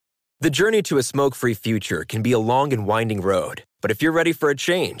The journey to a smoke-free future can be a long and winding road, but if you're ready for a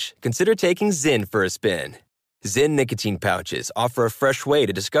change, consider taking Zyn for a spin. Zyn nicotine pouches offer a fresh way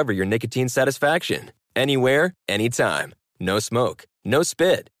to discover your nicotine satisfaction. Anywhere, anytime. No smoke, no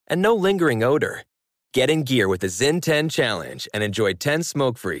spit, and no lingering odor. Get in gear with the Zyn 10 Challenge and enjoy 10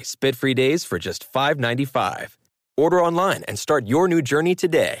 smoke-free, spit-free days for just $5.95. Order online and start your new journey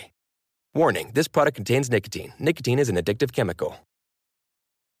today. Warning, this product contains nicotine. Nicotine is an addictive chemical.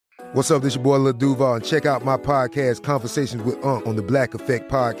 What's up, this your boy Lil Duval, and check out my podcast, Conversations with Unc, on the Black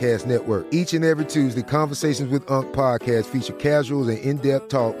Effect Podcast Network. Each and every Tuesday, Conversations with Unc podcast feature casuals and in-depth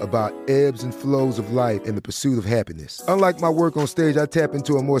talk about ebbs and flows of life and the pursuit of happiness. Unlike my work on stage, I tap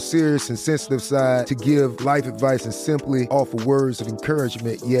into a more serious and sensitive side to give life advice and simply offer words of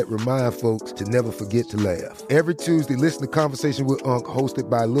encouragement, yet remind folks to never forget to laugh. Every Tuesday, listen to Conversations with Unc, hosted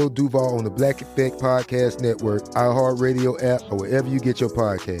by Lil Duval on the Black Effect Podcast Network, iHeartRadio app, or wherever you get your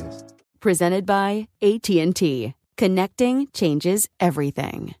podcasts. Presented by AT&T. Connecting changes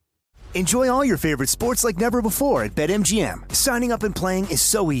everything. Enjoy all your favorite sports like never before at BetMGM. Signing up and playing is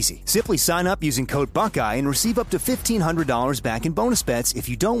so easy. Simply sign up using code Buckeye and receive up to $1,500 back in bonus bets if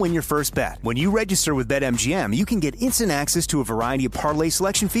you don't win your first bet. When you register with BetMGM, you can get instant access to a variety of parlay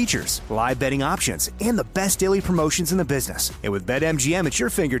selection features, live betting options, and the best daily promotions in the business. And with BetMGM at your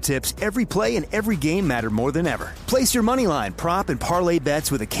fingertips, every play and every game matter more than ever. Place your moneyline, prop, and parlay bets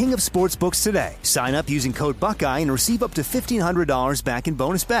with the king of sportsbooks today. Sign up using code Buckeye and receive up to $1,500 back in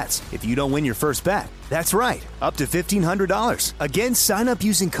bonus bets if you don't win your first bet. That's right, up to $1,500. Again, sign up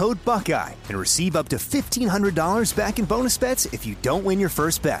using code Buckeye and receive up to $1,500 back in bonus bets if you don't win your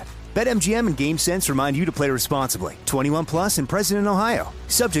first bet. BetMGM and GameSense remind you to play responsibly. 21 plus and present in Ohio.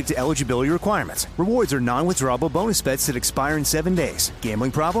 Subject to eligibility requirements. Rewards are non-withdrawable bonus bets that expire in 7 days. Gambling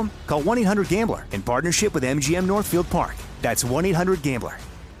problem? Call 1-800-GAMBLER in partnership with MGM Northfield Park. That's 1-800-GAMBLER.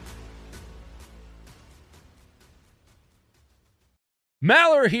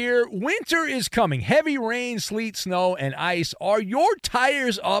 Maller here. Winter is coming. Heavy rain, sleet, snow, and ice. Are your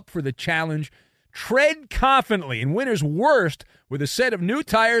tires up for the challenge? Tread confidently in winter's worst with a set of new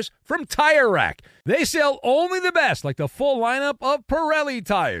tires from Tire Rack. They sell only the best, like the full lineup of Pirelli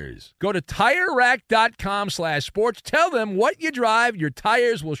tires. Go to TireRack.com/sports. Tell them what you drive. Your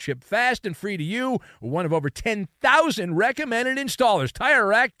tires will ship fast and free to you. One of over 10,000 recommended installers.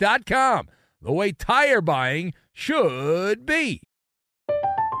 TireRack.com. The way tire buying should be.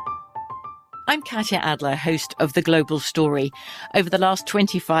 I'm Katya Adler, host of The Global Story. Over the last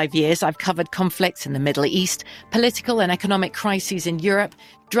 25 years, I've covered conflicts in the Middle East, political and economic crises in Europe,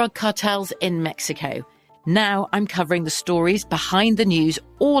 drug cartels in Mexico. Now I'm covering the stories behind the news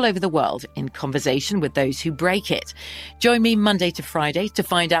all over the world in conversation with those who break it. Join me Monday to Friday to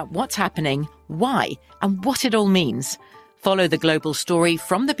find out what's happening, why, and what it all means. Follow The Global Story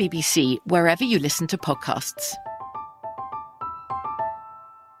from the BBC wherever you listen to podcasts.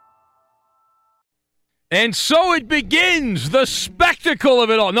 And so it begins, the spectacle of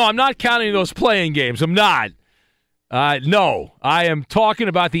it all. No, I'm not counting those playing games. I'm not. No, I am talking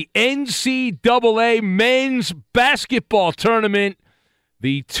about the NCAA men's basketball tournament.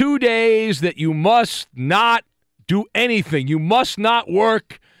 The 2 days that you must not do anything. You must not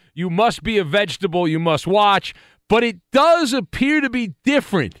work. You must be a vegetable. You must watch. But it does appear to be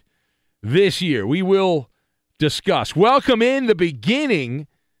different this year. We will discuss. Welcome in the beginning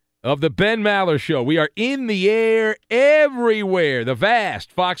of the Ben Maller Show. We are in the air everywhere. The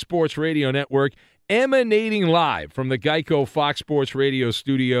vast Fox Sports Radio network emanating live from the Geico Fox Sports Radio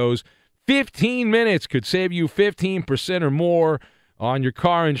studios. 15 minutes could save you 15% or more on your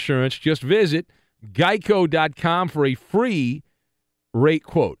car insurance. Just visit geico.com for a free rate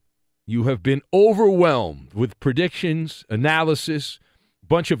quote. You have been overwhelmed with predictions, analysis,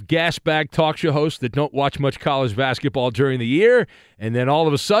 bunch of gas bag talk show hosts that don't watch much college basketball during the year, and then all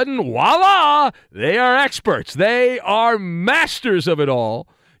of a sudden, voila, they are experts. They are masters of it all.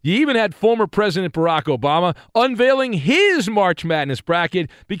 You even had former President Barack Obama unveiling his March Madness bracket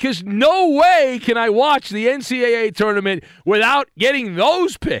because no way can I watch the NCAA tournament without getting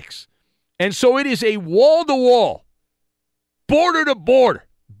those picks. And so it is a wall-to-wall, border-to-border,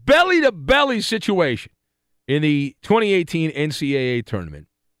 belly-to-belly situation in the 2018 NCAA tournament.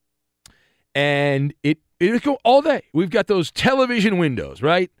 And it go all day. We've got those television windows,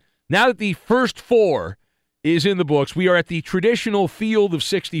 right? Now that the first four is in the books, we are at the traditional field of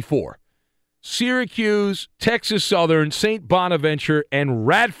 64. Syracuse, Texas Southern, St. Bonaventure, and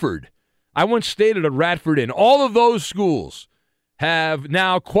Radford. I once stayed at a Radford Inn. All of those schools have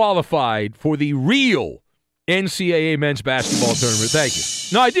now qualified for the real NCAA men's basketball tournament. Thank you.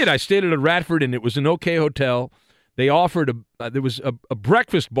 No, I did. I stayed at a Radford Inn. It was an okay hotel. they offered there was a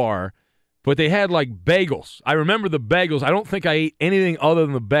breakfast bar, but they had like bagels. I remember the bagels. I don't think I ate anything other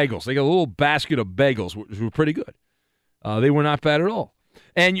than the bagels. They got a little basket of bagels, which were pretty good. They were not bad at all.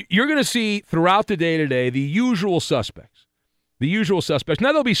 And you're going to see throughout the day today the usual suspects. The usual suspects.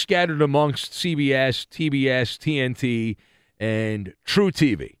 Now they'll be scattered amongst CBS, TBS, TNT, and True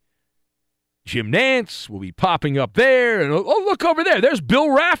TV. Jim Nantz will be popping up there. And oh, look over there. There's Bill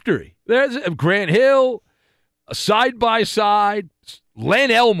Raftery. There's Grant Hill. Side by side.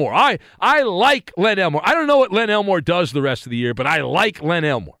 Len Elmore. I like Len Elmore. I don't know what Len Elmore does the rest of the year, but I like Len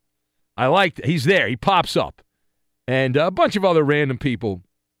Elmore. He's there. He pops up. And a bunch of other random people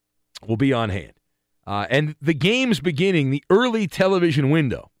will be on hand. And the game's beginning, the early television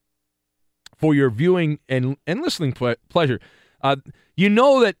window for your viewing and listening pleasure. You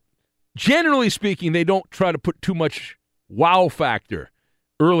know that, generally speaking, they don't try to put too much wow factor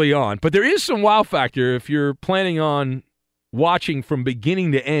early on. But there is some wow factor if you're planning on watching from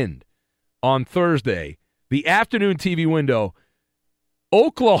beginning to end on Thursday. The afternoon TV window,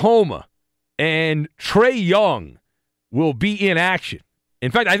 Oklahoma and Trae Young will be in action.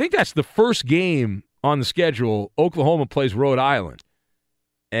 In fact, I think that's the first game on the schedule. Oklahoma plays Rhode Island.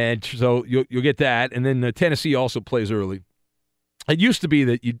 And so you'll get that. And then Tennessee also plays early. It used to be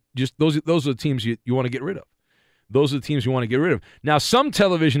that you just those are the teams you want to get rid of. Those are the teams you want to get rid of. Now, some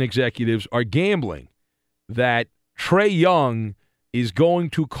television executives are gambling that Trae Young is going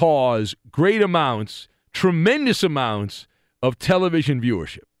to cause great amounts, tremendous amounts of television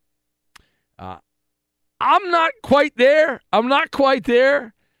viewership. I'm not quite there.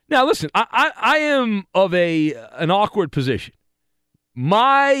 Now, listen, I am of an awkward position.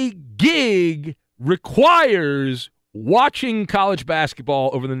 My gig requires watching college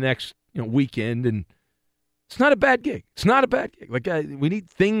basketball over the next weekend, and it's not a bad gig. Like we need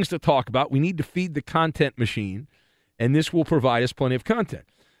things to talk about. We need to feed the content machine, and this will provide us plenty of content.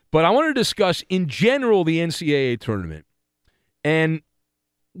 But I want to discuss, in general, the NCAA tournament, and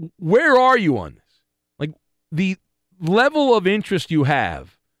where are you on this? Like the level of interest you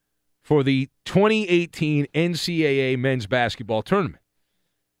have for the 2018 NCAA men's basketball tournament.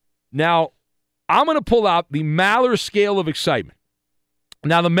 Now, I'm going to pull out the Maller scale of excitement.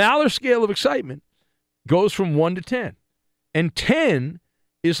 Now, the Maller scale of excitement goes from 1 to 10. And 10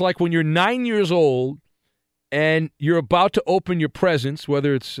 is like when you're 9 years old and you're about to open your presents,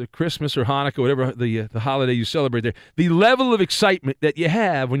 whether it's Christmas or Hanukkah, whatever the holiday you celebrate there. The level of excitement that you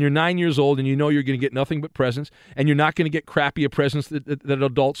have when you're 9 years old and you know you're going to get nothing but presents, and you're not going to get crappier presents that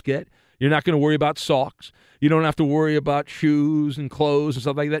adults get. You're not going to worry about socks. You don't have to worry about shoes and clothes and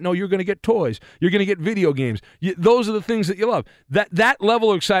stuff like that. No, you're going to get toys. You're going to get video games. Those are the things that you love. That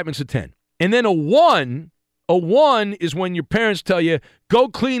level of excitement's a 10. And then a 1 is when your parents tell you, go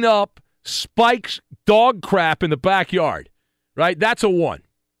clean up Spike's dog crap in the backyard, right? That's a 1.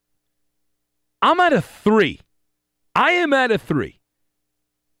 I'm at a 3. I am at a 3.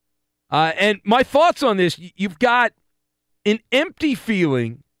 And my thoughts on this, you've got an empty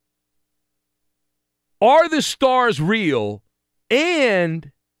feeling. Are the stars real?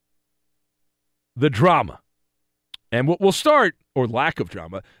 And the drama. And we'll start, or lack of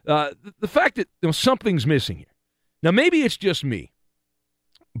drama, the fact that something's missing here. Now, maybe it's just me,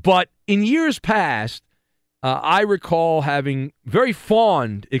 but in years past, I recall having very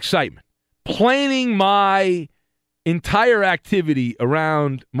fond excitement, planning my entire activity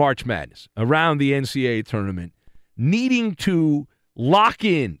around March Madness, around the NCAA tournament, needing to lock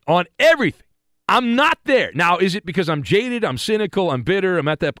in on everything. I'm not there. Now, is it because I'm jaded, I'm cynical, I'm bitter, I'm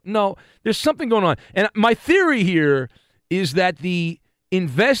at that? No, there's something going on. And my theory here is that the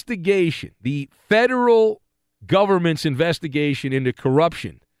investigation, the federal government's investigation into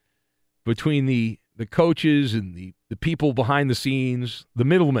corruption between the coaches and the people behind the scenes, the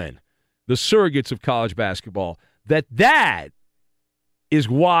middlemen, the surrogates of college basketball, that is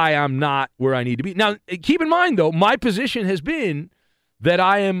why I'm not where I need to be. Now, keep in mind, though, my position has been that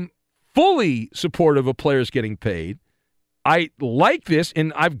I am fully supportive of players getting paid. I like this,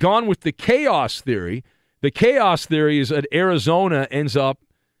 and I've gone with the chaos theory. The chaos theory is that Arizona ends up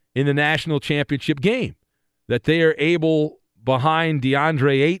in the national championship game, that they are able, behind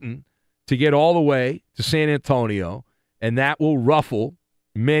DeAndre Ayton, to get all the way to San Antonio, and that will ruffle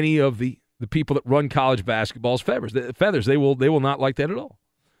many of the people that run college basketball's feathers. They will not like that at all.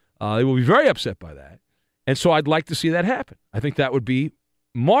 They will be very upset by that. And so I'd like to see that happen. I think that would be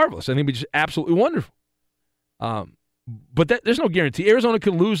marvelous. I think it would be just absolutely wonderful. But there's no guarantee. Arizona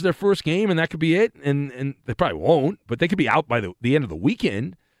could lose their first game, and that could be it. And they probably won't, but they could be out by the end of the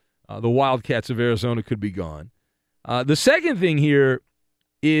weekend. The Wildcats of Arizona could be gone. The second thing here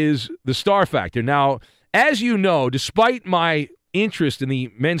is the star factor. Now, as you know, despite my interest in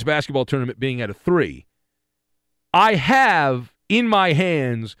the men's basketball tournament being at a 3, I have in my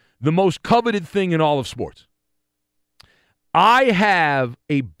hands the most coveted thing in all of sports. I have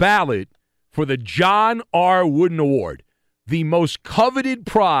a ballot for the John R. Wooden Award, the most coveted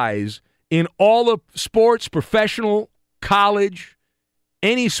prize in all of sports, professional, college,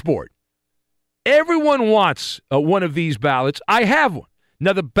 any sport. Everyone wants one of these ballots. I have one.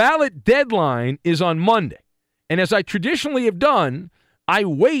 Now, the ballot deadline is on Monday. And as I traditionally have done, I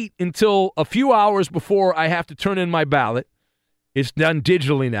wait until a few hours before I have to turn in my ballot. It's done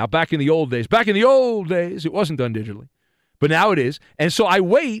digitally now. Back in the old days, it wasn't done digitally. But now it is. And so I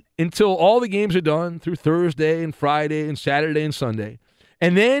wait until all the games are done through Thursday and Friday and Saturday and Sunday.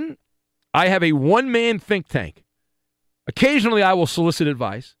 And then I have a one-man think tank. Occasionally I will solicit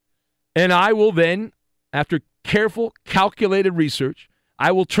advice. And I will then, after careful, calculated research,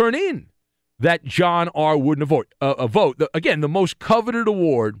 I will turn in that John R. Wooden vote. Again, the most coveted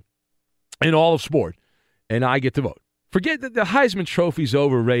award in all of sport. And I get to vote. Forget that the Heisman Trophy's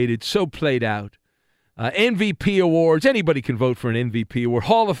overrated, so played out. MVP awards, anybody can vote for an MVP award.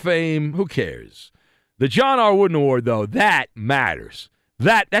 Hall of Fame, who cares? The John R. Wooden Award, though, that matters.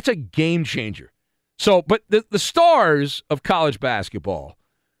 That's a game changer. So, but the stars of college basketball,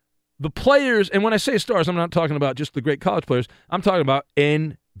 the players, and when I say stars, I'm not talking about just the great college players. I'm talking about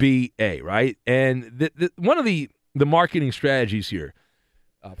NBA, right? And one of the marketing strategies here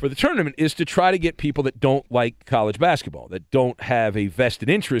for the tournament is to try to get people that don't like college basketball, that don't have a vested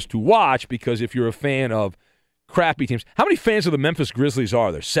interest to watch, because if you're a fan of crappy teams, how many fans of the Memphis Grizzlies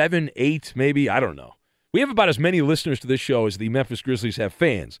are there? 7, 8, maybe? I don't know. We have about as many listeners to this show as the Memphis Grizzlies have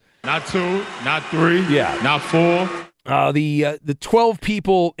fans. Not 2, not 3, not 4. The 12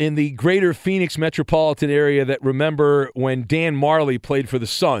 people in the greater Phoenix metropolitan area that remember when Dan Marley played for the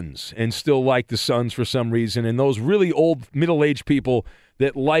Suns and still like the Suns for some reason, and those really old middle-aged people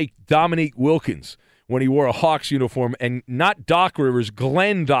that liked Dominique Wilkins when he wore a Hawks uniform, and not Doc Rivers,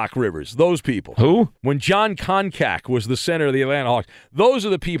 Glenn Doc Rivers, those people. Who? When John Koncak was the center of the Atlanta Hawks. Those are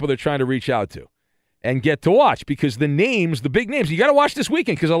the people they're trying to reach out to and get to watch, because the names, the big names, you got to watch this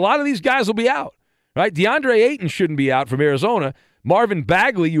weekend because a lot of these guys will be out. Right? DeAndre Ayton shouldn't be out from Arizona. Marvin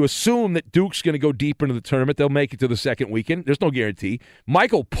Bagley, you assume that Duke's going to go deeper into the tournament. They'll make it to the second weekend. There's no guarantee.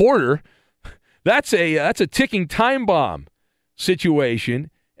 Michael Porter, that's a ticking time bomb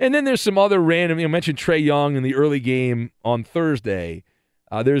situation. And then there's some other random, I mentioned Trae Young in the early game on Thursday.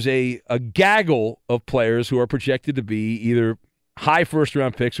 There's a gaggle of players who are projected to be either high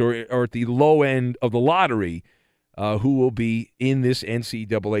first-round picks or at the low end of the lottery, who will be in this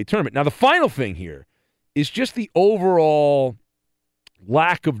NCAA tournament. Now, the final thing here is just the overall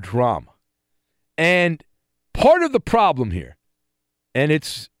lack of drama. And part of the problem here, and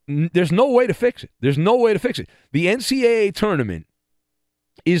there's no way to fix it. There's no way to fix it. The NCAA tournament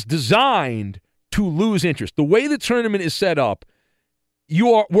is designed to lose interest. The way the tournament is set up,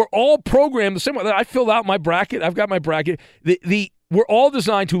 we're all programmed the same way. I filled out my bracket. I've got my bracket. We're all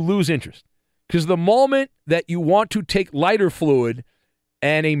designed to lose interest. Because the moment that you want to take lighter fluid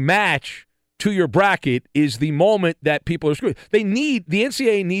and a match to your bracket is the moment that people are screwed. The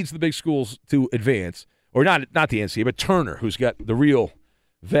NCAA needs the big schools to advance, or not the NCAA, but Turner, who's got the real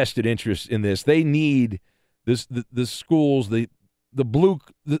vested interest in this. They need the schools, the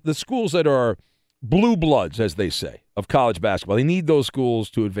schools that are blue bloods, as they say, of college basketball. They need those schools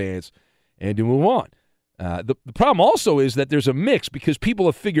to advance and to move on. The problem also is that there's a mix, because people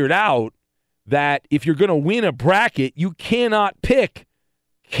have figured out that if you're going to win a bracket, you cannot pick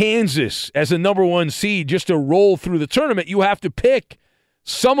Kansas as a number 1 seed just to roll through the tournament. You have to pick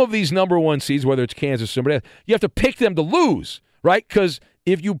some of these number 1 seeds, whether it's Kansas or somebody else. You have to pick them to lose, right? Because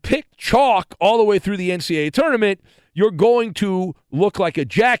if you pick chalk all the way through the NCAA tournament, you're going to look like a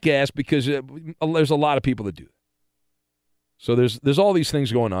jackass, because there's a lot of people that do that. So there's all these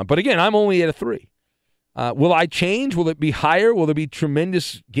things going on. But again, I'm only at a 3. Will I change? Will it be higher? Will there be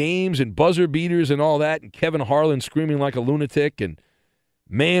tremendous games and buzzer beaters and all that, and Kevin Harlan screaming like a lunatic, and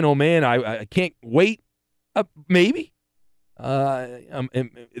man, oh man, I can't wait? Maybe.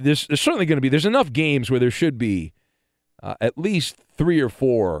 There's certainly going to be. There's enough games where there should be at least 3 or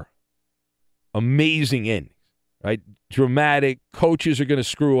 4 amazing endings, right? Dramatic. Coaches are going to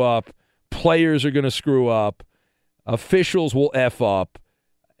screw up. Players are going to screw up. Officials will F up.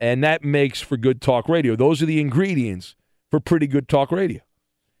 And that makes for good talk radio. Those are the ingredients for pretty good talk radio.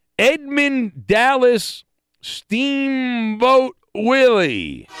 Edmund Dallas Steamboat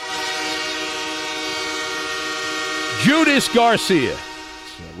Willie. Judas Garcia.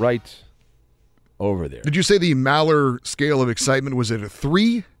 Right over there. Did you say the Maller scale of excitement was at a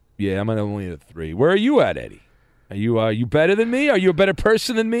 3? Yeah, I'm only at 3. Where are you at, Eddie? Are you better than me? Are you a better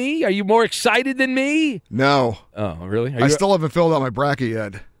person than me? Are you more excited than me? No. Oh, really? I still haven't filled out my bracket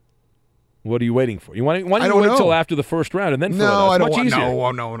yet. What are you waiting for? Why don't you wait until after the first round and then fill it out? I don't much want.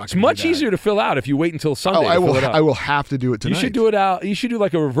 easier. No, it's much easier to fill out if you wait until Sunday. I will. Fill it out. I will have to do it tonight. You should do it out. You should do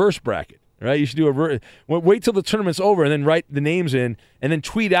like a reverse bracket, right? You should do wait till the tournament's over and then write the names in and then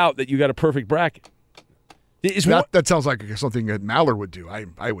tweet out that you got a perfect bracket. That sounds like something that Maller would do.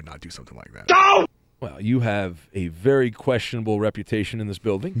 I would not do something like that. No! Well, you have a very questionable reputation in this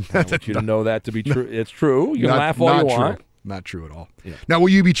building. I want you to know that to be true. It's true. You can laugh all you want. Not true at all. Yeah. Now, will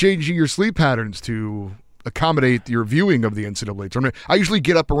you be changing your sleep patterns to accommodate your viewing of the NCAA tournament? I usually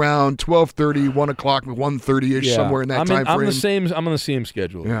get up around 12:30, 1 o'clock, 1:30-ish, somewhere in that time frame. I'm on the same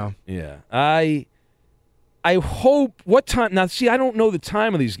schedule. Yeah. I hope what time? Now, see, I don't know the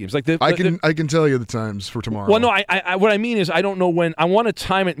time of these games. Like I can tell you the times for tomorrow. Well, no, I what I mean is I don't know when. I want to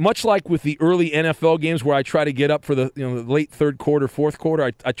time it much like with the early NFL games where I try to get up for the late third quarter, fourth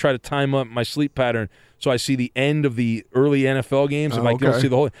quarter. I try to time up my sleep pattern so I see the end of the early NFL games. If I don't see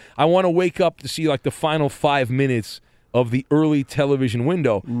the whole, I want to wake up to see like the final 5 minutes of the early television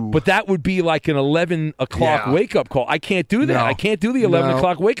window. Ooh. But that would be like an 11 o'clock wake up call. I can't do that. No. I can't do the 11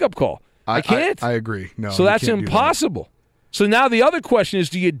 o'clock wake up call. I can't. I agree. No. So that's impossible. So now the other question is,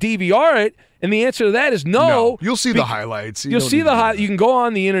 do you DVR it? And the answer to that is no. You'll see the highlights. You'll see the highlights. You can go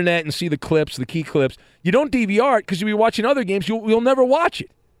on the internet and see the clips, the key clips. You don't DVR it because you'll be watching other games. You'll never watch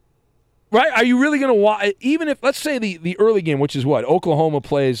it. Right? Are you really going to watch? Even if, let's say the early game, which is what? Oklahoma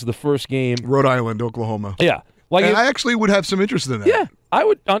plays the first game. Rhode Island, Oklahoma. Yeah. I actually would have some interest in that. Yeah. I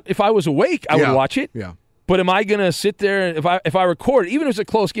would. If I was awake, I would watch it. Yeah. But am I going to sit there and if I record it, even if it's a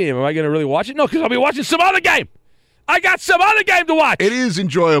close game, am I going to really watch it? No, because I'll be watching some other game. I got some other game to watch. It is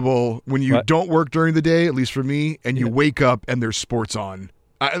enjoyable when you don't work during the day, at least for me, and you wake up and there's sports on.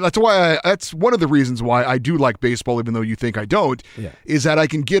 That's one of the reasons why I do like baseball, even though you think I don't, is that I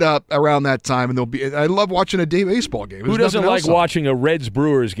can get up around that time and I love watching a day baseball game. Who doesn't like watching a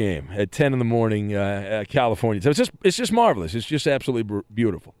Reds-Brewers game at 10 in the morning, California? So it's just marvelous. It's just absolutely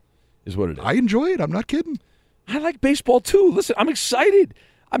beautiful. Is what it is. I enjoy it. I'm not kidding. I like baseball too. Listen, I'm excited.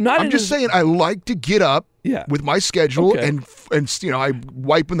 I'm just saying I like to get up with my schedule and I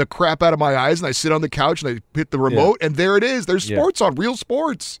wiping the crap out of my eyes and I sit on the couch and I hit the remote and there it is. There's sports on, real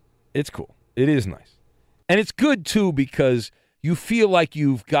sports. It's cool. It is nice. And it's good too because you feel like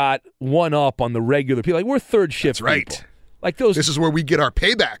you've got one up on the regular people. Like we're third shift That's right. people. Like those. This is where we get our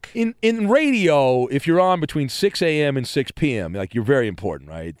payback. In radio, if you're on between 6 a.m. and 6 p.m., like you're very important,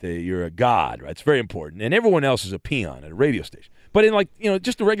 right? You're a god, right? It's very important. And everyone else is a peon at a radio station. But in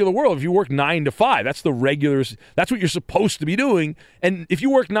just the regular world, if you work 9 to 5, that's what you're supposed to be doing. And if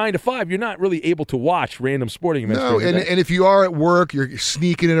you work 9 to 5, you're not really able to watch random sporting events. No, and if you are at work, you're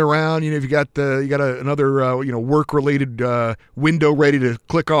sneaking it around. If you got another work related window ready to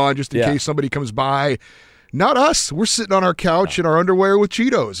click on just in case somebody comes by. Not us. We're sitting on our couch in our underwear with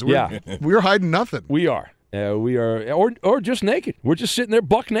Cheetos. We're hiding nothing. We are. We are, or just naked. We're just sitting there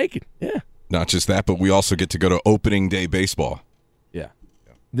buck naked. Yeah. Not just that, but we also get to go to opening day baseball. Yeah.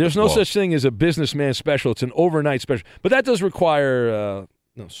 There's no such thing as a businessman special. It's an overnight special. But that does require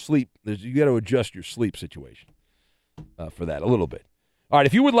sleep. You got to adjust your sleep situation for that a little bit. All right,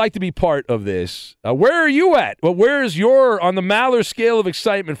 if you would like to be part of this, where are you at? Well, where is on the Maller scale of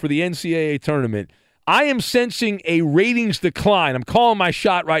excitement for the NCAA tournament? I am sensing a ratings decline. I'm calling my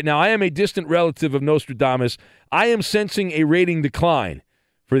shot right now. I am a distant relative of Nostradamus. I am sensing a rating decline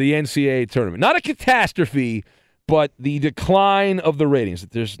for the NCAA tournament. Not a catastrophe, but the decline of the ratings.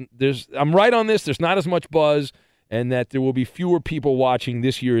 I'm right on this. There's not as much buzz, and that there will be fewer people watching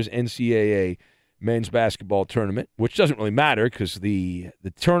this year's NCAA men's basketball tournament, which doesn't really matter because the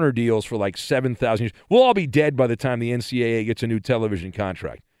Turner deals for like 7,000 years. We'll all be dead by the time the NCAA gets a new television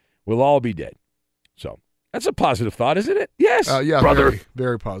contract. We'll all be dead. So that's a positive thought, isn't it? Yes. Brother. Very,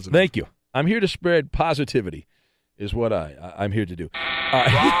 very positive. Thank you. I'm here to spread positivity is what I'm here to do.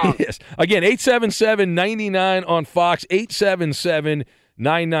 Yes. Again, 877-99 on Fox,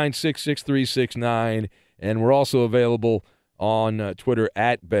 877-996-6369. And we're also available on Twitter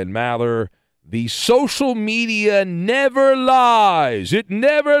at Ben Maller. The social media never lies. It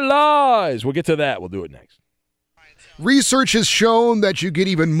never lies. We'll get to that. We'll do it next. Research has shown that you get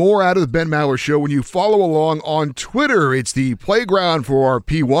even more out of the Ben Maller Show when you follow along on Twitter. It's the playground for our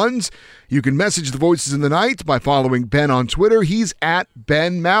P1s. You can message the voices in the night by following Ben on Twitter. He's at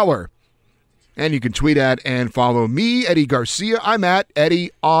Ben Maller. And you can tweet at and follow me, Eddie Garcia. I'm at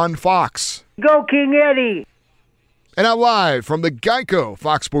Eddie on Fox. Go King Eddie! And now live from the Geico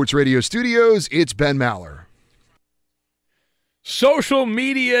Fox Sports Radio studios, it's Ben Maller. Social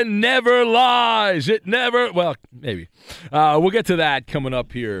media never lies. It never, well, maybe. We'll get to that coming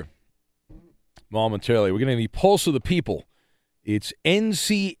up here momentarily. We're getting the pulse of the people. It's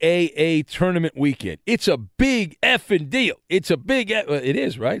NCAA tournament weekend. It's a big effing deal. It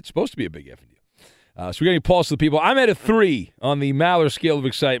is, right? It's supposed to be a big effing deal. So we're getting pulse of the people. I'm at a 3 on the Maller scale of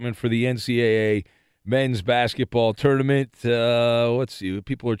excitement for the NCAA men's basketball tournament. Let's see.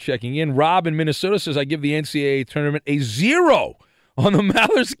 People are checking in. Rob in Minnesota says, I give the NCAA tournament a 0 on the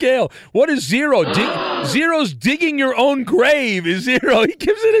Maller scale. What is 0? Zero's digging your own grave is 0. He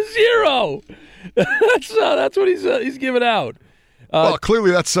gives it a 0. That's what he's giving out. Well,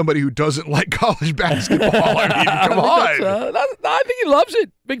 clearly that's somebody who doesn't like college basketball. I mean, come on. I think he loves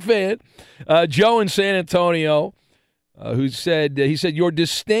it. Big fan. Joe in San Antonio, who said, your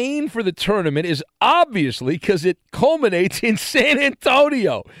disdain for the tournament is obviously because it culminates in San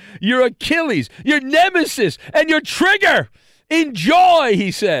Antonio. Your Achilles, your nemesis, and your trigger. Enjoy,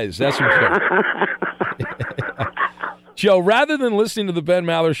 he says. That's what he said. Joe, rather than listening to the Ben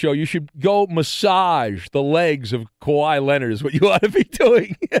Maller Show, you should go massage the legs of Kawhi Leonard is what you ought to be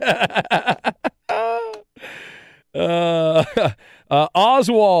doing.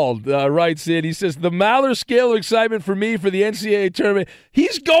 Oswald writes in, he says, the Maller scale of excitement for me for the NCAA tournament,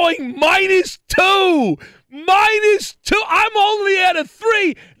 he's going -2. -2. I'm only at a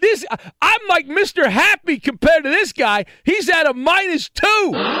 3. I'm like Mr. Happy compared to this guy. He's at a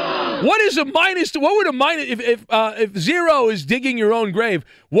 -2. What is a -2? What would a minus if 0 is digging your own grave?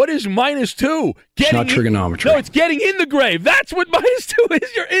 What is -2? It's not trigonometry. No, it's getting in the grave. That's what -2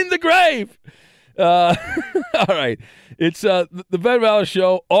 is. You're in the grave. All right. It's the Ben Maller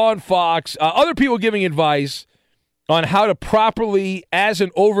Show on Fox. Other people giving advice on how to properly, as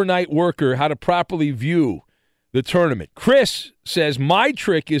an overnight worker, how to properly view the tournament. Chris says, my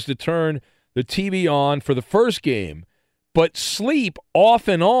trick is to turn the TV on for the first game, but sleep off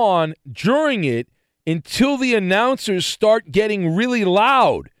and on during it until the announcers start getting really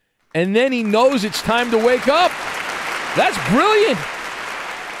loud, and then he knows it's time to wake up. That's brilliant.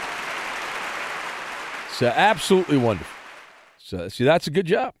 So absolutely wonderful. So, see, that's a good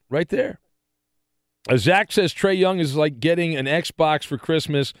job right there. Zach says Trae Young is like getting an Xbox for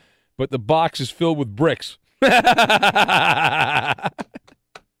Christmas, but the box is filled with bricks. All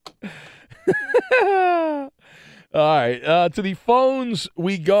right, to the phones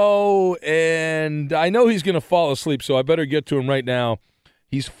we go, and I know he's going to fall asleep, so I better get to him right now.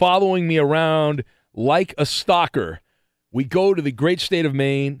 He's following me around like a stalker. We go to the great state of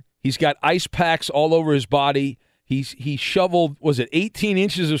Maine. He's got ice packs all over his body. He shoveled, 18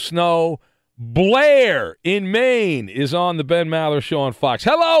 inches of snow. Blair in Maine is on the Ben Maller Show on Fox.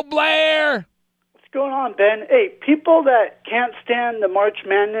 Hello, Blair. What's going on, Ben? Hey, people that can't stand the March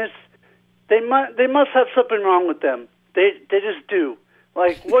Madness, they must have something wrong with them. They just do.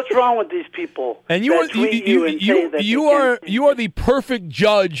 Like, what's wrong with these people? And you are the perfect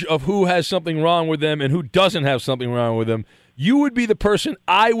judge of who has something wrong with them and who doesn't have something wrong with them. You would be the person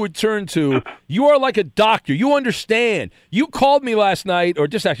I would turn to. You are like a doctor. You understand. You called me last night, or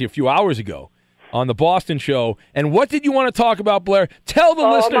just actually a few hours ago, on the Boston show. And what did you want to talk about, Blair? Tell the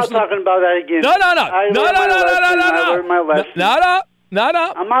listeners. I'm not talking about that again. No. I learned my lesson. No.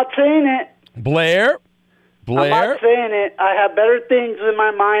 I'm not saying it. Blair. I'm not saying it. I have better things in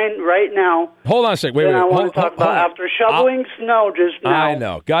my mind right now. Hold on a second. Wait. I want to talk about after shoveling snow just now. I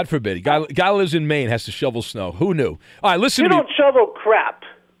know. God forbid. Guy lives in Maine, has to shovel snow. Who knew? All right, listen to me. You don't shovel crap.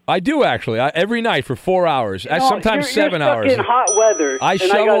 I do, actually. Every night for 4 hours. Sometimes 7 hours. You're stuck in hot weather, I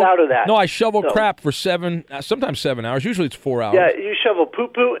got out of that. No, I shovel crap for sometimes 7 hours. Usually it's 4 hours. Yeah, you shovel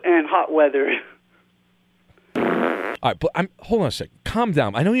poo-poo and hot weather. All right, but hold on a second. Calm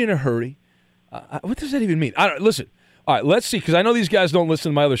down. I know you're in a hurry. What does that even mean? Listen. All right, let's see, because I know these guys don't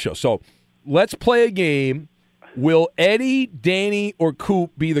listen to my other show. So let's play a game. Will Eddie, Danny, or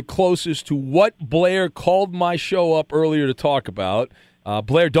Coop be the closest to what Blair called my show up earlier to talk about?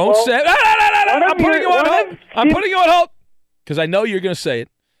 Blair, don't say it. I'm putting you on hold. I'm putting you on hold because I know you're going to say it.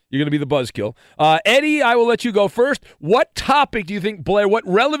 You're going to be the buzzkill. Eddie, I will let you go first. What topic do you think, Blair, what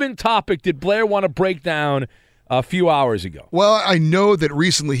relevant topic did Blair want to break down a few hours ago? Well, I know that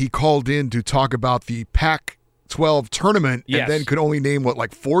recently he called in to talk about the Pac-12 tournament and then could only name,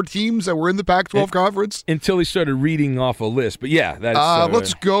 4 teams that were in the Pac-12 conference? Until he started reading off a list. But, yeah. That's,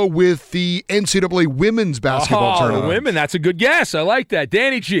 let's go with the NCAA women's basketball tournament. Women, that's a good guess. I like that.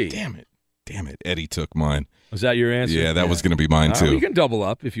 Danny G. Damn it. Eddie took mine. Was that your answer? Yeah, that was going to be mine, too. You can double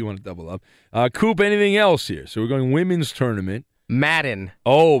up if you want to double up. Coop, anything else here? So we're going women's tournament. Madden.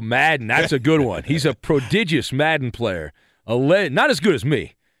 Oh, Madden. That's a good one. He's a prodigious Madden player. Not as good as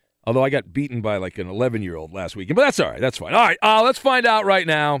me. Although I got beaten by like an 11-year-old last weekend. But that's all right. That's fine. All right, let's find out right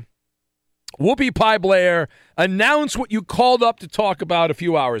now. Whoopi Pie Blair, announce what you called up to talk about a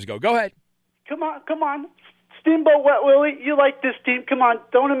few hours ago. Go ahead. Come on. Steamboat Wet Willie, you like this team. Come on,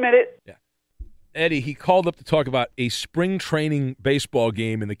 don't admit it. Yeah. Eddie, he called up to talk about a spring training baseball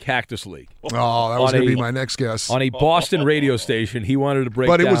game in the Cactus League. Oh, that was going to be my next guess. On a Boston radio station, he wanted to break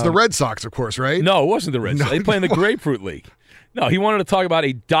down. But it was the Red Sox, of course, right? No, it wasn't the Red Sox. They play in the Grapefruit League. No, he wanted to talk about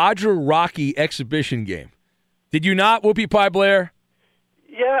a Dodger-Rocky exhibition game. Did you not, Whoopi Pie Blair?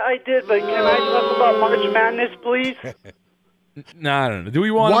 Yeah, I did, but can I talk about March Madness, please? No, I don't know. Do we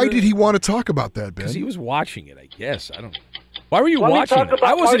want? Why did he want to talk about that, Ben? Because he was watching it, I guess. I don't know. Why were you watching it?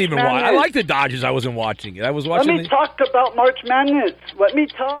 I wasn't even watching. I like the Dodgers. I wasn't watching it. I was watching. Let me talk about March Madness. Let me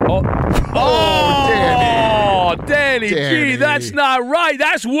talk. Danny. Gee, that's not right.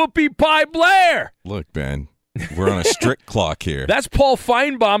 That's Whoopi Pie Blair. Look, Ben, we're on a strict clock here. That's Paul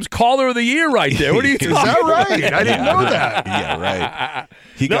Feinbaum's Caller of the Year right there. What are you talking about? Is that right? I didn't know that. Yeah, right.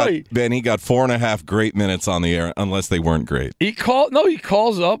 He got 4.5 great minutes on the air, unless they weren't great. He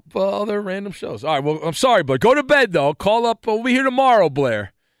calls up other random shows. All right, well, I'm sorry, but go to bed, though. Call up. We'll be here tomorrow,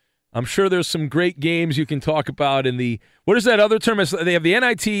 Blair. I'm sure there's some great games you can talk about in the, what is that other tournament? They have the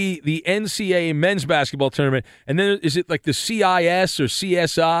NIT, the NCAA men's basketball tournament, and then is it like the CIS or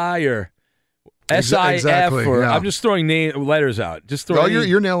CSI or SIF? Exactly, or yeah. I'm just throwing letters out. Just throwing.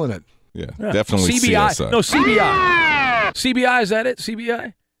 You're nailing it. Yeah, definitely CBI. CSI. No, CBI. CBI, is that it?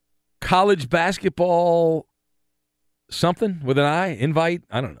 CBI? College basketball something with an I? Invite?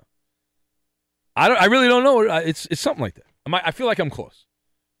 I don't know. I really don't know. It's something like that. I feel like I'm close.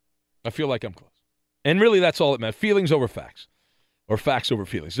 And really, that's all it meant. Feelings over facts. Or facts over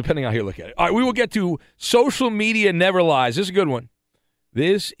feelings, depending on how you look at it. All right, we will get to social media never lies. This is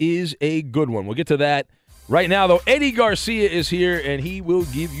a good one. We'll get to that right now, though. Eddie Garcia is here, and he will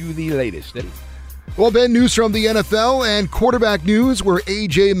give you the latest. Eddie? Well, Ben, news from the NFL and quarterback news where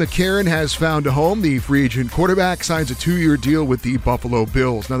A.J. McCarron has found a home. The free agent quarterback signs a 2-year deal with the Buffalo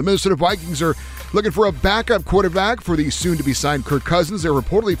Bills. Now, the Minnesota Vikings are looking for a backup quarterback for the soon-to-be-signed Kirk Cousins. They're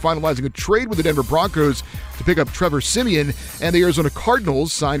reportedly finalizing a trade with the Denver Broncos to pick up Trevor Siemian, and the Arizona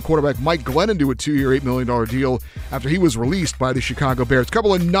Cardinals signed quarterback Mike Glennon to a 2-year, $8 million deal after he was released by the Chicago Bears. A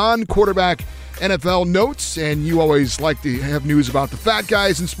couple of non-quarterback NFL notes, and you always like to have news about the fat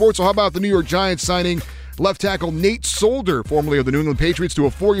guys in sports. So how about the New York Giants signing left tackle Nate Solder, formerly of the New England Patriots, to a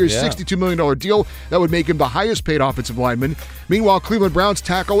 4-year, $62 million deal that would make him the highest-paid offensive lineman. Meanwhile, Cleveland Browns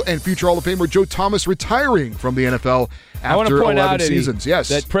tackle and future Hall of Famer Joe Thomas retiring from the NFL after 11 seasons. Yes,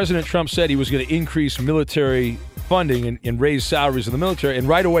 that President Trump said he was going to increase military funding and raise salaries in the military, and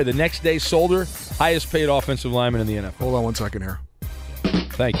right away, the next day, Solder, highest-paid offensive lineman in the NFL. Hold on one second here.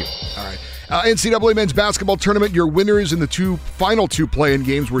 Thank you. All right. NCAA men's basketball tournament, your winners in the final two play-in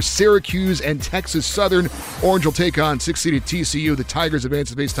games were Syracuse and Texas Southern. Orange will take on 6-seeded TCU. The Tigers advance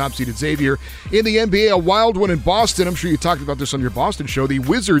to face top-seeded Xavier. In the NBA, a wild one in Boston. I'm sure you talked about this on your Boston show. The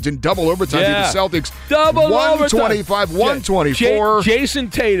Wizards in double overtime beat the Celtics. Double 125-124. Jason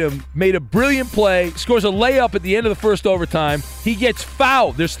Tatum made a brilliant play, scores a layup at the end of the first overtime. He gets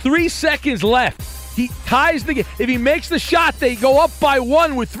fouled. There's 3 seconds left. He ties the game. If he makes the shot, they go up by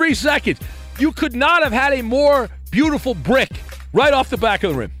 1 with 3 seconds. You could not have had a more beautiful brick right off the back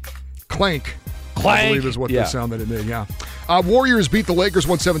of the rim. Clank. Clank. I believe is what the sound that it made, yeah. Warriors beat the Lakers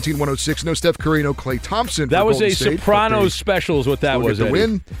 117-106. No Steph Curry, no Klay Thompson. That was Golden a State, Sopranos special is what that was, the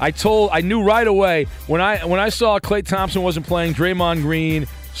win. I knew right away when I saw Klay Thompson wasn't playing, Draymond Green,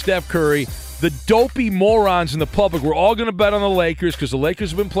 Steph Curry, the dopey morons in the public were all going to bet on the Lakers because the Lakers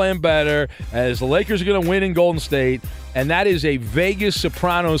have been playing better, as the Lakers are going to win in Golden State, and that is a Vegas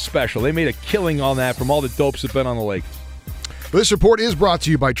Sopranos special. They made a killing on that from all the dopes that bet on the Lakers. This report is brought to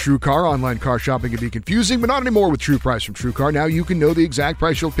you by TrueCar. Online car shopping can be confusing, but not anymore with True Price from TrueCar. Now you can know the exact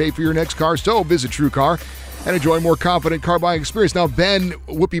price you'll pay for your next car, so visit TrueCar and enjoy a more confident car buying experience. Now, Ben,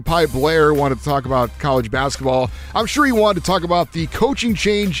 Whoopi Pie Blair wanted to talk about college basketball. I'm sure he wanted to talk about the coaching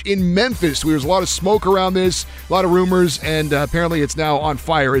change in Memphis. There's a lot of smoke around this, a lot of rumors, and apparently it's now on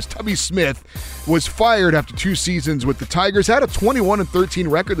fire as Tubby Smith was fired after 2 seasons with the Tigers. Had a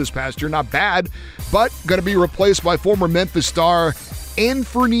 21-13 record this past year, not bad, but going to be replaced by former Memphis star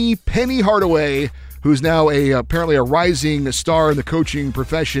Anthony Penny Hardaway, who's now apparently a rising star in the coaching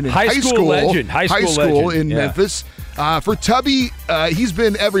profession in high school legend. High school in Memphis. For Tubby, he's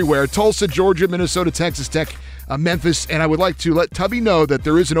been everywhere: Tulsa, Georgia, Minnesota, Texas Tech, Memphis, and I would like to let Tubby know that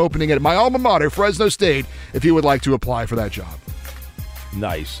there is an opening at my alma mater, Fresno State, if he would like to apply for that job.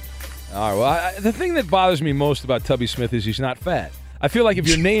 Nice. All right. Well, the thing that bothers me most about Tubby Smith is he's not fat. I feel like if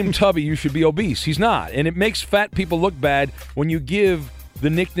you're named Tubby, you should be obese. He's not, and it makes fat people look bad when you give the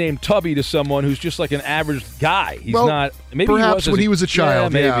nickname Tubby to someone who's just like an average guy. He's well, not. Maybe perhaps he when he was a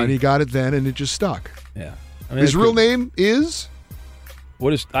child, maybe. and he got it then, and it just stuck. Yeah. His real name is?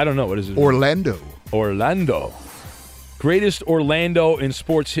 What is? I don't know. What is it? Orlando. Orlando. Greatest Orlando in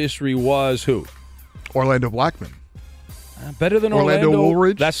sports history was who? Orlando Blackman. Better than Orlando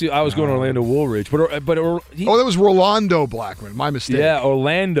Woolridge? I was going Orlando Woolridge, that was Rolando Blackman. My mistake. Yeah,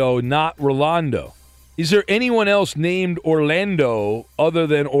 Orlando, not Rolando. Is there anyone else named Orlando other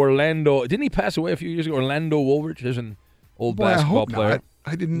than Orlando? Didn't he pass away a few years ago? Orlando Woolridge is an old basketball player.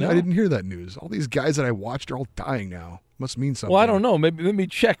 I didn't hear that news. All these guys that I watched are all dying now. Must mean something. Well, I don't know. Maybe let me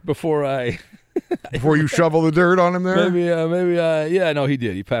check before I. Before you shovel the dirt on him there. Yeah. No, he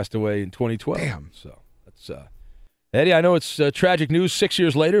did. He passed away in 2012. Damn. So that's Eddie. I know it's tragic news 6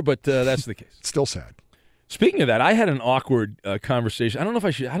 years later, but that's the case. It's still sad. Speaking of that, I had an awkward conversation. I don't know if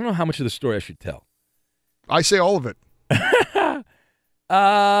I should. I don't know how much of the story I should tell. I say all of it.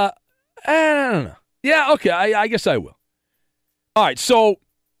 I don't know. Yeah, okay. I guess I will. All right. So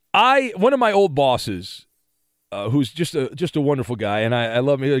one of my old bosses, who's just a wonderful guy, and I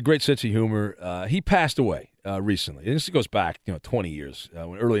love him. He had a great sense of humor. He passed away recently. And this goes back 20 years,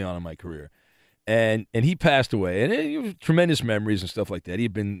 early on in my career. And he passed away, and he had tremendous memories and stuff like that. He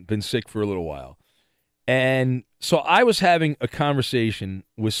had been sick for a little while. And so I was having a conversation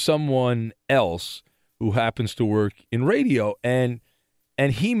with someone else who happens to work in radio, and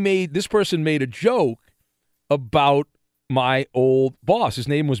this person made a joke about my old boss. His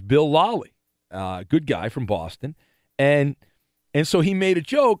name was Bill Lawley, good guy from Boston, and so he made a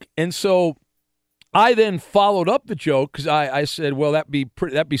joke, and so I then followed up the joke because I said, well, that'd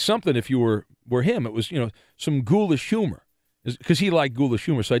be something if you were him. It was some ghoulish humor because he liked ghoulish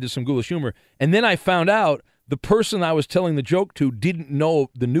humor, so I did some ghoulish humor, and then I found out the person I was telling the joke to didn't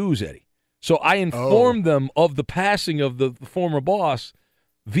know the news, Eddie. So I informed them of the passing of the former boss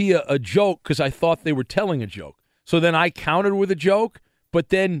via a joke because I thought they were telling a joke. So then I countered with a joke, but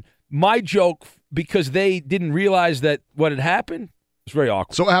then my joke, because they didn't realize that what had happened, was very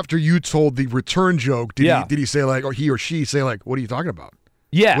awkward. So after you told the return joke, did he say like, or he or she say like, what are you talking about?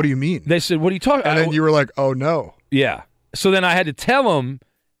 Yeah. What do you mean? They said, what are you talking about? And then you were like, oh no. Yeah. So then I had to tell them,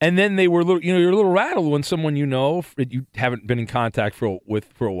 and then they were, you're a little rattled when someone you haven't been in contact for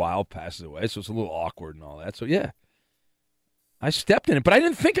a while passes away. So it's a little awkward and all that. So yeah, I stepped in it, but I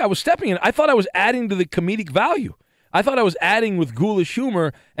didn't think I was stepping in it. I thought I was adding to the comedic value. I thought I was adding with ghoulish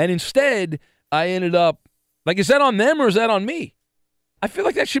humor, and instead I ended up like, is that on them or is that on me? I feel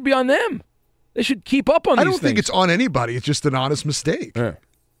like that should be on them. They should keep up on these things. I don't think it's on anybody. It's just an honest mistake. All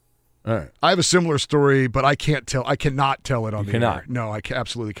right. I have a similar story, but I cannot tell it on the cannot. air. No, I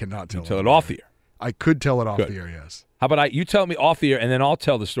absolutely cannot tell it. Tell it off the air. I could tell it off the air, yes. How about you tell me off the air, and then I'll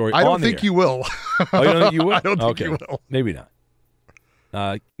tell the story I don't on the think air. you will. Oh, you don't think you will? I don't think you will. Maybe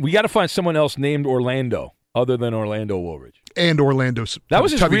not. We got to find someone else named Orlando other than Orlando Woolridge. And Orlando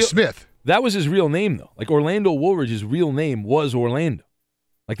Tubby Smith. That was his real name, though. Like Orlando Woolridge's real name was Orlando.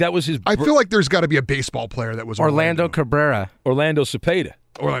 Like that was his. I feel like there's got to be a baseball player that was Orlando Cabrera. Orlando Cepeda.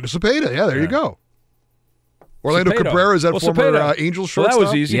 Orlando Cepeda. Yeah, there you go. Orlando Cepeda. Cabrera, is that former Angels shortstop? That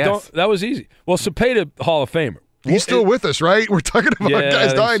was easy. Yes. That was easy. Well, Cepeda, Hall of Famer. He's still with us, right? We're talking about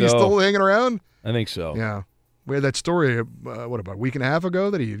guys dying. So. He's still hanging around? I think so. Yeah. We had that story, about a week and a half ago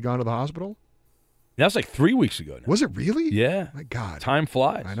that he had gone to the hospital? That was like 3 weeks ago now. Was it really? Yeah. My God. Time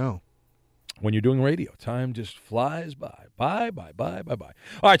flies. I know. When you're doing radio, time just flies by. Bye. All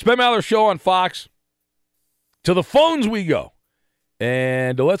right, it's Ben Maller Show on Fox. To the phones we go.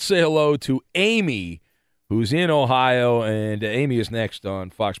 And let's say hello to Amy, who's in Ohio, and Amy is next on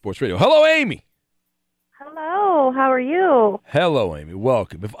Fox Sports Radio. Hello, Amy. Hello, how are you? Hello, Amy.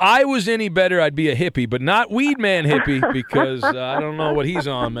 Welcome. If I was any better, I'd be a hippie, but not Weed Man hippie because I don't know what he's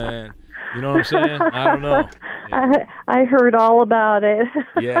on, man. You know what I'm saying? I don't know. Yeah. I heard all about it.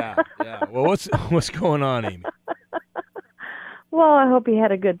 Yeah. Well, what's going on, Amy? Well, I hope you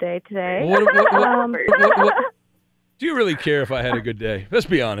had a good day today. What, do you really care if I had a good day? Let's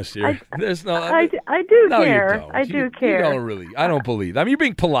be honest here. I do care. You don't. I do care. You don't really. I don't believe. I mean, you're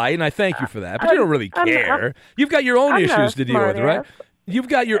being polite, and I thank you for that, but you don't really care. You've got your own issues to deal with, right? You've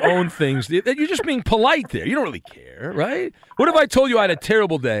got your own things. You're just being polite there. You don't really care, right? What if I told you I had a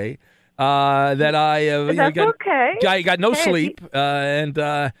terrible day? That I got no sleep, and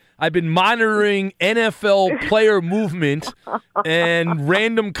I've been monitoring NFL player movement and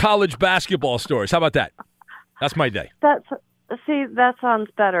random college basketball stories. How about that? That's my day. That sounds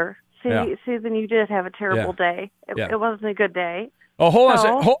better. Then you did have a terrible day. It wasn't a good day. Oh, hold on a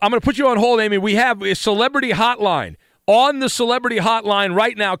second. I'm going to put you on hold, Amy. We have a celebrity hotline on the celebrity hotline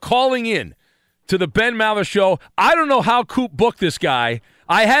right now, calling in to the Ben Maller Show. I don't know how Coop booked this guy.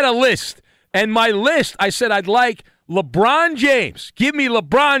 I had a list, and my list, I said I'd like LeBron James. Give me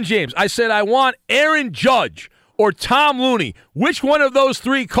LeBron James. I said I want Aaron Judge or Tom Looney. Which one of those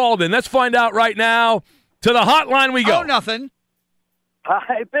three called in? Let's find out right now. To the hotline we go. Oh, nothing.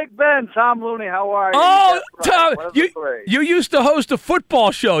 Hi, Big Ben. Tom Looney, how are you? Oh, Tom, you used to host a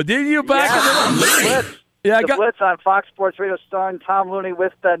football show, didn't you? Blitz. The Blitz on Fox Sports Radio starring Tom Looney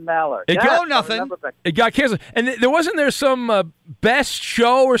with Ben Maller. It got canceled. And there some best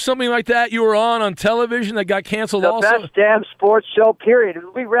show or something like that you were on television that got canceled also? The best damn sports show, period.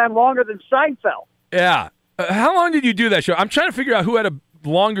 We ran longer than Seinfeld. Yeah. How long did you do that show? I'm trying to figure out who had a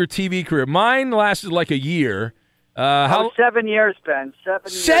longer TV career. Mine lasted like a year. 7 years, Ben. 7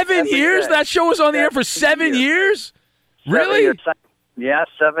 years. 7 years? That show was on the air for 7 years? Really? Yeah,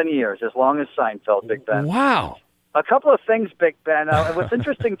 7 years, as long as Seinfeld, Big Ben. Wow. A couple of things, Big Ben. What's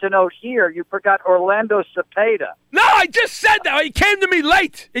interesting to note here, you forgot Orlando Cepeda. No, I just said that. It came to me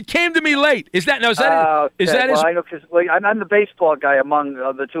late. Is that okay. I know, because I'm the baseball guy among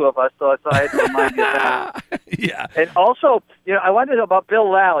the two of us, so I had to remind you of that. Yeah. And also, I wanted to know about Bill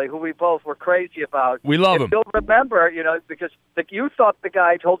Lally, who we both were crazy about. We love him. You'll remember, because you thought the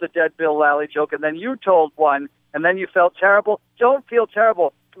guy told a dead Bill Lally joke, and then you told one, and then you felt terrible. Don't feel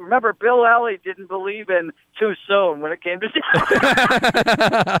terrible. Remember, Bill Lally didn't believe in too soon when it came to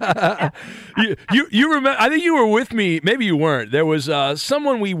you remember? I think you were with me. Maybe you weren't. There was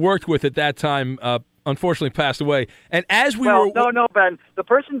someone we worked with at that time. Unfortunately, passed away. And as we were, no, Ben. The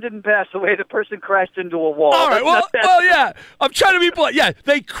person didn't pass away. The person crashed into a wall. All right. Well, yeah. I'm trying to be polite. Yeah,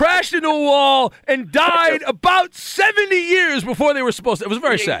 they crashed into a wall and died about 70 years before they were supposed to. It was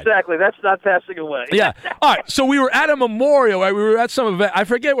very sad. Exactly. That's not passing away. Yeah. All right. So we were at a memorial. Right? We were at some event. I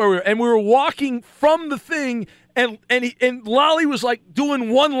forget where we were, and we were walking from the thing. And Lally was like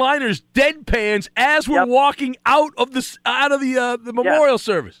doing one-liners, deadpans, as we're walking out of the memorial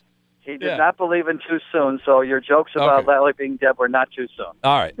service. He did not believe in too soon, so your jokes about Lally being dead were not too soon.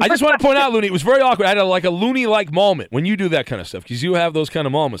 All right. I just want to point out, Looney, it was very awkward. I had a Looney-like moment when you do that kind of stuff, because you have those kind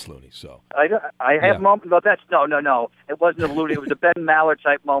of moments, Looney. So I have moments, but that's no. It wasn't a Looney. It was a Ben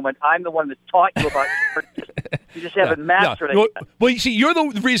Maller-type moment. I'm the one that taught you about it. You just haven't mastered it. Well, you see, you're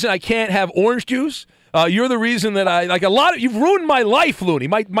the reason I can't have orange juice. You're the reason that you've ruined my life, Looney.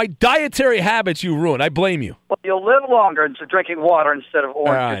 My dietary habits you ruined. I blame you. Well, you'll live longer into drinking water instead of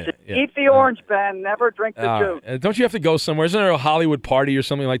orange juice. Eat the orange, Ben. Never drink the juice. Don't you have to go somewhere? Isn't there a Hollywood party or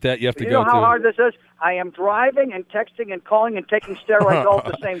something like that you have to go to? You know how hard this is? I am driving and texting and calling and taking steroids all at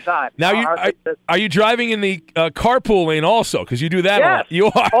the same time. Now, are you driving in the carpool lane also? Because you do that a lot. You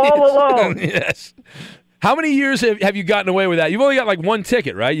are. All alone. Yes. How many years have you gotten away with that? You've only got like one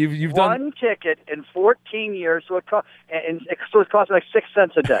ticket, right? You've done one ticket in 14 years, so it cost me like 6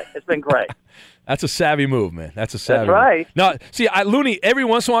 cents a day. It's been great. That's a savvy move, man. That's right. No, see, Looney, every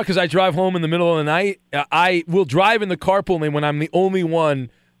once in a while, because I drive home in the middle of the night, I will drive in the carpool lane when I'm the only one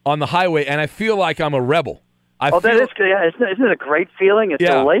on the highway, and I feel like I'm a rebel. Isn't it a great feeling? It's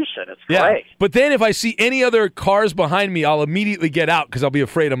elation. It's great. But then if I see any other cars behind me, I'll immediately get out because I'll be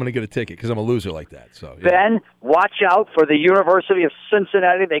afraid I'm going to get a ticket because I'm a loser like that. So Ben, watch out for the University of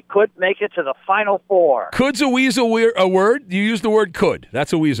Cincinnati. They could make it to the Final Four. Could's a word? You use the word could.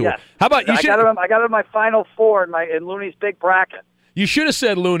 That's a weasel word. How about you? I got it in my Final Four in Looney's big bracket. You should have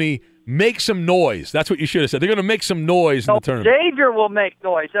said, Looney, make some noise. That's what you should have said. They're going to make some noise in the tournament. Xavier will make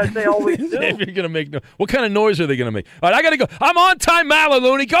noise, as they always do. Xavier's going to make noise. What kind of noise are they going to make? All right, I got to go. I'm on time, Maller,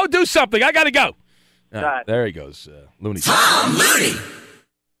 Looney. Go do something. I got to go. Right, there he goes, Looney. Tom Looney.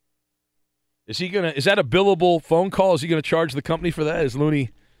 Is that a billable phone call? Is he going to charge the company for that? Is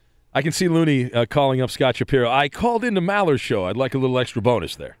Looney? I can see Looney calling up Scott Shapiro. I called into Maller's show. I'd like a little extra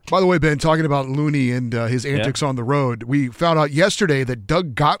bonus there. By the way, Ben, talking about Looney and his antics on the road, we found out yesterday that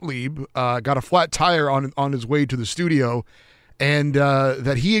Doug Gottlieb got a flat tire on his way to the studio, and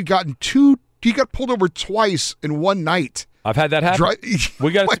that he had gotten he got pulled over twice in one night. I've had that happen.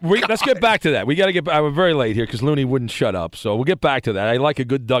 Let's get back to that. We got to get. I'm very late here because Looney wouldn't shut up. So we'll get back to that. I like a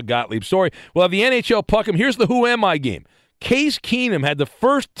good Doug Gottlieb story. We'll have the NHL Puck'em. Here's the Who Am I game. Case Keenum had the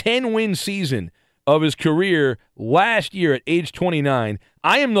first 10-win season of his career last year at age 29.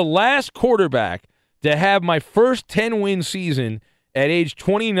 I am the last quarterback to have my first 10-win season at age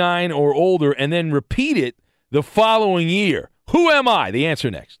 29 or older and then repeat it the following year. Who am I? The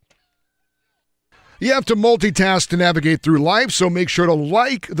answer next. You have to multitask to navigate through life, so make sure to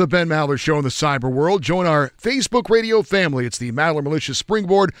like the Ben Maller Show in the cyber world. Join our Facebook radio family. It's the Maller Militia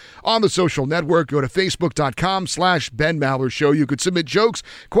Springboard on the social network. Go to facebook.com/Ben Maller Show. You could submit jokes,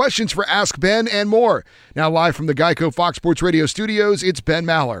 questions for Ask Ben, and more. Now live from the Geico Fox Sports Radio studios, it's Ben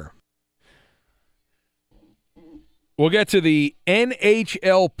Maller. We'll get to the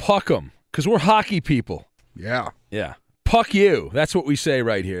NHL Puck'em because we're hockey people. Yeah. Yeah. Puck you. That's what we say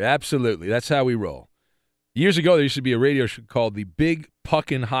right here. Absolutely. That's how we roll. Years ago, there used to be a radio show called the Big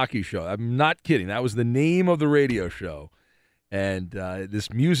Puckin' Hockey Show. I'm not kidding. That was the name of the radio show. And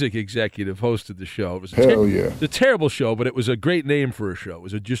this music executive hosted the show. It was a terrible show, but it was a great name for a show. It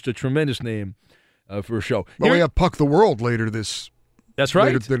was just a tremendous name for a show. Well, we have Puck the World later this. That's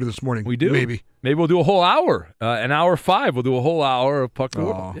right. Later this morning. We do. Maybe we'll do a whole hour. An hour 5. We'll do a whole hour of Puck the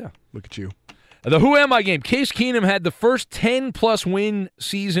World. Yeah. Look at you. The Who Am I game. Case Keenum had the first 10-plus win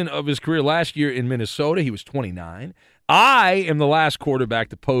season of his career last year in Minnesota. He was 29. I am the last quarterback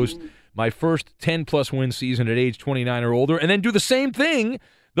to post my first 10-plus win season at age 29 or older and then do the same thing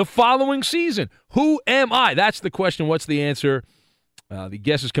the following season. Who am I? That's the question. What's the answer? The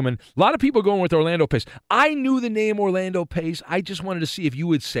guesses come in. A lot of people going with Orlando Pace. I knew the name Orlando Pace. I just wanted to see if you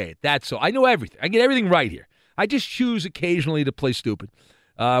would say it. That's all. I know everything. I get everything right here. I just choose occasionally to play stupid.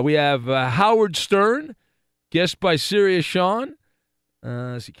 We have Howard Stern, guessed by Sirius Sean.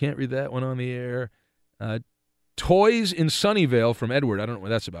 So you can't read that one on the air. Toys in Sunnyvale from Edward. I don't know what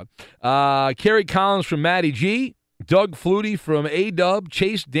that's about. Kerry Collins from Matty G. Doug Flutie from A-Dub.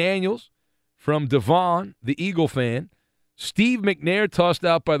 Chase Daniels from Devon, the Eagle fan. Steve McNair, tossed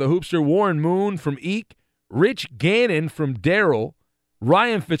out by the Hoopster. Warren Moon from Eek. Rich Gannon from Darrell.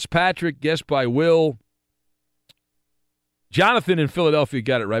 Ryan Fitzpatrick, guessed by Will. Jonathan in Philadelphia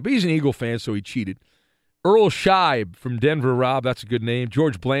got it right, but he's an Eagle fan, so he cheated. Earl Scheib from Denver, Rob, that's a good name.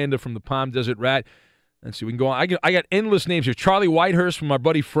 George Blanda from the Palm Desert Rat. Let's see, we can go on. I got endless names here. Charlie Whitehurst from my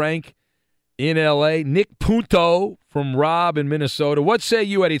buddy Frank in L.A. Nick Punto from Rob in Minnesota. What say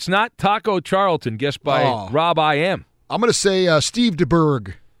you, Eddie? It's not Taco Charlton, guessed by Rob I Am. I'm going to say Steve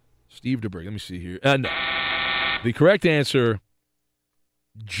DeBerg. Steve DeBerg. Let me see here. No. The correct answer,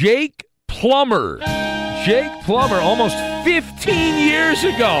 Jake Plummer. Jake Plummer, almost 15 years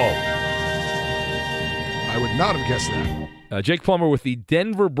ago. I would not have guessed that. Jake Plummer with the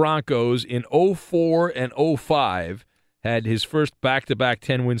Denver Broncos in 04 and 05 had his first back-to-back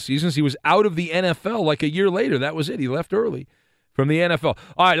 10-win seasons. He was out of the NFL like a year later. That was it. He left early from the NFL.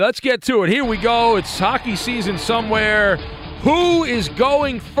 All right, let's get to it. Here we go. It's hockey season somewhere. Who is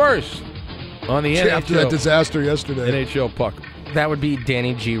going first on the NHL? After that disaster yesterday. NHL Puck. That would be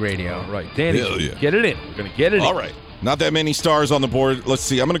Danny G Radio. Right, Danny G. Get it in. We're going to get it in. All right. Not that many stars on the board. Let's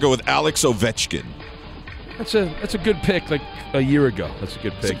see. I'm going to go with Alex Ovechkin. That's a good pick like a year ago. That's a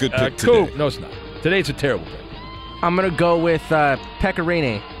good pick. It's a good pick today. Cool. No, it's not. Today it's a terrible pick. I'm going to go with Pekka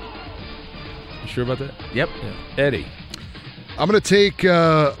Rinne. You sure about that? Yep. Yeah. Eddie. I'm going to take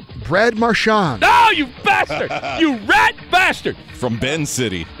Brad Marchand. No, you bastard! You rat bastard! From Bend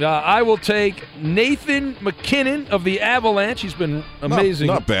City. I will take Nathan McKinnon of the Avalanche. He's been amazing.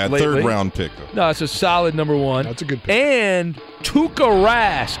 Not bad. Lately. Third-round pick, though. No, it's a solid number one. That's a good pick. And Tuukka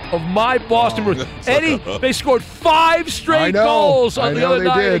Rask of my Boston Bruins. Eddie, they scored 5 straight goals on the other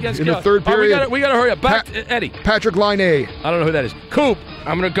night against in the third period. We got to hurry up. Back to Eddie. Patrick Laine. I don't know who that is. Coop.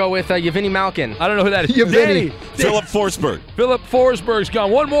 I'm going to go with Yevgeny Malkin. I don't know who that is. Danny. Philip Forsberg. Philip Forsberg's gone.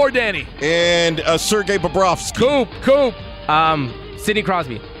 One more, Danny. And Sergei Bobrovsky. Coop. Sidney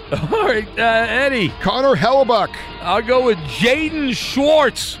Crosby. All right, Eddie. Connor Hellebuck. I'll go with Jaden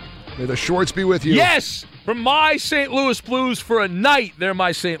Schwartz. May the Schwartz be with you. Yes, from my St. Louis Blues for a night. They're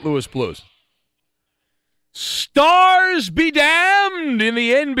my St. Louis Blues. Stars be damned in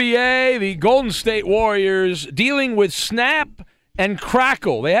the NBA. The Golden State Warriors dealing with snap and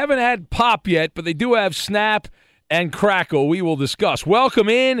crackle. They haven't had pop yet, but they do have snap and crackle. We will discuss. Welcome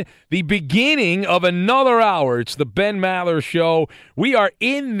in the beginning of another hour. It's the Ben Maller Show. We are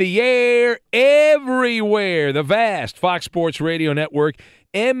in the air everywhere. The vast Fox Sports Radio Network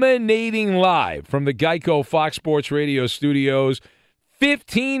emanating live from the Geico Fox Sports Radio studios.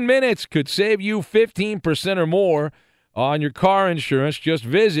 15 minutes could save you 15% or more on your car insurance. Just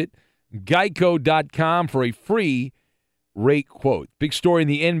visit geico.com for a free rate quote. Big story in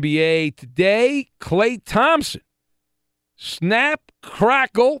the NBA today. Klay Thompson. Snap,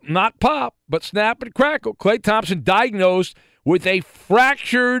 crackle, not pop, but snap and crackle. Klay Thompson diagnosed with a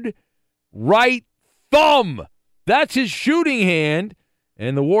fractured right thumb. That's his shooting hand.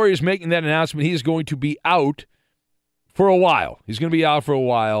 And the Warriors making that announcement. He is going to be out for a while. He's going to be out for a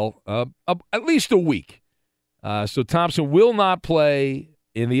while, at least a week. So Thompson will not play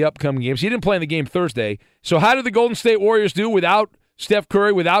in the upcoming games. He didn't play in the game Thursday. So how did the Golden State Warriors do without Steph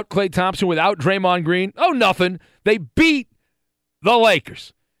Curry, without Klay Thompson, without Draymond Green? Oh, nothing. They beat the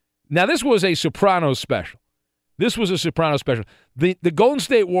Lakers. Now, this was a Sopranos special. The Golden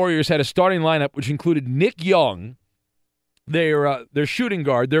State Warriors had a starting lineup which included Nick Young, their shooting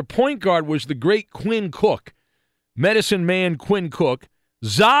guard. Their point guard was the great Quinn Cook, medicine man Quinn Cook.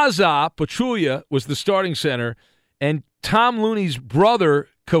 Zaza Pachulia was the starting center, and Tom Looney's brother,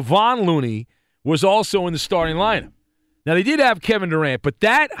 Kevon Looney, was also in the starting lineup. Now, they did have Kevin Durant, but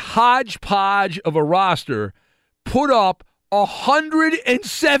that hodgepodge of a roster put up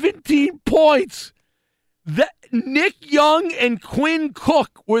 117 points. Nick Young and Quinn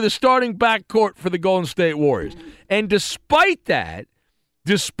Cook were the starting backcourt for the Golden State Warriors. And despite that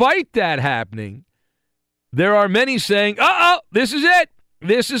happening, there are many saying, this is it.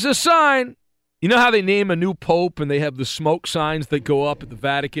 This is a sign. You know how they name a new pope and they have the smoke signs that go up at the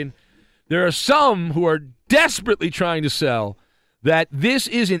Vatican? There are some who are desperately trying to sell that this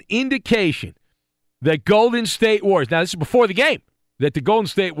is an indication that Golden State Warriors, now this is before the game, that the Golden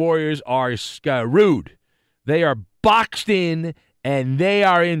State Warriors are screwed. They are boxed in and they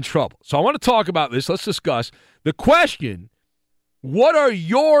are in trouble. So I want to talk about this. Let's discuss the question, what are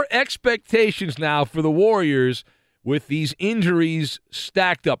your expectations now for the Warriors with these injuries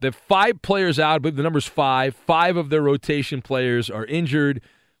stacked up? They have 5 players out. I believe the number's 5. 5 of their rotation players are injured,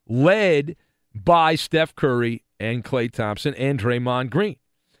 led by Steph Curry and Klay Thompson and Draymond Green.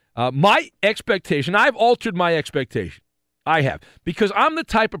 My expectation, I've altered my expectation. I have. Because I'm the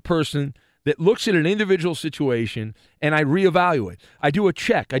type of person that looks at an individual situation and I reevaluate. I do a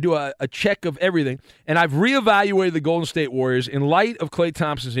check. I do a check of everything. And I've reevaluated the Golden State Warriors in light of Klay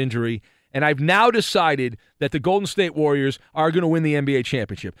Thompson's injury. And I've now decided that the Golden State Warriors are going to win the NBA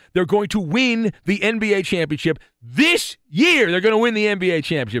championship. They're going to win the NBA championship this year. They're going to win the NBA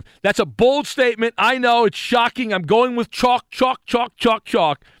championship. That's a bold statement. I know it's shocking. I'm going with chalk.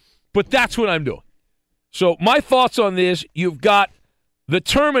 But that's what I'm doing. So my thoughts on this, you've got the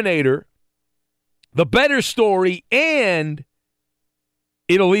Terminator, the better story, and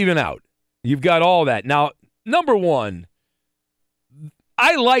it'll even out. You've got all that. Now, number one,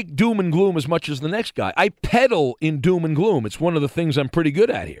 I like doom and gloom as much as the next guy. I peddle in doom and gloom. It's one of the things I'm pretty good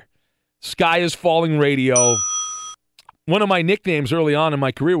at here. Sky is Falling Radio. One of my nicknames early on in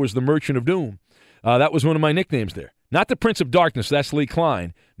my career was the Merchant of Doom. That was one of my nicknames there. Not the Prince of Darkness. That's Lee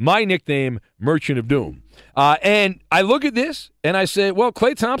Klein. My nickname, Merchant of Doom. And I look at this, and I say, well,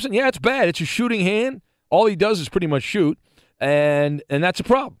 Klay Thompson, yeah, it's bad. It's a shooting hand. All he does is pretty much shoot, and that's a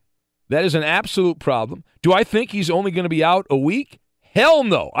problem. That is an absolute problem. Do I think he's only going to be out a week? Hell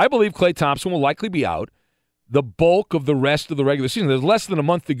no. I believe Klay Thompson will likely be out the bulk of the rest of the regular season. There's less than a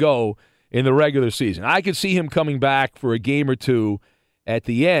month to go in the regular season. I could see him coming back for a game or two at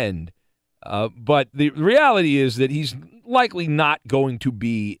the end. But the reality is that he's likely not going to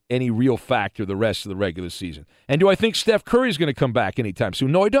be any real factor the rest of the regular season. And do I think Steph Curry is going to come back anytime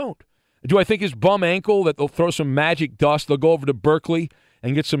soon? No, I don't. Do I think his bum ankle, that they'll throw some magic dust, they'll go over to Berkeley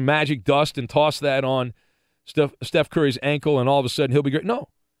and get some magic dust and toss that on Steph Curry's ankle and all of a sudden he'll be great? No.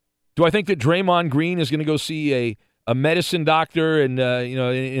 Do I think that Draymond Green is going to go see a medicine doctor and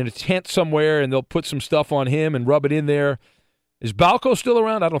in a tent somewhere and they'll put some stuff on him and rub it in there? Is Balco still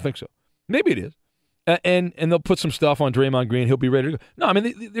around? I don't think so. Maybe it is. And they'll put some stuff on Draymond Green. He'll be ready to go. No, I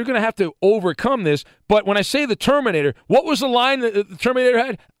mean, they're going to have to overcome this. But when I say the Terminator, what was the line that the Terminator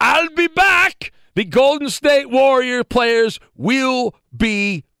had? I'll be back. The Golden State Warrior players will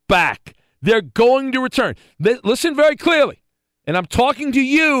be back. They're going to return. Listen very clearly. And I'm talking to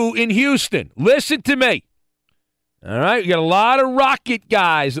you in Houston. Listen to me. All right? You got a lot of Rocket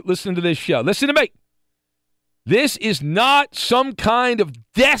guys that listen to this show. Listen to me. This is not some kind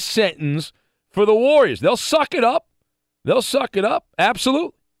of death sentence for the Warriors. They'll suck it up. They'll suck it up.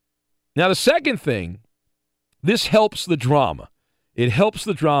 Absolutely. Now, the second thing, this helps the drama. It helps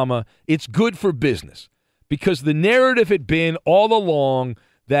the drama. It's good for business because the narrative had been all along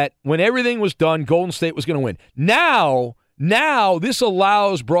that when everything was done, Golden State was going to win. Now this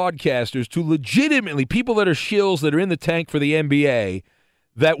allows broadcasters to legitimately, people that are shills that are in the tank for the NBA,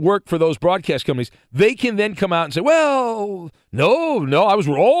 that work for those broadcast companies, they can then come out and say, well, no, I was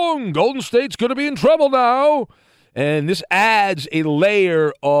wrong. Golden State's going to be in trouble now. And this adds a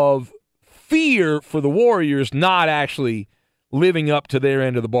layer of fear for the Warriors not actually living up to their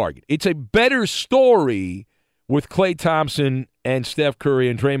end of the bargain. It's a better story with Klay Thompson and Steph Curry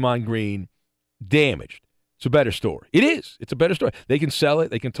and Draymond Green damaged. It's a better story. It is. It's a better story. They can sell it.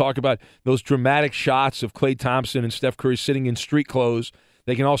 They can talk about those dramatic shots of Klay Thompson and Steph Curry sitting in street clothes.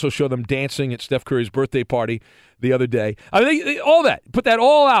 They can also show them dancing at Steph Curry's birthday party the other day. I mean, all that. Put that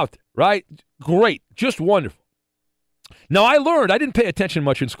all out there, right? Great. Just wonderful. Now, I learned. I didn't pay attention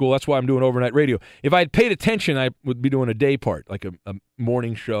much in school. That's why I'm doing overnight radio. If I had paid attention, I would be doing a day part, like a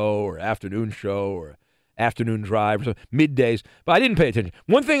morning show or afternoon show or afternoon drive or something, middays. But I didn't pay attention.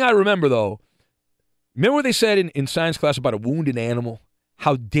 One thing I remember, though, remember what they said in science class about a wounded animal?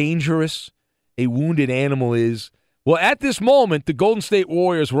 How dangerous a wounded animal is Well, at this moment, the Golden State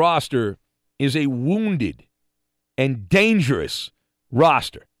Warriors roster is a wounded and dangerous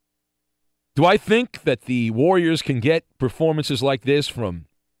roster. Do I think that the Warriors can get performances like this from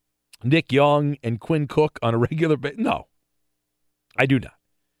Nick Young and Quinn Cook on a regular basis? No, I do not.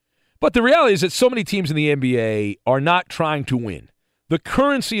 But the reality is that so many teams in the NBA are not trying to win. The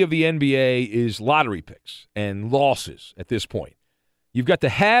currency of the NBA is lottery picks and losses at this point. You've got the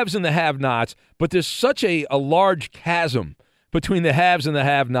haves and the have-nots, but there's such a large chasm between the haves and the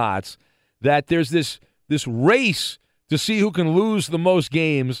have-nots that there's this race to see who can lose the most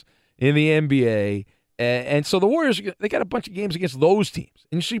games in the NBA. And so the Warriors, they got a bunch of games against those teams.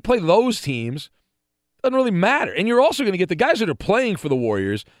 And so you play those teams, it doesn't really matter. And you're also going to get the guys that are playing for the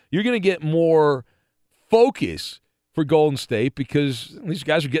Warriors, you're going to get more focus for Golden State because these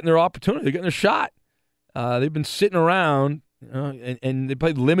guys are getting their opportunity. They're getting their shot. They've been sitting around. And they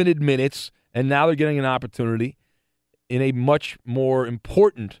played limited minutes, and now they're getting an opportunity in a much more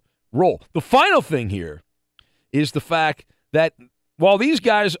important role. The final thing here is the fact that while these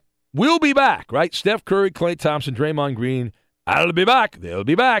guys will be back, right? Steph Curry, Klay Thompson, Draymond Green, they'll be back. They'll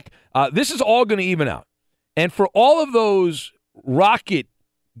be back. This is all going to even out. And for all of those Rocket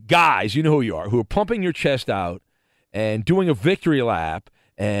guys, you know who you are, who are pumping your chest out and doing a victory lap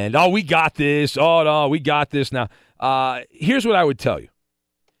and, we got this. Oh, no, we got this now. Here's what I would tell you.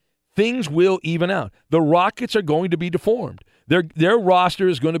 Things will even out. The Rockets are going to be deformed. Their roster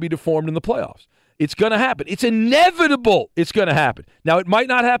is going to be deformed in the playoffs. It's going to happen. It's inevitable it's going to happen. Now, it might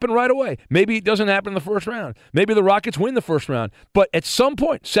not happen right away. Maybe it doesn't happen in the first round. Maybe the Rockets win the first round. But at some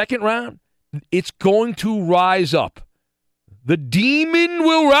point, second round, it's going to rise up. The demon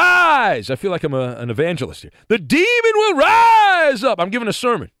will rise. I feel like I'm an evangelist here. The demon will rise up. I'm giving a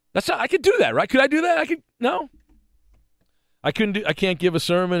sermon. I could do that, right? Could I do that? No. I can't give a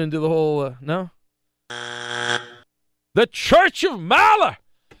sermon and do the whole, no? The Church of Mahler.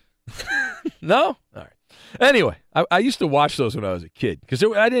 No? All right. Anyway, I used to watch those when I was a kid because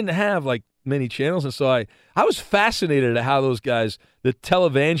I didn't have, many channels, and so I was fascinated at how those guys, the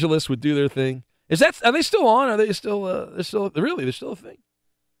televangelists, would do their thing. Are they still on? Are they still, they're still a thing?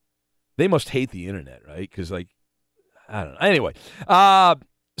 They must hate the internet, right? Because, I don't know. Anyway,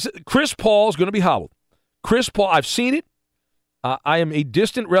 Chris Paul's going to be hobbled. Chris Paul, I've seen it. I am a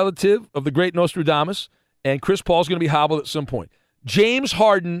distant relative of the great Nostradamus, and Chris Paul's going to be hobbled at some point. James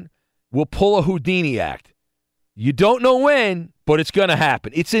Harden will pull a Houdini act. You don't know when, but it's going to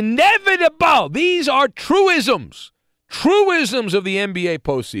happen. It's inevitable. These are truisms of the NBA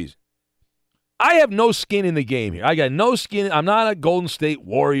postseason. I have no skin in the game here. I got no skin. I'm not a Golden State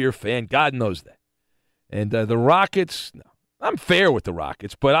Warrior fan. God knows that. And the Rockets, no, I'm fair with the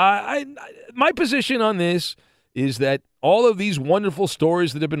Rockets, but my position on this is that all of these wonderful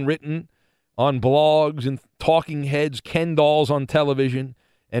stories that have been written on blogs and talking heads, Ken dolls on television,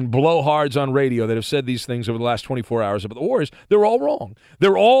 and blowhards on radio that have said these things over the last 24 hours about the Warriors, they're all wrong.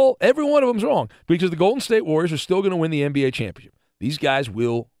 Every one of them's wrong because the Golden State Warriors are still going to win the NBA championship. These guys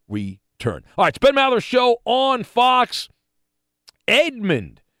will return. All right, it's Ben Maller Show on Fox.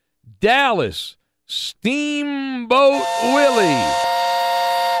 Edmond, Dallas, Steamboat Willie,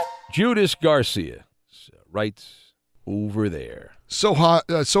 Judas Garcia, right over there. So hot.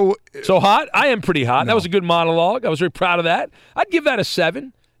 So hot? I am pretty hot. No. That was a good monologue. I was very proud of that. I'd give that a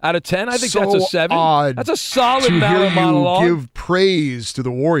 7 out of 10. I think that's a 7. That's a solid Maller monologue. Give praise to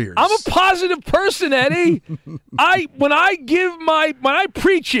the Warriors. I'm a positive person, Eddie. When I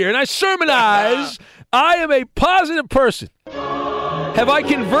preach here and I sermonize, I am a positive person. Have I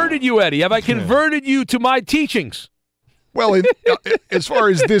converted you, Eddie? Have I converted you to my teachings? Well, as far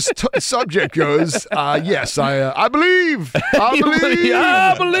as this subject goes, yes, I believe. I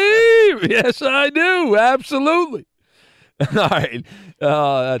believe. Yes, I do. Absolutely. All right.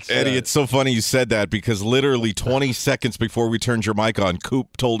 That's Eddie, it's so funny you said that because literally 20 seconds before we turned your mic on,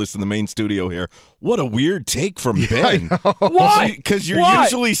 Coop told us in the main studio here, what a weird take from Ben. Why? Because you're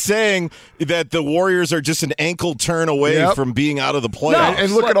usually saying that the Warriors are just an ankle turn away from being out of the playoffs.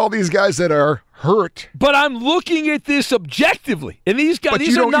 And look at all these guys that are hurt. But I'm looking at this objectively. And these guys, but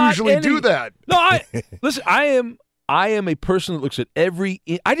you don't usually do that. No, listen, I am a person that looks at every.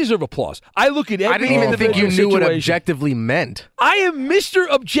 I deserve applause. I look at every. I didn't even think you knew what objectively meant. I am Mr.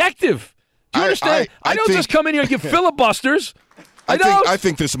 Objective. Do you understand? I don't just come in here and give filibusters. I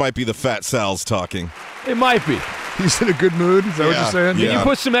think this might be the Fat Sal's talking. It might be. He's in a good mood. Is that what you're saying? Can you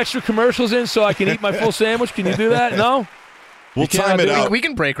put some extra commercials in so I can eat my full sandwich? Can you do that? No? We'll time it out. We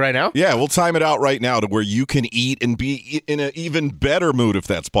can break right now. Yeah, we'll time it out right now to where you can eat and be in an even better mood if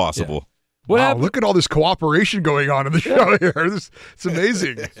that's possible. Wow, look at all this cooperation going on in the show here. It's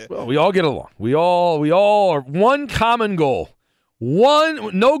amazing. Well, we all get along. We all are one common goal.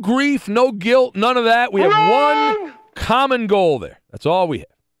 No grief, no guilt, none of that. We have one common goal there. That's all we have.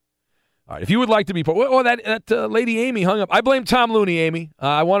 All right, if you would like to be part, that lady Amy hung up. I blame Tom Looney, Amy.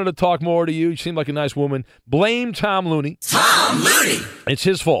 I wanted to talk more to you. You seem like a nice woman. Blame Tom Looney. Tom Looney. It's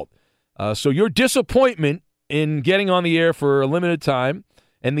his fault. So your disappointment in getting on the air for a limited time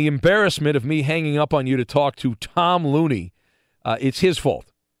and the embarrassment of me hanging up on you to talk to Tom Looney, it's his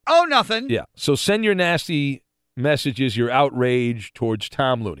fault. Oh, nothing. Yeah. So send your nasty messages, your outrage towards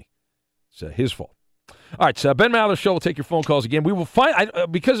Tom Looney. It's his fault. All right, so Ben Maller Show will take your phone calls again. We will find,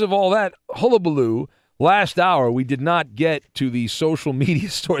 because of all that hullabaloo last hour, we did not get to the social media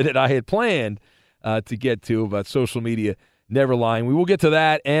story that I had planned to get to about social media never lying. We will get to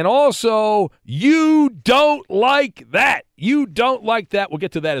that. And also, you don't like that. You don't like that. We'll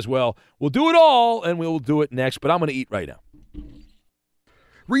get to that as well. We'll do it all, and we'll do it next, but I'm going to eat right now.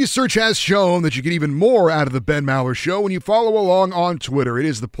 Research has shown that you get even more out of the Ben Maller Show when you follow along on Twitter. It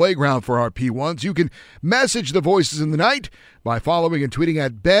is the playground for our P1s. You can message the voices in the night by following and tweeting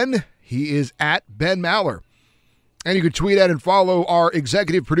at Ben. He is at Ben Maller. And you can tweet at and follow our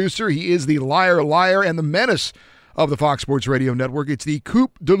executive producer. He is the liar, and the menace of the Fox Sports Radio Network. It's the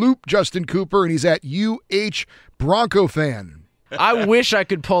Coop de Loop, Justin Cooper, and he's at UH Bronco Fan. I wish I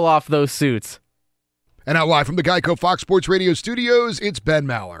could pull off those suits. And now live from the Geico Fox Sports Radio studios, it's Ben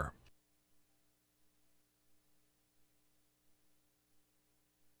Maller.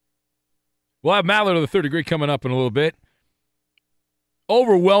 We'll have Maller to the Third Degree coming up in a little bit.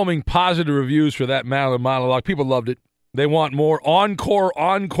 Overwhelming positive reviews for that Maller monologue. People loved it. They want more. Encore,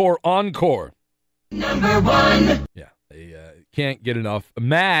 encore, encore. Number one. Yeah, they can't get enough.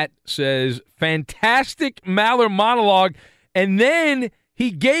 Matt says, fantastic Maller monologue. And then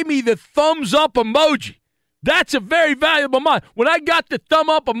he gave me the thumbs up emoji. That's a very valuable mod. When I got the thumb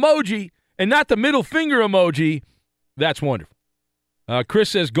up emoji and not the middle finger emoji, that's wonderful. Chris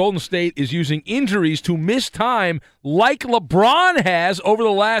says Golden State is using injuries to miss time like LeBron has over the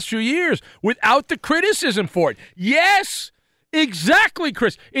last few years without the criticism for it. Yes, exactly,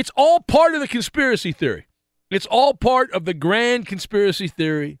 Chris. It's all part of the conspiracy theory. It's all part of the grand conspiracy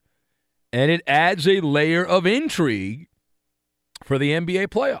theory, and it adds a layer of intrigue for the NBA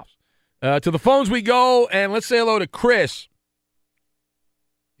playoffs. To the phones we go, and let's say hello to Chris.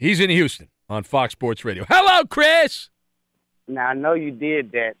 He's in Houston on Fox Sports Radio. Hello, Chris. Now, I know you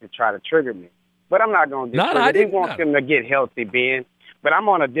did that to try to trigger me, but I'm not going to get triggered. He wants them to get healthy, Ben, but I'm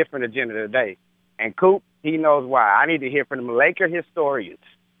on a different agenda today. And Coop, he knows why. I need to hear from the Laker historians.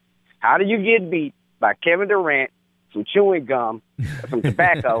 How do you get beat by Kevin Durant, some chewing gum, some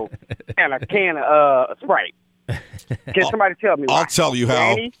tobacco, and a can of Sprite? Can somebody tell me why? I'll tell you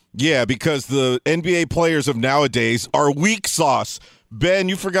how. Danny? Yeah, because the NBA players of nowadays are weak sauce. Ben,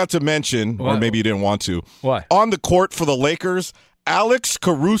 you forgot to mention, or maybe you didn't want to. What? On the court for the Lakers, Alex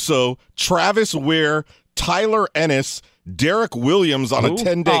Caruso, Travis Weir, Tyler Ennis, Derek Williams on a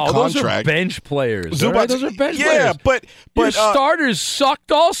 10-day contract. Those are bench players. Right? Those are bench players. Yeah, but your starters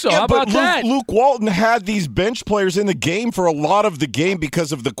sucked also. Yeah, How about that? Luke Walton had these bench players in the game for a lot of the game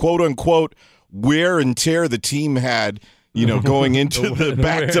because of the quote-unquote wear and tear the team had, going into the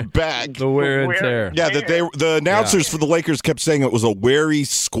back-to-back. The wear and tear. Yeah, the announcers for the Lakers kept saying it was a weary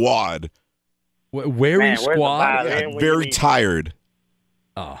squad. Weary squad? Yeah, very tired.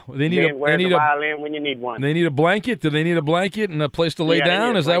 Oh, they need a violin when you need one. They need a blanket. Do they need a blanket and a place to lay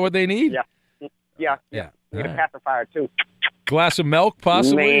down? Is that what they need? Yeah. Need a pacifier too. Glass of milk,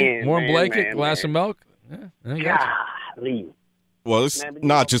 possibly. Warm blanket, glass of milk. Golly. Well, it's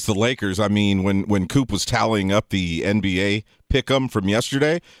not just the Lakers. I mean, when Coop was tallying up the NBA pick'em from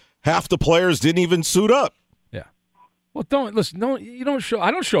yesterday, half the players didn't even suit up. Yeah. Well, you don't show. I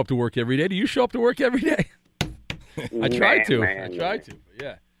don't show up to work every day. Do you show up to work every day? I try to.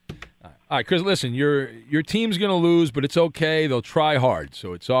 Yeah. All right, Chris. Listen, your team's going to lose, but it's okay. They'll try hard,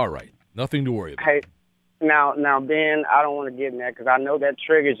 so it's all right. Nothing to worry about. Hey, now, Ben, I don't want to get in that because I know that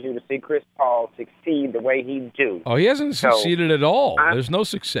triggers you to see Chris Paul succeed the way he do. Oh, he hasn't succeeded at all. There's no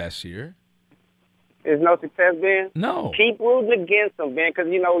success here. There's no success, Ben? No. Keep rooting against him, Ben,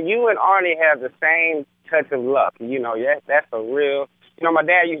 because, you and Arnie have the same touch of luck. That's a real... my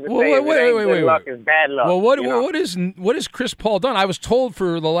dad used to say good luck is bad luck. Well, what is Chris Paul done? I was told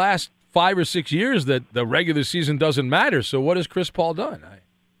for the last 5 or 6 years that the regular season doesn't matter. So what has Chris Paul done?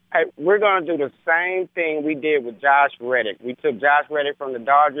 Hey, we're going to do the same thing we did with Josh Reddick. We took Josh Reddick from the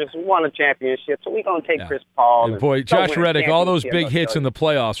Dodgers, who won a championship, so we're going to take Chris Paul. And boy, Josh Reddick, all those big hits in the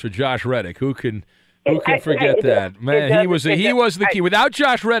playoffs for Josh Reddick. Who can Who can forget that? Man, he was the key. Without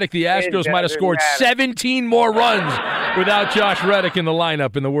Josh Reddick, the Astros might have scored 17 more runs without Josh Reddick in the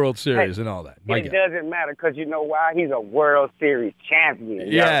lineup in the World Series and all that. It doesn't matter because you know why? He's a World Series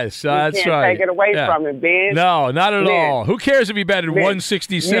champion. Yes, that's right. You can't take it away from him, Ben. No, not at all. Who cares if he batted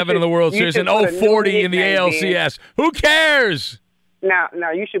 167 in the World Series and 040 in the ALCS? Who cares? Now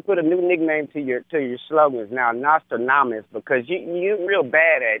you should put a new nickname to your slogans now, Nostradamus, because you're real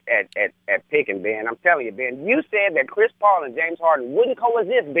bad at picking, Ben. I'm telling you, Ben. You said that Chris Paul and James Harden wouldn't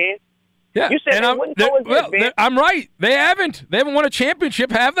coexist, Ben. Yeah, you said they wouldn't coexist, Ben. I'm right. They haven't. They haven't won a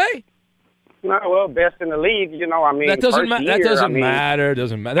championship, have they? No, well, best in the league. You know, I mean, that doesn't matter. They're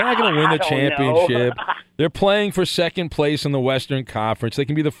not going to win the championship. They're playing for second place in the Western Conference. They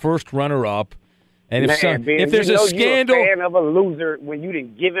can be the first runner-up. And if there's a scandal, you're a fan of a loser when you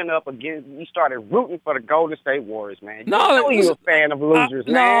didn't giving up against. You started rooting for the Golden State Warriors, man. You're a fan of losers,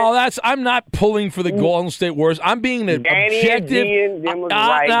 man. No, I'm not pulling for the Golden State Warriors. I'm being the objective.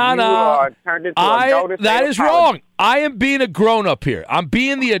 That is wrong. I am being a grown-up here. I'm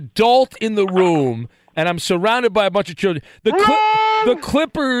being the adult in the room, and I'm surrounded by a bunch of children. The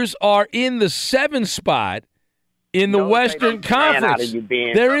Clippers are in the 7th spot. In the Western Conference,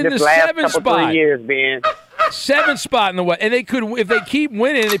 they're in the 7th spot. 3 years, Ben. 7th spot in the West, and they could, if they keep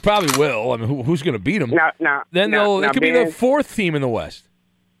winning, they probably will. I mean, who's going to beat them? They could be the 4th team in the West.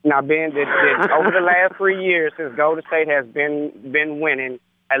 Now, Ben, over the last 3 years since Golden State has been winning,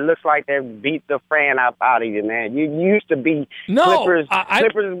 it looks like they beat the fan out of you, man. You used to be Clippers.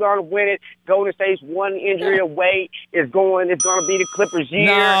 Clippers is going to win it. Golden State's one injury away. It's going to be the Clippers' year.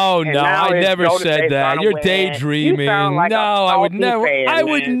 No, I never said that. You're daydreaming. I would never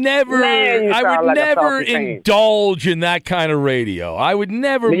indulge in that kind of radio. I would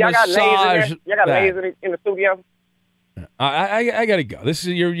never massage. You got lasers in the studio? I gotta go.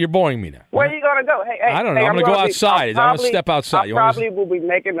 You're boring me now. Where are you gonna go? Hey, I don't know. I'm gonna go outside. I'm gonna step outside. I probably will be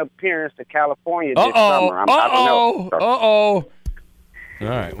making an appearance to California this summer. All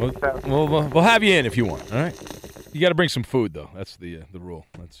right. We'll have you in if you want. All right. You got to bring some food though. That's the rule.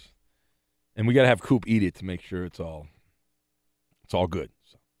 And we got to have Coop eat it to make sure it's all good.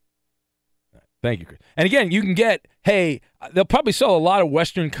 So, all right. Thank you, Chris. And again, you can get. Hey, they'll probably sell a lot of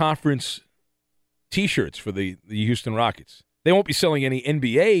Western Conference T-shirts for the Houston Rockets. They won't be selling any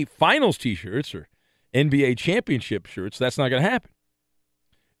NBA Finals T-shirts or NBA Championship shirts. That's not going to happen.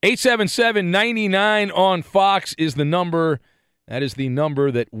 877-99 on Fox is the number. That is the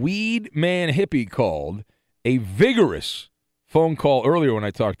number that Weed Man Hippie called. A vigorous phone call earlier when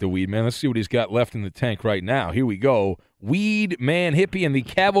I talked to Weed Man. Let's see what he's got left in the tank right now. Here we go. Weed Man Hippie and the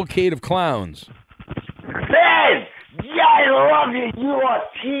Cavalcade of Clowns. Ben! Yeah, I love you. You are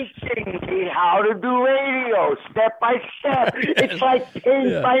teaching me how to do radio step by step. It's like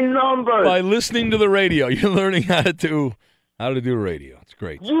pin by numbers. By listening to the radio, you're learning how to do radio. It's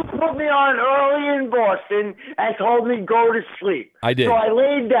great. You put me on early in Boston and told me go to sleep. I did. So I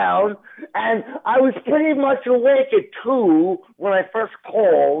laid down, and I was pretty much awake at 2 when I first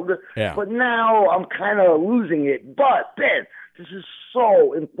called. Yeah. But now I'm kind of losing it. But, Ben, this is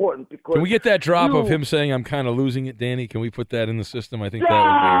so important because... Can we get that drop of him saying I'm kind of losing it, Danny? Can we put that in the system? I think that would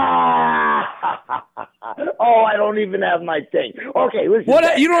be... Oh, I don't even have my thing. Okay, listen.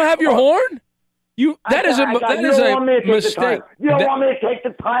 What? You don't have your horn? That is a mistake. You don't want me to take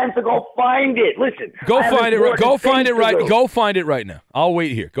the time to go find it. Listen. Go find it right now. I'll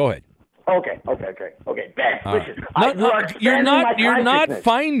wait here. Go ahead. Okay. Ben, listen. You're not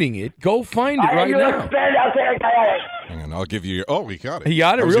finding it. Go find it right now. Hang on, I'll give you your... Oh, we got it. He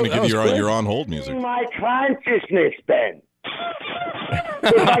got it. I was going to give you your on-hold music. My consciousness, Ben.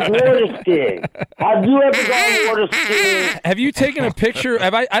 It's like water skiing. Have you ever gone water skiing? Have you taken a picture?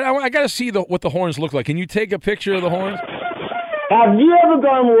 I got to see what the horns look like. Can you take a picture of the horns? Have you ever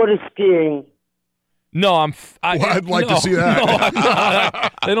gone water skiing? No, I'd like to see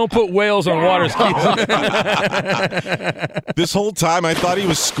that. They don't put whales on water skis. This whole time, I thought he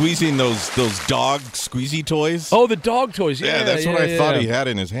was squeezing those dog squeezy toys. Oh, the dog toys. Yeah, that's what I thought he had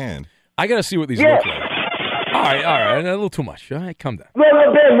in his hand. I got to see what these look like. All right, a little too much. All right, calm down. Wait,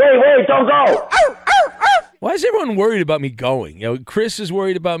 don't go. Why is everyone worried about me going? Chris is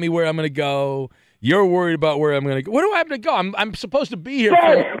worried about me where I'm going to go. You're worried about where I'm going to go. Where do I have to go? I'm supposed to be here.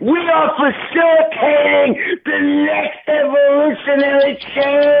 Ben, we are facilitating the next evolutionary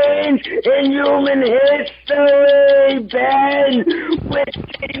change in human history, Ben. We're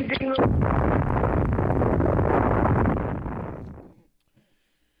changing.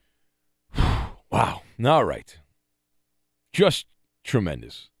 Wow. All right. Just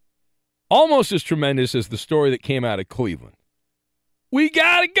tremendous. Almost as tremendous as the story that came out of Cleveland. We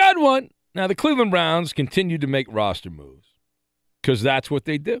got a good one. Now, the Cleveland Browns continue to make roster moves because that's what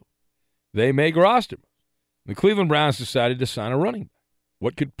they do. They make roster moves. The Cleveland Browns decided to sign a running back.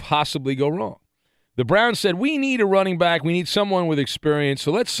 What could possibly go wrong? The Browns said, we need a running back. We need someone with experience,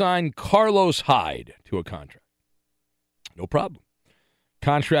 so let's sign Carlos Hyde to a contract. No problem.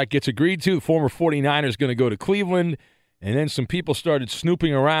 Contract gets agreed to. The former 49er is going to go to Cleveland, and then some people started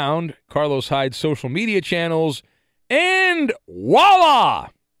snooping around Carlos Hyde's social media channels, and voila!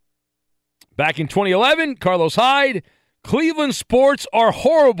 Back in 2011, Carlos Hyde, Cleveland sports are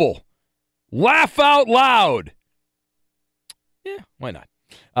horrible. Laugh out loud. Yeah, why not?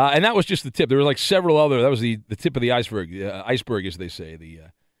 And that was just the tip. There were like several other. That was the tip of the iceberg, iceberg as they say,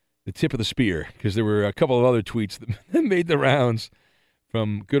 the tip of the spear, because there were a couple of other tweets that made the rounds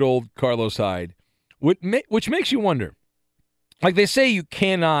from good old Carlos Hyde, which makes you wonder. Like they say, you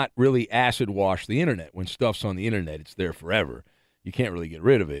cannot really acid wash the internet. When stuff's on the internet, it's there forever. You can't really get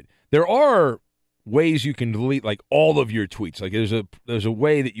rid of it. There are ways you can delete like all of your tweets. Like there's a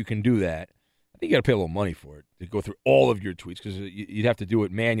way that you can do that. I think you got to pay a little money for it to go through all of your tweets because you'd have to do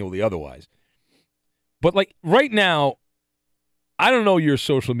it manually otherwise. But like right now, I don't know your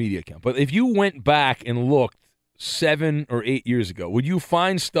social media account, but if you went back and looked 7 or 8 years ago, would you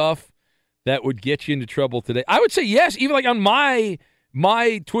find stuff that would get you into trouble today? I would say yes. Even like on my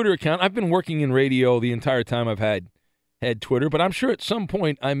Twitter account, I've been working in radio the entire time I've had Twitter, but I'm sure at some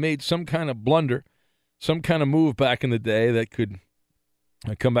point I made some kind of blunder, some kind of move back in the day that could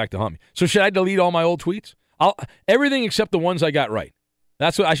come back to haunt me. So should I delete all my old tweets? Everything except the ones I got right.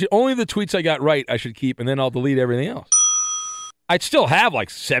 That's what I should. Only the tweets I got right I should keep, and then I'll delete everything else. I'd still have like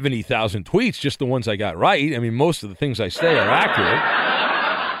 70,000 tweets, just the ones I got right. I mean, most of the things I say are accurate.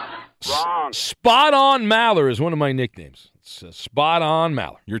 Wrong. Spot on Maller is one of my nicknames. It's Spot on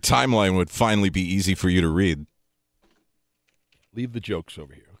Maller. Your timeline would finally be easy for you to read. Leave the jokes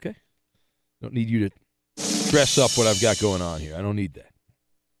over here, okay? Don't need you to dress up what I've got going on here. I don't need that.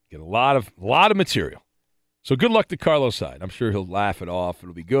 Get a lot of material. So good luck to Carlos Hyde. I'm sure he'll laugh it off.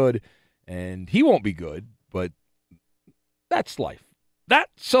 It'll be good. And he won't be good, but that's life.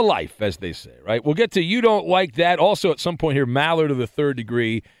 That's a life, as they say, right? We'll get to You Don't Like That. Also, at some point here, Maller to the Third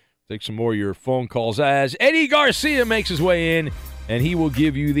Degree. Take some more of your phone calls as Eddie Garcia makes his way in, and he will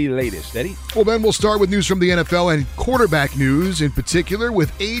give you the latest. Eddie? Well, Ben, we'll start with news from the NFL and quarterback news in particular,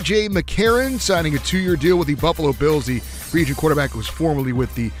 with A.J. McCarron signing a 2-year deal with the Buffalo Bills. The free agent quarterback was formerly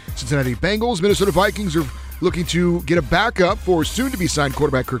with the Cincinnati Bengals. Minnesota Vikings are looking to get a backup for soon-to-be-signed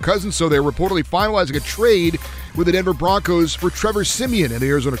quarterback Kirk Cousins, so they're reportedly finalizing a trade with the Denver Broncos for Trevor Siemian, and the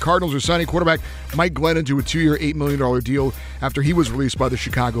Arizona Cardinals are signing quarterback Mike Glennon to a 2-year, $8 million deal after he was released by the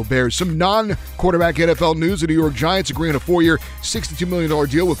Chicago Bears. Some non-quarterback NFL news: the New York Giants agree on a 4-year, $62 million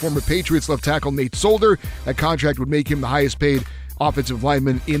deal with former Patriots left tackle Nate Solder. That contract would make him the highest-paid offensive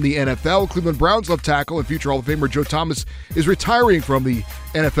lineman in the NFL. Cleveland Browns left tackle and future Hall of Famer Joe Thomas is retiring from the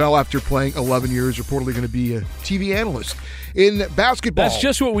NFL after playing 11 years, reportedly going to be a TV analyst. In basketball... That's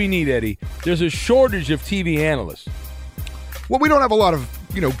just what we need, Eddie. There's a shortage of TV analysts. Well, we don't have a lot of,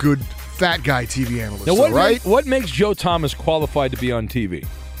 good fat guy TV analysts, now, right? What makes Joe Thomas qualified to be on TV?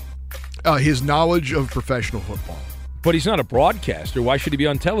 His knowledge of professional football. But he's not a broadcaster. Why should he be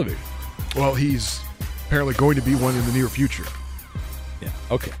on television? Well, he's apparently going to be one in the near future. Yeah,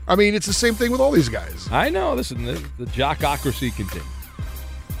 okay. I mean, it's the same thing with all these guys. I know. Listen, the jockocracy continues.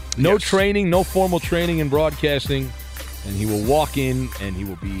 No training, no formal training in broadcasting, and he will walk in and he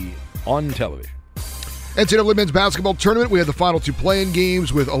will be on television. NCAA men's basketball tournament. We had the final 2 play-in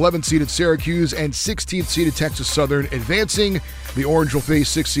games with 11th-seeded Syracuse and 16th-seeded Texas Southern advancing. The Orange will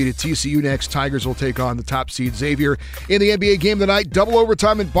face 6th-seeded TCU next. Tigers will take on the top seed Xavier. In the NBA game tonight, double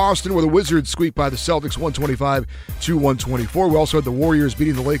overtime in Boston where the Wizards squeaked by the Celtics 125-124. We also had the Warriors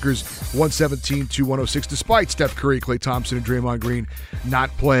beating the Lakers 117-106 despite Steph Curry, Klay Thompson, and Draymond Green not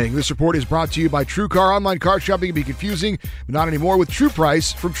playing. This report is brought to you by TrueCar. Online car shopping can be confusing, but not anymore with True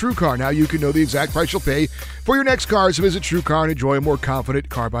Price from TrueCar. Now you can know the exact price you'll pay for your next car, so visit TrueCar and enjoy a more confident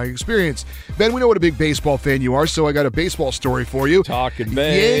car buying experience. Ben, we know what a big baseball fan you are, so I got a baseball story for you. Talking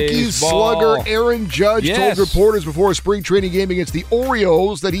Yankees baseball. slugger Aaron Judge told reporters before a spring training game against the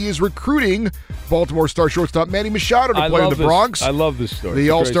Orioles that he is recruiting Baltimore star shortstop Manny Machado to play in the Bronx. I love this story.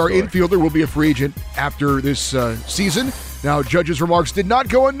 The All-Star infielder will be a free agent after this season. Now, Judge's remarks did not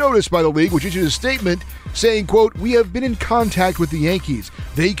go unnoticed by the league, which issued a statement saying, quote, "We have been in contact with the Yankees.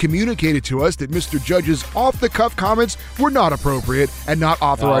 They communicated to us that Mr. Judge's off-the-cuff comments were not appropriate and not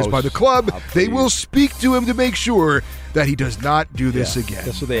authorized by the club. They will speak to him to make sure that he does not do this again."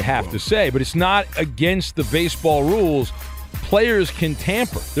 That's what they have to say, but it's not against the baseball rules. Players can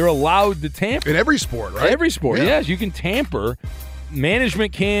tamper. They're allowed to tamper. In every sport, right? Every sport, yes. You can tamper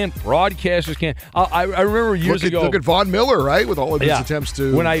management can't, broadcasters can't. I remember years ago. Look at Von Miller, right, with all of his attempts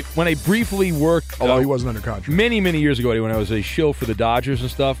to. When I briefly worked, although he wasn't under contract, many years ago when I was a shill for the Dodgers and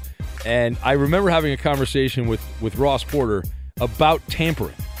stuff, and I remember having a conversation with Ross Porter about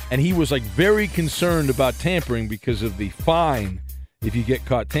tampering, and he was like very concerned about tampering because of the fine if you get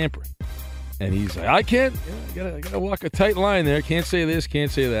caught tampering. And he's like, I can't. I gotta walk a tight line there. Can't say this, can't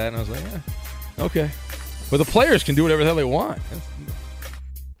say that. And I was like, okay. But the players can do whatever the hell they want.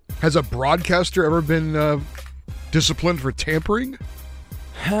 Has a broadcaster ever been disciplined for tampering?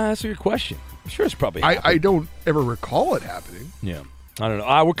 That's a good question. I'm sure it's probably happened. I don't ever recall it happening. Yeah. I don't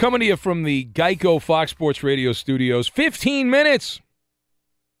know. We're coming to you from the Geico Fox Sports Radio studios. 15 minutes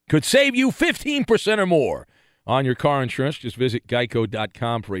could save you 15% or more on your car insurance. Just visit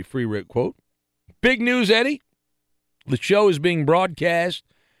geico.com for a free rate quote. Big news, Eddie. The show is being broadcast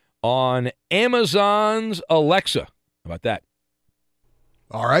on Amazon's Alexa. How about that?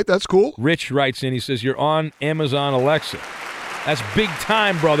 All right, that's cool. Rich writes in, he says, you're on Amazon Alexa. That's big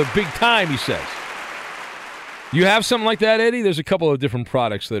time, brother. Big time, he says. You have something like that, Eddie? There's a couple of different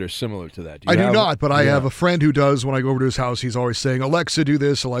products that are similar to that. I do not, but I have a friend who does. When I go over to his house, he's always saying, Alexa, do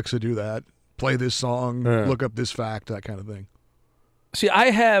this, Alexa, do that. Play this song, look up this fact, that kind of thing. See,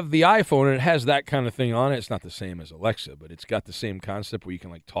 I have the iPhone, and it has that kind of thing on it. It's not the same as Alexa, but it's got the same concept where you can,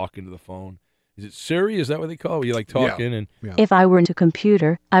 like, talk into the phone. Is it Siri? Is that what they call it? Where you, like, talk in? And If I were into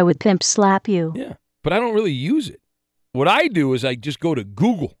computer, I would pimp slap you. Yeah, but I don't really use it. What I do is I just go to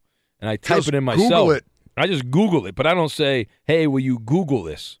Google, and I type it in myself. Google it. I just Google it, but I don't say, hey, will you Google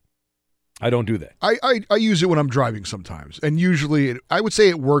this? I don't do that. I use it when I'm driving sometimes, and usually I would say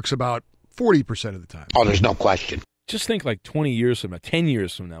it works about 40% of the time. Oh, there's no question. Just think like 20 years from now, 10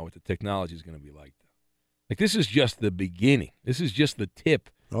 years from now, what the technology is going to be like. Like, this is just the beginning. This is just the tip.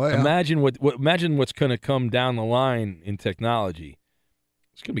 Oh, yeah. Imagine what's going to come down the line in technology.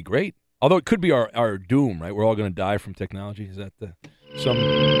 It's going to be great. Although it could be our doom, right? We're all going to die from technology. Is that the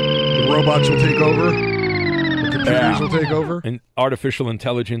robots will take over? The computers will take over? And artificial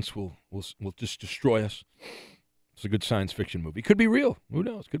intelligence will just destroy us. It's a good science fiction movie. Could be real. Who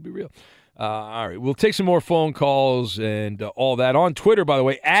knows? Could be real. All right. We'll take some more phone calls and all that. On Twitter, by the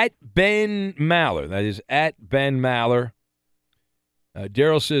way, at Ben Maller. That is at Ben Maller.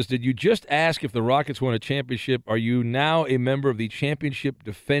 Daryl says, did you just ask if the Rockets won a championship? Are you now a member of the Championship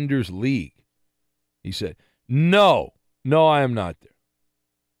Defenders League? He said, no, I am not there.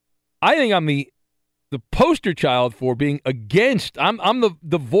 I think I'm the poster child for being against. I'm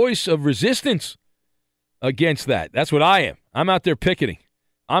the voice of resistance against that. That's what I am. I'm out there picketing.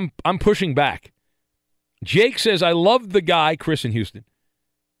 I'm pushing back. Jake says, I love the guy, Chris in Houston.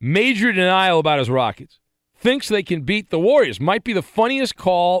 Major denial about his Rockets. Thinks they can beat the Warriors. Might be the funniest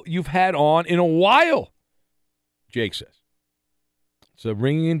call you've had on in a while, Jake says. It's a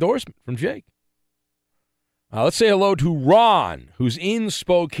ringing endorsement from Jake. Let's say hello to Ron, who's in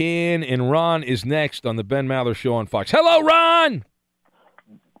Spokane, and Ron is next on the Ben Maller Show on Fox. Hello, Ron!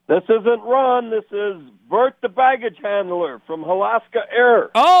 This isn't Ron. This is Bert the baggage handler from Alaska Air.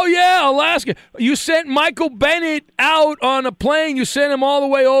 Oh, yeah, Alaska. You sent Michael Bennett out on a plane. You sent him all the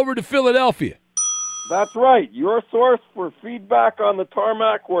way over to Philadelphia. That's right. Your source for feedback on the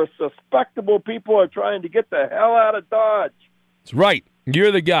tarmac where suspectable people are trying to get the hell out of Dodge. That's right.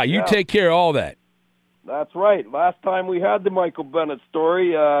 You're the guy. You take care of all that. That's right. Last time we had the Michael Bennett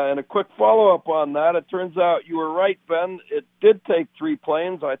story, and a quick follow-up on that, it turns out you were right, Ben. It did take 3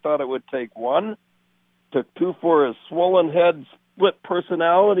 planes. I thought it would take 1. Took 2 for his swollen head, split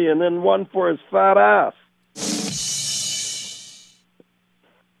personality, and then 1 for his fat ass.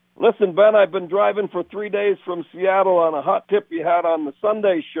 Listen, Ben, I've been driving for 3 days from Seattle on a hot tip you had on the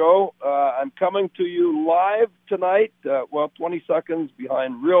Sunday show. I'm coming to you live tonight, 20 seconds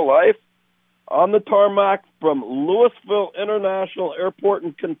behind real life, on the tarmac from Louisville International Airport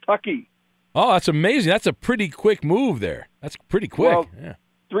in Kentucky. Oh, that's amazing. That's a pretty quick move there. That's pretty quick. Well,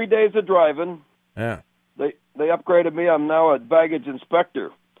 3 days of driving. Yeah. They upgraded me. I'm now a baggage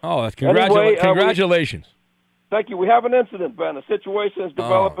inspector. Oh, congratulations. Thank you. We have an incident, Ben. A situation is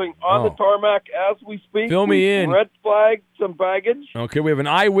developing on the tarmac as we speak. Fill me in. Red flag, some baggage. Okay, we have an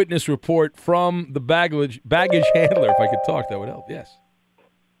eyewitness report from the baggage handler. If I could talk, that would help. Yes.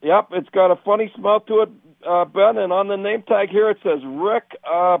 Yep, it's got a funny smell to it, Ben, and on the name tag here it says Rick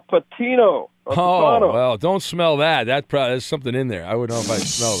Patino. Oh, well, don't smell that. There's something in there. I wouldn't know if I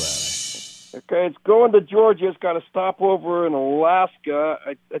smell that. Okay, it's going to Georgia. It's got a stopover in Alaska.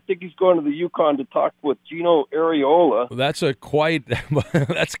 I think he's going to the Yukon to talk with Gino Areola. Well, that's quite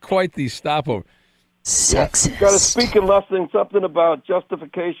the stopover. Sexist. He's got a speaking lesson, something about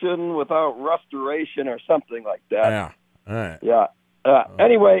justification without restoration or something like that. Yeah, all right. Yeah.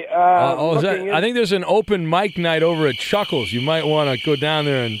 Anyway, I think there's an open mic night over at Chuckles. You might want to go down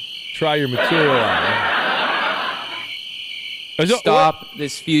there and try your material out. Stop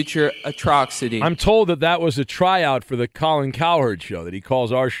this future atrocity. I'm told that was a tryout for the Colin Cowherd show, that he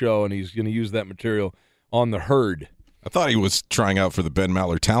calls our show, and he's going to use that material on the Herd. I thought he was trying out for the Ben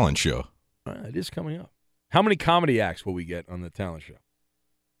Maller talent show. It is coming up. How many comedy acts will we get on the talent show?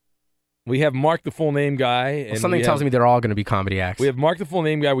 We have Mark the Full Name guy. And something tells me they're all going to be comedy acts. We have Mark the Full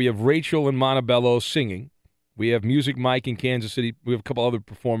Name guy. We have Rachel and Montebello singing. We have Music Mike in Kansas City. We have a couple other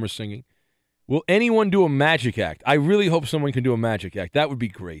performers singing. Will anyone do a magic act? I really hope someone can do a magic act. That would be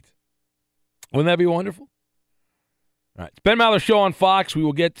great. Wouldn't that be wonderful? All right. It's Ben Maller Show on Fox. We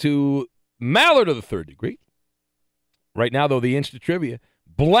will get to Maller to the Third Degree. Right now, though, the Insta Trivia.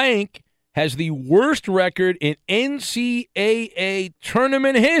 Blank has the worst record in NCAA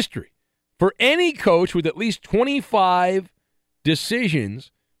tournament history for any coach with at least 25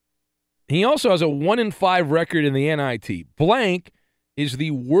 decisions. He also has a 1-5 record in the NIT. Blank is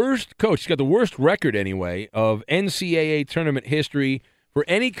the worst coach. He's got the worst record, anyway, of NCAA tournament history for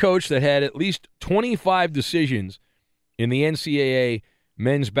any coach that had at least 25 decisions in the NCAA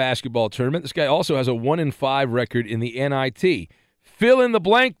men's basketball tournament. This guy also has a 1-5 record in the NIT. Fill in the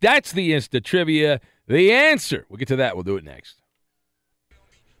blank. That's the Insta Trivia. The answer. We'll get to that. We'll do it next.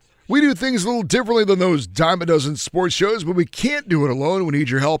 We do things a little differently than those dime a dozen sports shows, but we can't do it alone. We need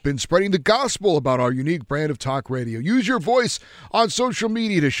your help in spreading the gospel about our unique brand of talk radio. Use your voice on social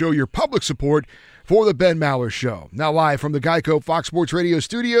media to show your public support for the Ben Maller Show. Now live from the Geico Fox Sports Radio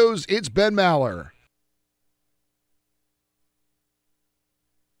studios, it's Ben Maller.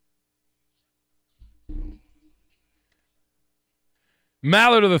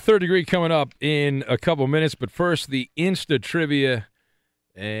 Maller to the Third Degree coming up in a couple minutes, but first the Insta Trivia.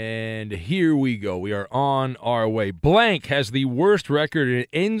 And here we go. We are on our way. Blank has the worst record in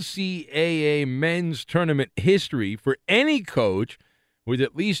NCAA men's tournament history for any coach with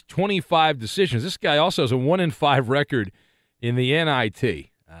at least 25 decisions. This guy also has a 1-5 record in the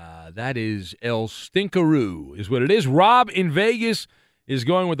NIT. That is El Stinkaroo is what it is. Rob in Vegas is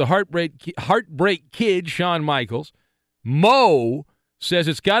going with the Heartbreak Kid, Shawn Michaels. Mo says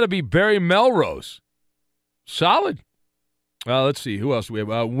it's got to be Barry Melrose. Solid. Let's see. Who else do we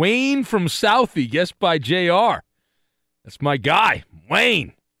have? Wayne from Southie, guessed by JR. That's my guy,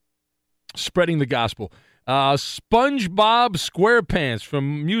 Wayne. Spreading the gospel. SpongeBob SquarePants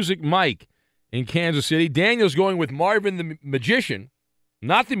from Music Mike in Kansas City. Daniel's going with Marvin the Magician,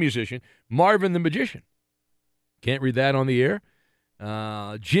 not the musician, Marvin the Magician. Can't read that on the air.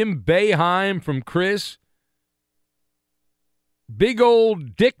 Jim Boeheim from Chris. Big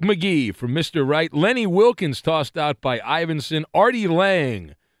old Dick McGee from Mr. Right. Lenny Wilkins tossed out by Iverson. Artie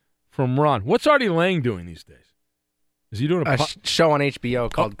Lang from Ron. What's Artie Lang doing these days? Is he doing a show on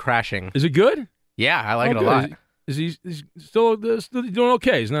HBO called Crashing? Is it good? Yeah, I like it a lot. Is he still doing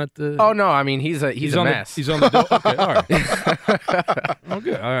okay? He's not. Oh no, I mean he's a mess. He's on the. Okay, all right.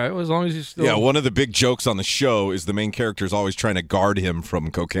 Okay, all right. Well, as long as he's still. Yeah, one of the big jokes on the show is the main character is always trying to guard him from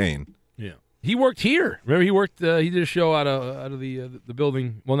cocaine. Yeah. He worked here. Remember, he worked. He did a show out of the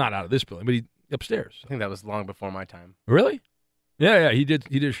building. Well, not out of this building, but he upstairs. I think that was long before my time. Really? Yeah. He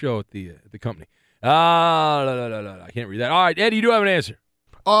did a show at the company. I can't read that. All right, Eddie, you do have an answer.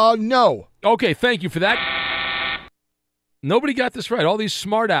 No. Okay, thank you for that. Nobody got this right. All these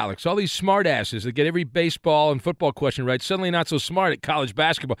smart Alex, all these smart asses that get every baseball and football question right, suddenly not so smart at college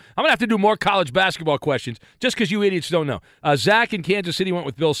basketball. I'm going to have to do more college basketball questions just because you idiots don't know. Zach in Kansas City went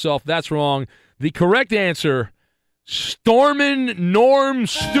with Bill Self. That's wrong. The correct answer, Norm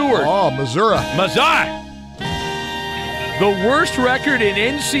Stewart. Oh, Missouri. The worst record in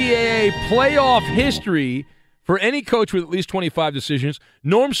NCAA playoff history for any coach with at least 25 decisions.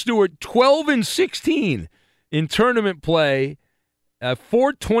 Norm Stewart, 12-16. In tournament play, a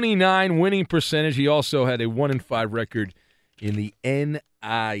 .429 winning percentage. He also had a 1-5 record in the NIT.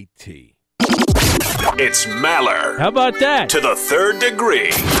 It's Maller. How about that? To the Third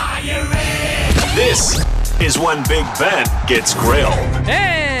Degree. This is when Big Ben gets grilled.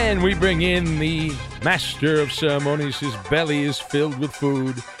 And we bring in the master of ceremonies. His belly is filled with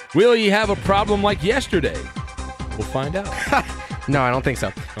food. Will he have a problem like yesterday? We'll find out. No, I don't think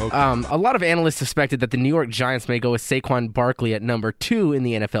so. Okay. A lot of analysts suspected that the New York Giants may go with Saquon Barkley at number 2 in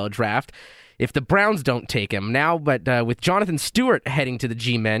the NFL draft if the Browns don't take him now. But with Jonathan Stewart heading to the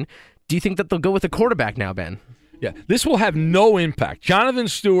G-Men, do you think that they'll go with a quarterback now, Ben? Yeah, this will have no impact. Jonathan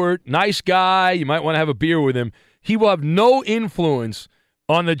Stewart, nice guy. You might want to have a beer with him. He will have no influence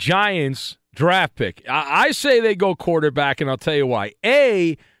on the Giants' draft pick. I say they go quarterback, and I'll tell you why.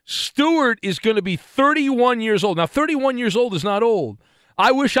 A, Stewart is going to be 31 years old. Now, 31 years old is not old.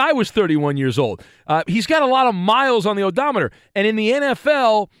 I wish I was 31 years old. He's got a lot of miles on the odometer. And in the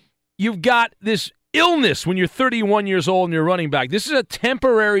NFL, you've got this illness when you're 31 years old and you're running back. This is a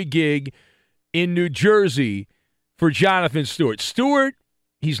temporary gig in New Jersey for Jonathan Stewart. Stewart,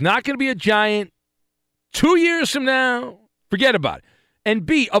 he's not going to be a Giant 2 years from now. Forget about it. And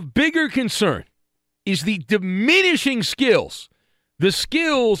B, of bigger concern is the diminishing skills, the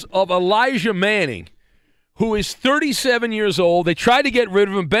skills of Elijah Manning, who is 37 years old. They tried to get rid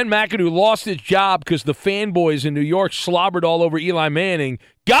of him. Ben McAdoo lost his job because the fanboys in New York slobbered all over Eli Manning.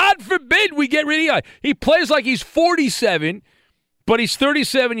 God forbid we get rid of Eli. He plays like he's 47, but he's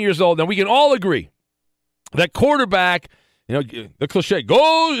 37 years old. Now, we can all agree that quarterback, the cliche,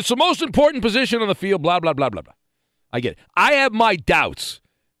 it's the most important position on the field, blah, blah, blah, blah, blah. I get it. I have my doubts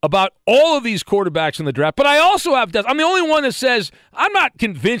about all of these quarterbacks in the draft, but I also have doubts. I'm the only one that says I'm not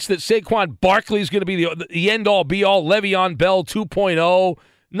convinced that Saquon Barkley is going to be the end-all, be-all, Le'Veon Bell 2.0.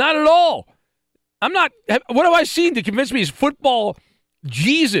 Not at all. I'm not. What have I seen to convince me? Is football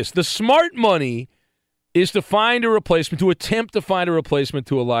Jesus. The smart money is to find a replacement, to attempt to find a replacement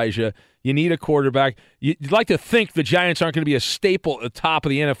to Elijah. You need a quarterback. You'd like to think the Giants aren't going to be a staple at the top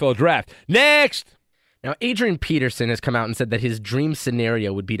of the NFL draft. Next. Now, Adrian Peterson has come out and said that his dream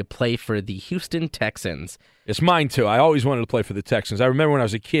scenario would be to play for the Houston Texans. It's mine, too. I always wanted to play for the Texans. I remember when I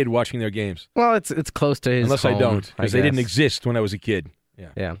was a kid watching their games. Well, it's close to his Unless home, I don't, because they didn't exist when I was a kid.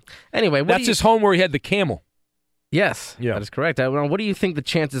 Yeah. Anyway, that's his home where he had the camel. Yes, that is correct. What do you think the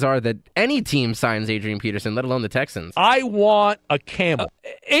chances are that any team signs Adrian Peterson, let alone the Texans? I want a camel.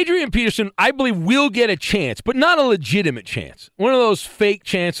 Adrian Peterson, I believe, will get a chance, but not a legitimate chance. One of those fake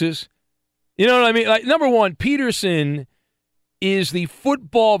chances. You know what I mean? Like, number one, Peterson is the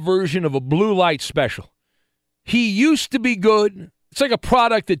football version of a blue light special. He used to be good. It's like a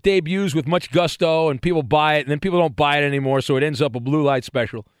product that debuts with much gusto and people buy it, and then people don't buy it anymore, so it ends up a blue light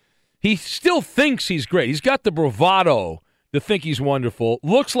special. He still thinks he's great. He's got the bravado to think he's wonderful.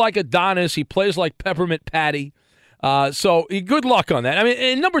 Looks like Adonis. He plays like Peppermint Patty. So good luck on that. I mean,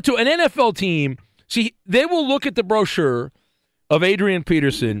 and number two, an NFL team, see, they will look at the brochure of Adrian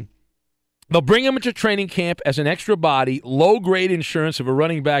Peterson. They'll bring him into training camp as an extra body, low-grade insurance if a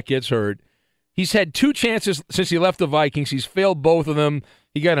running back gets hurt. He's had 2 chances since he left the Vikings. He's failed both of them.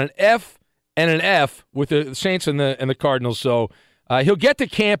 He got an F and an F with the Saints and the Cardinals. So he'll get to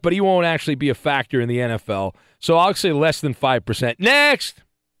camp, but he won't actually be a factor in the NFL. So I'll say less than 5%. Next!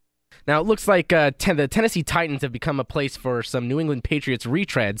 Now, it looks like the Tennessee Titans have become a place for some New England Patriots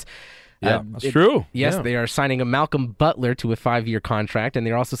retreads. Yeah, that's true. Yes, yeah. They are signing a Malcolm Butler to a 5-year contract, and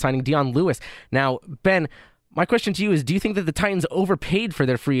they're also signing Dion Lewis. Now, Ben, my question to you is, do you think that the Titans overpaid for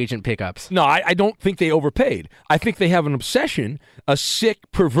their free agent pickups? No, I don't think they overpaid. I think they have an obsession, a sick,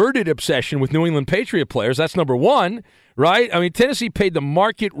 perverted obsession with New England Patriot players. That's number one, right? I mean, Tennessee paid the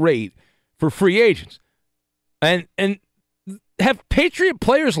market rate for free agents. And have Patriot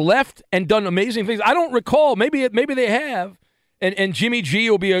players left and done amazing things? I don't recall. Maybe they have. And Jimmy G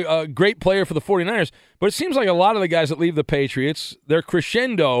will be a great player for the 49ers. But it seems like a lot of the guys that leave the Patriots, their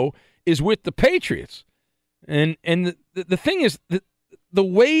crescendo is with the Patriots. And the thing is, the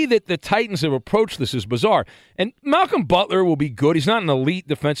way that the Titans have approached this is bizarre. And Malcolm Butler will be good. He's not an elite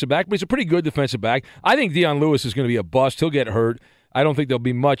defensive back, but he's a pretty good defensive back. I think Dion Lewis is going to be a bust. He'll get hurt. I don't think there'll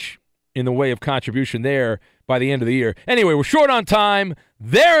be much in the way of contribution there by the end of the year. Anyway, we're short on time.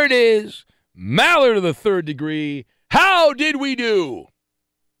 There it is. Maller to the third degree. How did we do?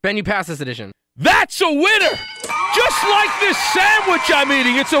 Ben, you passed this edition. That's a winner! Just like this sandwich I'm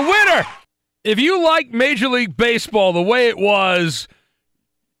eating, it's a winner! If you like Major League Baseball the way it was,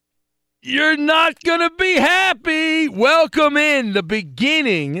 you're not going to be happy. Welcome in the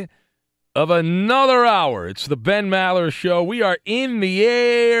beginning of another hour. It's the Ben Maller Show. We are in the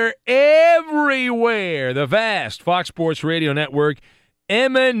air everywhere. The vast Fox Sports Radio Network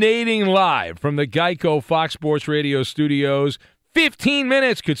emanating live from the Geico Fox Sports Radio studios. 15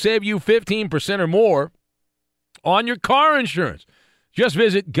 minutes could save you 15% or more on your car insurance. Just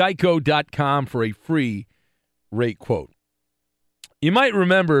visit geico.com for a free rate quote. You might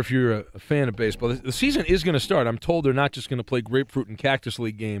remember, if you're a fan of baseball, the season is going to start. I'm told they're not just going to play Grapefruit and Cactus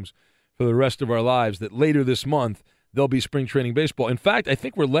League games for the rest of our lives, that later this month there'll be spring training baseball. In fact, I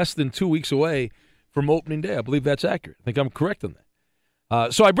think we're less than 2 weeks away from opening day. I believe that's accurate. I think I'm correct on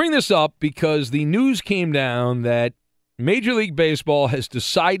that. So I bring this up because the news came down that Major League Baseball has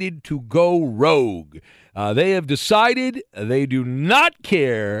decided to go rogue. They have decided they do not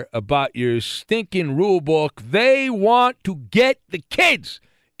care about your stinking rule book. They want to get the kids.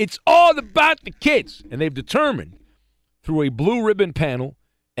 It's all about the kids. And they've determined through a blue ribbon panel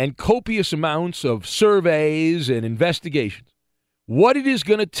and copious amounts of surveys and investigations what it is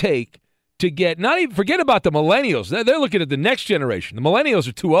going to take to get, not even forget about the millennials. They're looking at the next generation. The millennials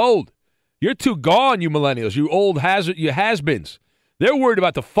are too old. You're too gone, you millennials, you old you has-beens. They're worried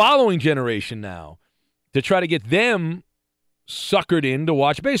about the following generation now to try to get them suckered in to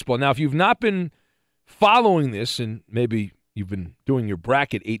watch baseball. Now, if you've not been following this, and maybe you've been doing your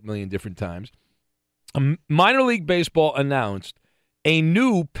bracket 8 million different times, minor league baseball announced a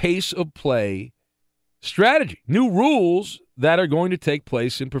new pace of play strategy, new rules that are going to take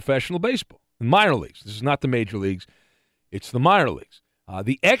place in professional baseball, in minor leagues. This is not the major leagues. It's the minor leagues.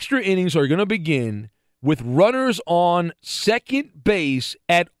 The extra innings are going to begin with runners on second base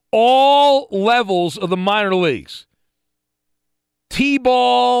at all levels of the minor leagues.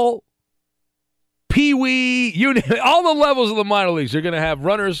 T-ball, Pee-wee, all the levels of the minor leagues. They're going to have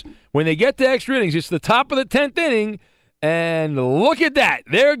runners. When they get to extra innings, it's the top of the 10th inning, and look at that.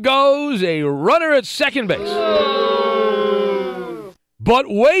 There goes a runner at second base. But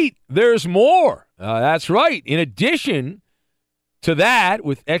wait, there's more. That's right. In addition to that,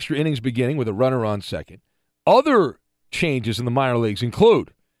 with extra innings beginning with a runner on second, other changes in the minor leagues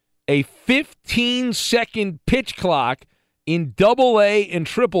include a 15-second pitch clock in Double-A and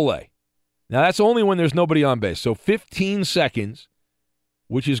Triple-A. Now, that's only when there's nobody on base. So 15 seconds,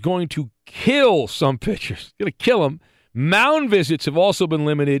 which is going to kill some pitchers. Going to kill them. Mound visits have also been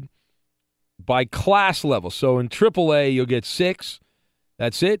limited by class level. So in Triple-A, you'll get 6.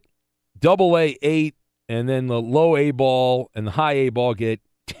 That's it. Double-A, 8. And then the low A ball and the high A ball get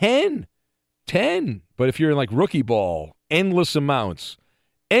 10. 10. But if you're in like rookie ball, endless amounts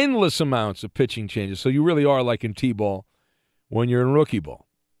of pitching changes. So you really are like in T-ball when you're in rookie ball.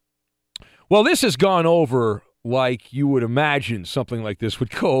 Well, this has gone over like you would imagine something like this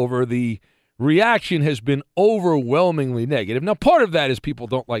would go over. The reaction has been overwhelmingly negative. Now, part of that is people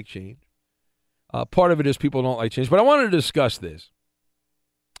don't like change. Part of it is people don't like change. But I wanted to discuss this.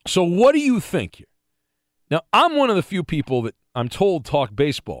 So what do you think here? Now, I'm one of the few people that I'm told talk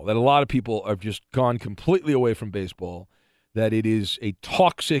baseball, that a lot of people have just gone completely away from baseball, that it is a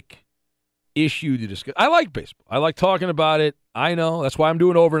toxic issue to discuss. I like baseball. I like talking about it. I know. That's why I'm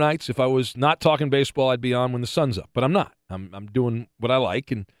doing overnights. If I was not talking baseball, I'd be on when the sun's up. But I'm not. I'm doing what I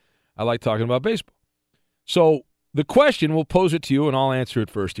like, and I like talking about baseball. So the question, we'll pose it to you, and I'll answer it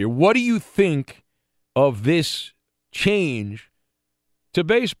first here. What do you think of this change to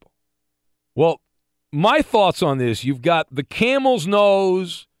baseball? Well, my thoughts on this, you've got the camel's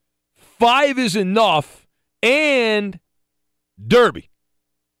nose, 5 is enough, and derby.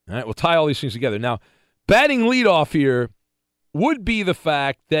 All right, we'll tie all these things together. Now, batting leadoff here would be the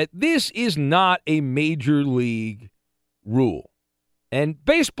fact that this is not a major league rule. And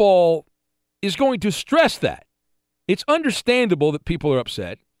baseball is going to stress that. It's understandable that people are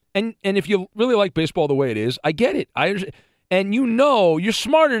upset. And if you really like baseball the way it is, I get it. I understand. And you're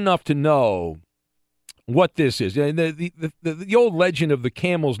smart enough to know what this is. The old legend of the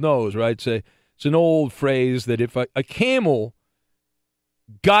camel's nose, right? It's an old phrase that if a camel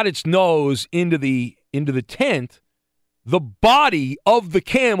got its nose into the tent, the body of the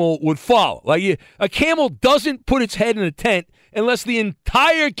camel would follow. Like a camel doesn't put its head in a tent unless the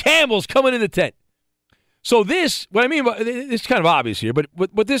entire camel's coming in the tent. So this, what I mean by it's kind of obvious here, but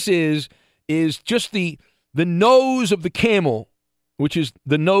what this is just the nose of the camel, which is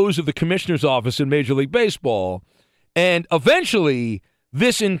the nose of the commissioner's office in Major League Baseball. And eventually,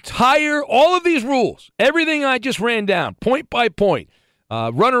 all of these rules, everything I just ran down, point by point,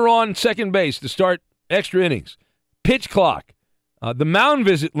 runner on second base to start extra innings, pitch clock, the mound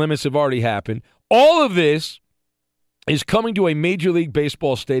visit limits have already happened. All of this is coming to a Major League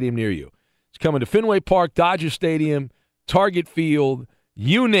Baseball stadium near you. It's coming to Fenway Park, Dodger Stadium, Target Field,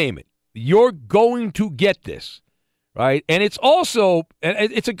 you name it. You're going to get this. Right, and it's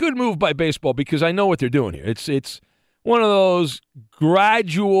a good move by baseball because I know what they're doing here. It's one of those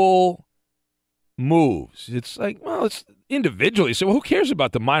gradual moves. It's like, well, it's individually. So who cares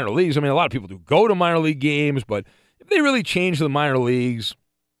about the minor leagues? I mean, a lot of people do go to minor league games, but if they really change the minor leagues,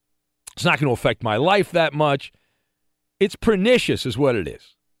 it's not going to affect my life that much. It's pernicious is what it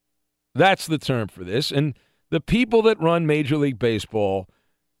is. That's the term for this. And the people that run Major League Baseball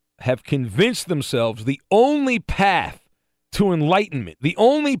have convinced themselves the only path to enlightenment, the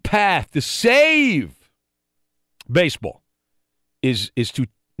only path to save baseball is to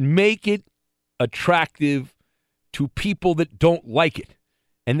make it attractive to people that don't like it.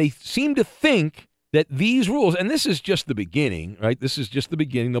 And they seem to think that these rules, and this is just the beginning, right? This is just the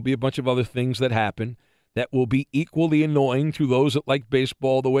beginning. There'll be a bunch of other things that happen that will be equally annoying to those that like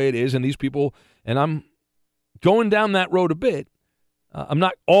baseball the way it is. And these people, and I'm going down that road a bit, I'm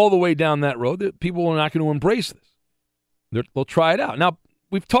not all the way down that road. People are not going to embrace this. They'll try it out. Now,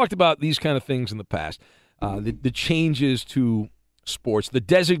 we've talked about these kind of things in the past. The changes to sports. The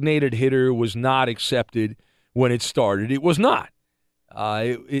designated hitter was not accepted when it started. It was not.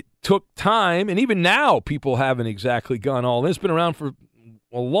 It took time, and even now people haven't exactly gone all in. It's been around for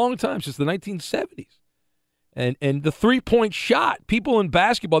a long time, since the 1970s. And the three-point shot, people in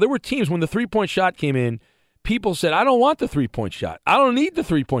basketball, there were teams when the three-point shot came in, people said, I don't want the three-point shot. I don't need the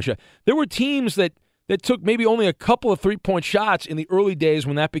three-point shot. There were teams that took maybe only a couple of three-point shots in the early days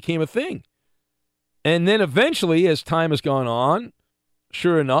when that became a thing. And then eventually, as time has gone on,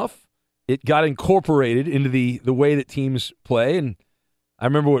 sure enough, it got incorporated into the way that teams play. And I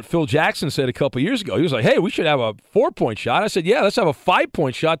remember what Phil Jackson said a couple of years ago. He was like, hey, we should have a 4-point shot. I said, yeah, let's have a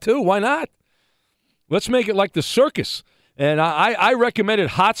 5-point shot too. Why not? Let's make it like the circus. And I recommended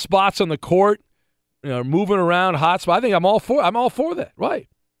hot spots on the court, moving around hot spots. I think I'm all for that, right?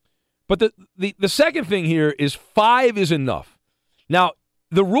 But the second thing here is 5 is enough. Now,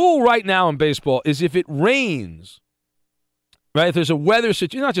 the rule right now in baseball is if it rains, right, if there's a weather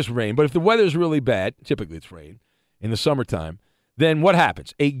situation, not just rain, but if the weather's really bad, typically it's rain in the summertime, then what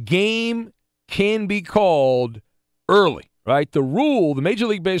happens? A game can be called early, right? The rule, the Major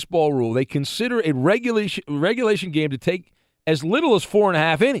League Baseball rule, they consider a regulation game to take as little as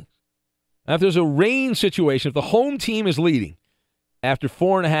 4.5 innings. Now, if there's a rain situation, if the home team is leading after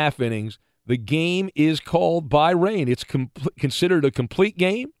 4.5 innings, the game is called by rain. It's considered a complete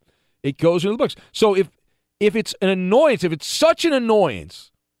game. It goes into the books. So if it's an annoyance, if it's such an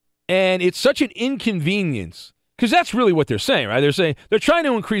annoyance and it's such an inconvenience, because that's really what they're saying, right? They're saying they're trying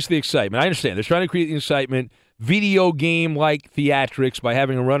to increase the excitement. I understand. They're trying to create the excitement, video game-like theatrics by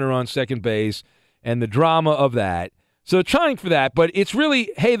having a runner on second base and the drama of that. So they're trying for that, but it's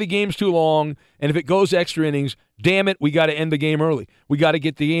really, hey, the game's too long, and if it goes extra innings, damn it, we got to end the game early. We got to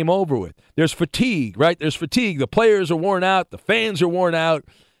get the game over with. There's fatigue, right? There's fatigue. The players are worn out. The fans are worn out.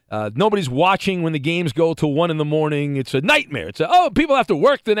 Nobody's watching when the games go till 1 a.m. It's a nightmare. People have to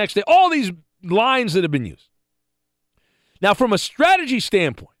work the next day. All these lines that have been used. Now, from a strategy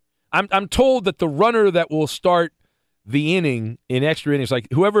standpoint, I'm told that the runner that will start the inning in extra innings, like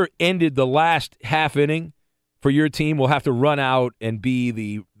whoever ended the last half inning for your team, will have to run out and be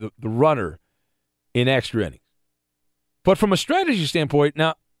the runner in extra innings. But from a strategy standpoint,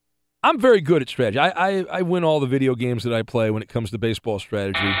 now, I'm very good at strategy. I win all the video games that I play when it comes to baseball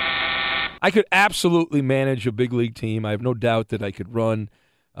strategy. I could absolutely manage a big league team. I have no doubt that I could run.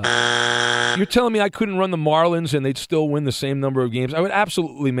 You're telling me I couldn't run the Marlins and they'd still win the same number of games? I would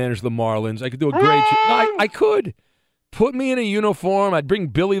absolutely manage the Marlins. I could do a great job. No, I could. Put me in a uniform. I'd bring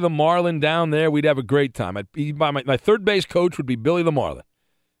Billy the Marlin down there. We'd have a great time. My third base coach would be Billy the Marlin.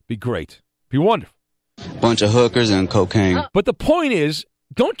 Be great. Be wonderful. Bunch of hookers and cocaine. But the point is,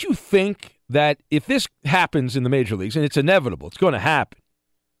 don't you think that if this happens in the major leagues, and it's inevitable, it's going to happen,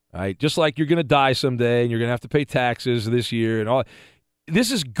 right? Just like you're going to die someday and you're going to have to pay taxes this year and all.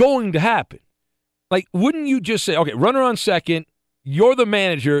 This is going to happen. Like, wouldn't you just say, okay, runner on second, you're the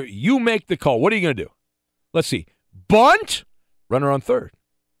manager, you make the call. What are you going to do? Let's see. Bunt, runner on third.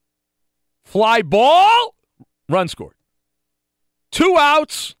 Fly ball, run scored. 2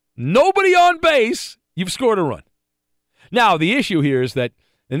 outs, nobody on base, you've scored a run. Now, the issue here is that,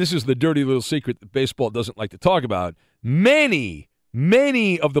 and this is the dirty little secret that baseball doesn't like to talk about, many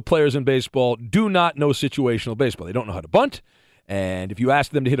of the players in baseball do not know situational baseball. They don't know how to bunt. And if you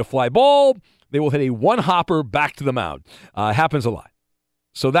ask them to hit a fly ball, they will hit a one-hopper back to the mound. Happens a lot.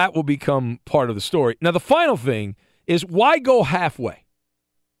 So that will become part of the story. Now, the final thing is, why go halfway?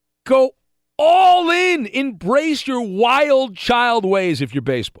 Go all in. Embrace your wild child ways if you're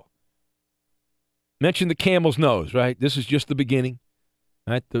baseball. Mention the camel's nose, right? This is just the beginning.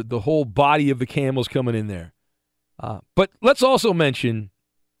 Right? The whole body of the camel's coming in there. But let's also mention,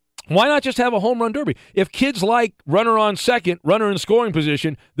 why not just have a home run derby? If kids like runner on second, runner in scoring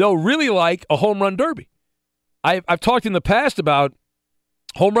position, they'll really like a home run derby. I've talked in the past about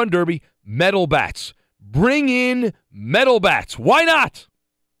home run derby, metal bats. Bring in metal bats. Why not?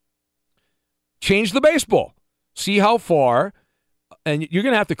 Change the baseball. See how far, and you're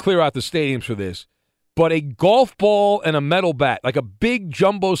going to have to clear out the stadiums for this, but a golf ball and a metal bat, like a big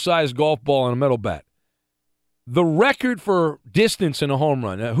jumbo-sized golf ball and a metal bat. The record for distance in a home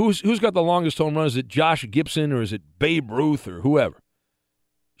run. Who's got the longest home run? Is it Josh Gibson or is it Babe Ruth or whoever?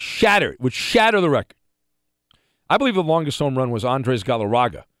 Would shatter the record. I believe the longest home run was Andres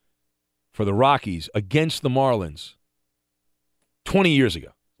Galarraga for the Rockies against the Marlins 20 years ago.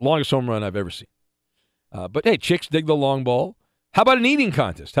 Longest home run I've ever seen. But, hey, chicks dig the long ball. How about an eating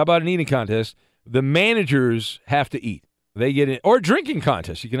contest? The managers have to eat. They get in, or a drinking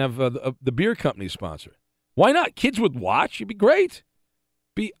contest. You can have the beer company sponsor. Why not? Kids would watch. It'd be great.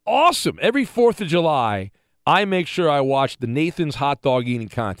 Be awesome. Every 4th of July, I make sure I watch the Nathan's Hot Dog Eating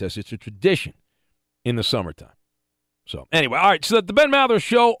Contest. It's a tradition in the summertime. So, anyway, all right, so the Ben Maller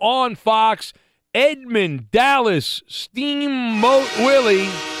Show on Fox. Edmund, Dallas, Steamboat Willie,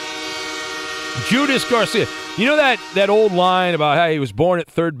 Judas Garcia. You know that old line about how he was born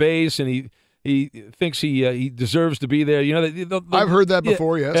at third base and he thinks he deserves to be there? You know, I've heard that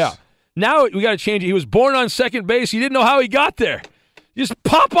before, yes. Yeah. Now we got to change it. He was born on second base. He didn't know how he got there. You just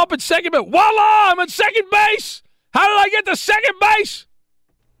pop up at second base. Voila, I'm at second base. How did I get to second base?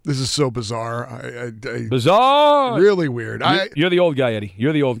 This is so bizarre. Bizarre. Really weird. You're the old guy, Eddie.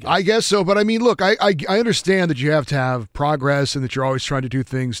 You're the old guy. I guess so. But, I mean, look, I understand that you have to have progress and that you're always trying to do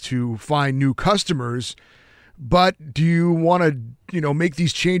things to find new customers. But do you want to, make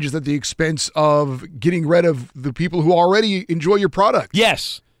these changes at the expense of getting rid of the people who already enjoy your product?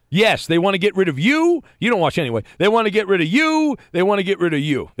 Yes. Yes, they want to get rid of you. You don't watch anyway. They want to get rid of you. They want to get rid of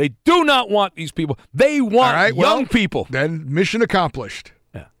you. They do not want these people. They want young people. Then mission accomplished.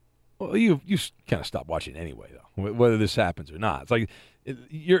 Well, you kind of stop watching anyway, though, whether this happens or not. It's like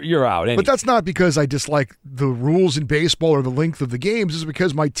you're out anyway. But that's not because I dislike the rules in baseball or the length of the games. It's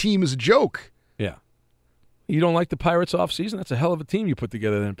because my team is a joke. Yeah. You don't like the Pirates offseason? That's a hell of a team you put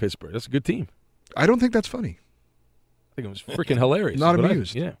together there in Pittsburgh. That's a good team. I don't think that's funny. I think it was freaking hilarious. Not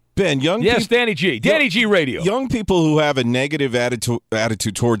amused. Yeah. Ben, Yes, Danny G. Danny G Radio. Young people who have a negative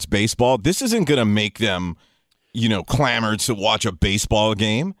attitude towards baseball, this isn't going to make them, clamor to watch a baseball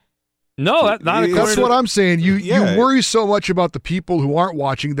game. No, that's what I'm saying. You worry so much about the people who aren't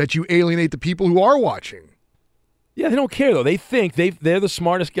watching that you alienate the people who are watching. Yeah, they don't care, though. They think they're the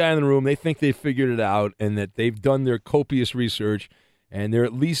smartest guy in the room. They think they've figured it out and that they've done their copious research, and they're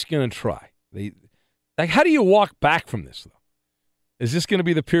at least going to try. How do you walk back from this, though? Is this going to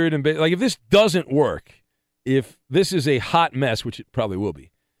be the period in if this doesn't work, if this is a hot mess, which it probably will be,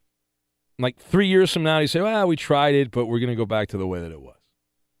 3 years from now, you say, well, we tried it, but we're going to go back to the way that it was.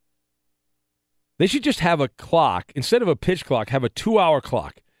 They should just have a clock. Instead of a pitch clock, have a 2-hour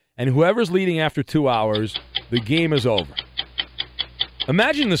clock. And whoever's leading after 2 hours, the game is over.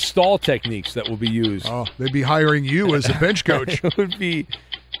 Imagine the stall techniques that will be used. Oh, they'd be hiring you as a bench coach. It would be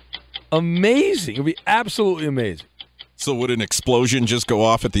amazing. It would be absolutely amazing. So would an explosion just go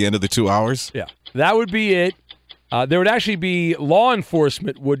off at the end of the 2 hours? Yeah, that would be it. There would actually be law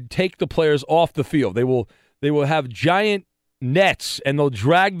enforcement would take the players off the field. They will have giant nets, and they'll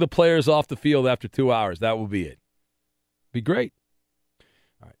drag the players off the field after 2 hours. That will be it. Be great.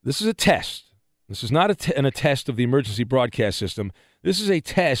 All right, this is a test. This is not a test of the emergency broadcast system. This is a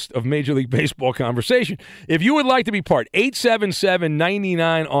test of Major League Baseball conversation. If you would like to be part,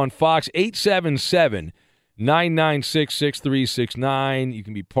 877-99 on Fox, 877-996-6369. You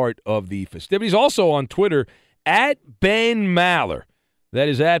can be part of the festivities. Also on Twitter, at Ben Maller. That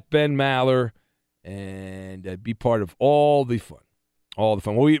is at Ben Maller. And be part of all the fun. All the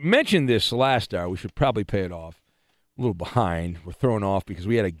fun. Well, we mentioned this last hour. We should probably pay it off. A little behind. We're thrown off because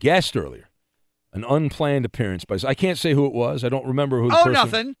we had a guest earlier. An unplanned appearance. But I can't say who it was. I don't remember who the person.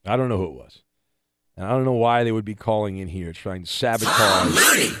 Nothing. I don't know who it was. And I don't know why they would be calling in here trying to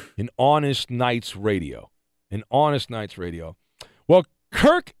sabotage an Honest Nights radio. An Honest Nights radio. Well,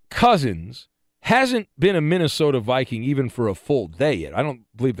 Kirk Cousins hasn't been a Minnesota Viking even for a full day yet. I don't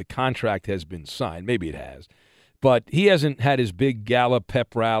believe the contract has been signed. Maybe it has. But he hasn't had his big gala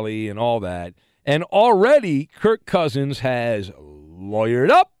pep rally and all that. And already Kirk Cousins has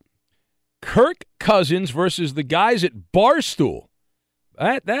lawyered up. Kirk Cousins versus the guys at Barstool.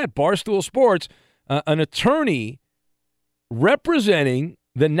 At that, Barstool Sports, an attorney representing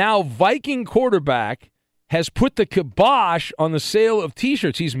the now Viking quarterback has put the kibosh on the sale of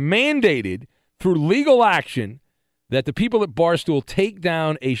T-shirts. He's mandated through legal action that the people at Barstool take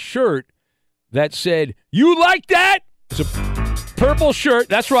down a shirt that said, "You like that?" It's a purple shirt.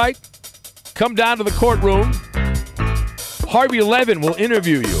 That's right. Come down to the courtroom. Harvey Levin will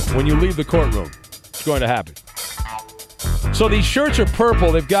interview you when you leave the courtroom. It's going to happen. So these shirts are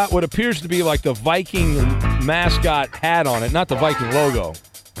purple. They've got what appears to be like the Viking mascot hat on it, not the Viking logo.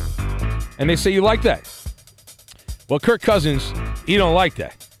 And they say, "You like that?" Well, Kirk Cousins, he don't like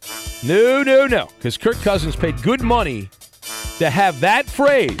that. No, because Kirk Cousins paid good money to have that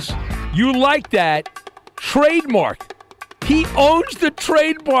phrase, "You like that," trademarked. He owns the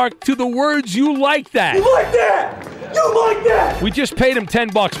trademark to the words, "You like that." You like that? You like that? We just paid him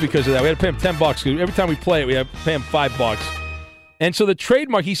 $10 because of that. We had to pay him $10 because every time we play it, we have to pay him $5. And so the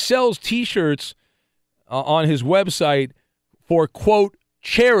trademark, he sells T-shirts on his website for, quote,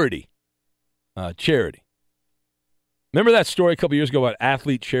 charity. Charity. Remember that story a couple years ago about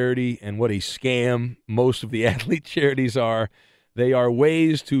athlete charity and what a scam most of the athlete charities are? They are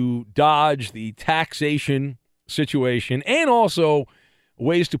ways to dodge the taxation situation and also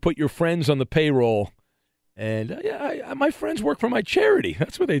ways to put your friends on the payroll. And my friends work for my charity.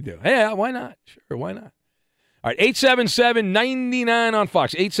 That's what they do. Yeah, why not? Sure, why not? All right, 877-99 on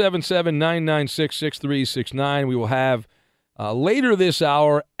Fox, 877-996-6369. We will have later this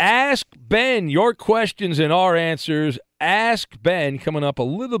hour, Ask Ben, your questions and our answers. Ask Ben coming up a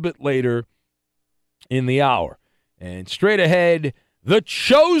little bit later in the hour. And straight ahead, the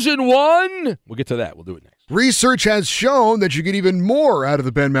chosen one. We'll get to that. We'll do it next. Research has shown that you get even more out of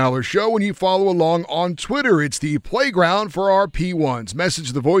the Ben Maller Show when you follow along on Twitter. It's the playground for our P1s.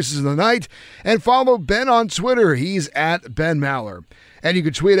 Message the voices of the night and follow Ben on Twitter. He's at Ben Maller. And you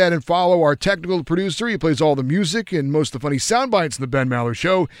can tweet at and follow our technical producer. He plays all the music and most of the funny sound bites in the Ben Maller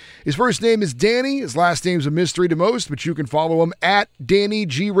Show. His first name is Danny. His last name's a mystery to most, but you can follow him at Danny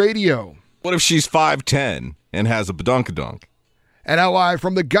G Radio. What if she's 5'10" and has a badunkadunk? And now live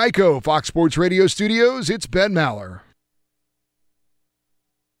from the Geico Fox Sports Radio studios, it's Ben Maller.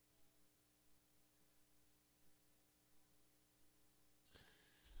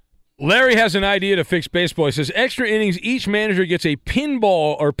 Larry has an idea to fix baseball. He says, extra innings, each manager gets a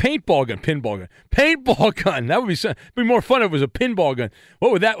paintball gun. That would be more fun if it was a pinball gun.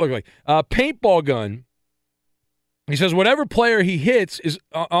 What would that look like? Paintball gun. He says, whatever player he hits is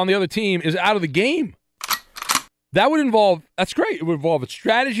on the other team is out of the game. That would involve, that's great. It would involve a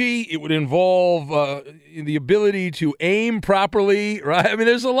strategy. It would involve the ability to aim properly, right? I mean,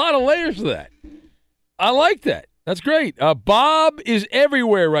 there's a lot of layers to that. I like that. That's great. Bob is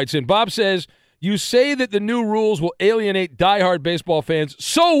everywhere, writes in. Bob says, you say that the new rules will alienate diehard baseball fans.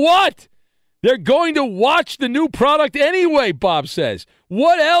 So what? They're going to watch the new product anyway, Bob says.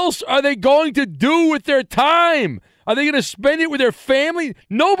 What else are they going to do with their time? Are they going to spend it with their family?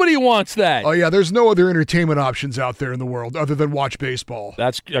 Nobody wants that. Oh, yeah, there's no other entertainment options out there in the world other than watch baseball.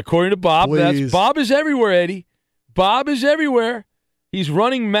 That's according to Bob. Bob is everywhere, Eddie. Bob is everywhere. He's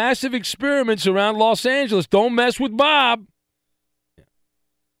running massive experiments around Los Angeles. Don't mess with Bob.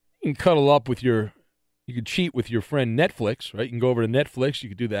 You can cuddle up with you can cheat with your friend Netflix, right? You can go over to Netflix. You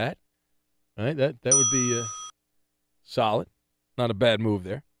could do that. All right, that would be solid. Not a bad move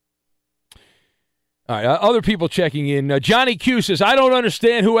there. All right, other people checking in. Johnny Q says, I don't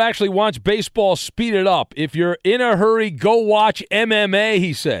understand who actually wants baseball speeded up. If you're in a hurry, go watch MMA,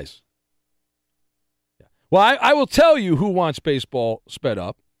 he says. Well, I will tell you who wants baseball sped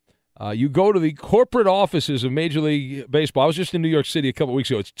up. You go to the corporate offices of Major League Baseball. I was just in New York City a couple weeks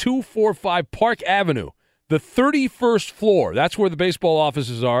ago. It's 245 Park Avenue, the 31st floor. That's where the baseball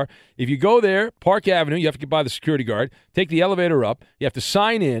offices are. If you go there, Park Avenue, you have to get by the security guard, take the elevator up. You have to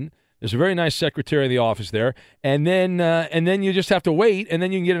sign in. There's a very nice secretary in the office there. And then you just have to wait, and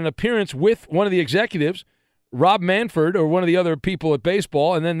then you can get an appearance with one of the executives, Rob Manfred, or one of the other people at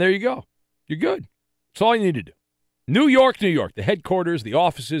baseball, and then there you go. You're good. That's all you need to do. New York, the headquarters, the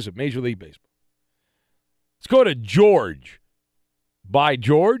offices of Major League Baseball. Let's go to George. By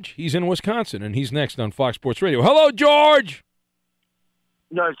George, he's in Wisconsin, and he's next on Fox Sports Radio. Hello, George.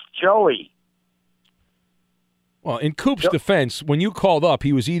 No, it's Joey. Well, in Coop's defense, when you called up,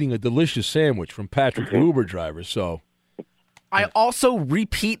 he was eating a delicious sandwich from Patrick, the Uber driver, so. I also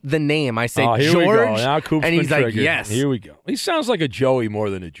repeat the name. I say here George, we go. Now Coop's and he's been like, triggered. yes. Here we go. He sounds like a Joey more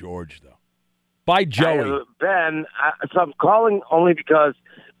than a George, though. By Joey. Ben, so I'm calling only because,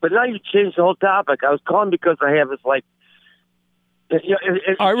 but now you changed the whole topic. I was calling because I have this, like.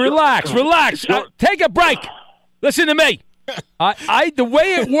 All right, relax. Take a break. Listen to me. The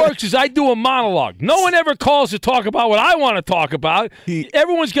way it works is I do a monologue. No one ever calls to talk about what I want to talk about.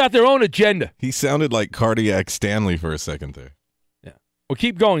 Everyone's got their own agenda. He sounded like Cardiac Stanley for a second there. Yeah. Well,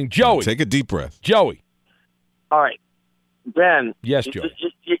 keep going. Joey. Take a deep breath. Joey. All right. Ben. Yes, Joey.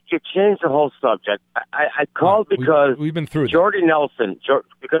 You changed the whole subject. I called because we've been through Jordy Nelson,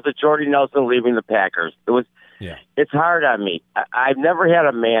 because of Jordy Nelson leaving the Packers. It's hard on me. I've never had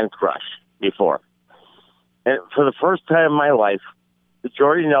a man crush before. And for the first time in my life,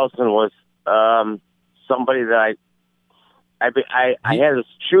 Jordy Nelson was somebody that I had this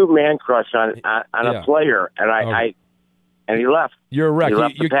true man crush on a player, and he left. You're a wreck. He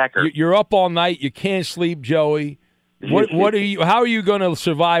left the Packers. You're up all night. You can't sleep, Joey. What are you? How are you going to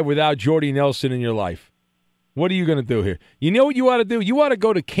survive without Jordy Nelson in your life? What are you going to do here? You know what you ought to do? You ought to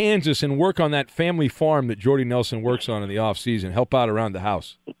go to Kansas and work on that family farm that Jordy Nelson works on in the off season. Help out around the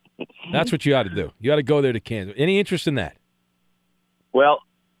house. That's what you ought to do. You ought to go there to Kansas. Any interest in that? Well,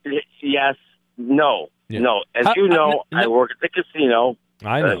 yes, no. As you know, I work at the casino.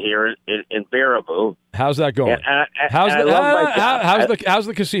 I know. Here in Baraboo. How's that going? How's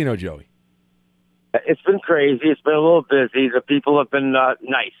the casino, Joey? It's been crazy. It's been a little busy. The people have been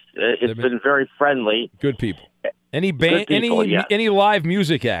nice. It's been very friendly. Good people. Any live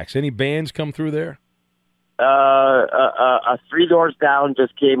music acts? Any bands come through there? Three Doors Down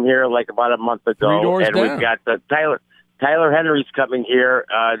just came here like about a month ago. 3 Doors and Down. We've got Tyler Henry's coming here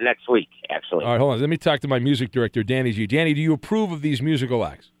next week, actually. All right, hold on. Let me talk to my music director, Danny G. Danny, do you approve of these musical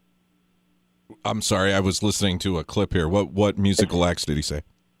acts? I'm sorry, I was listening to a clip here. What musical acts did he say?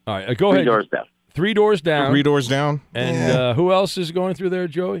 All right, go ahead. 3 Doors Down. 3 Doors Down. 3 Doors Down. And who else is going through there,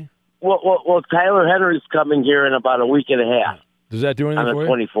 Joey? Well, Tyler Henry's coming here in about a week and a half. Does that do anything on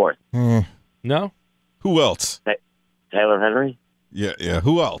for the you? 24th? No? Who else? Tyler Henry? Yeah.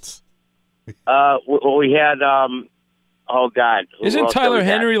 Who else? We had, oh, God. Isn't Tyler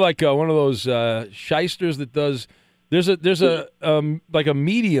Henry like one of those shysters that does... There's a like a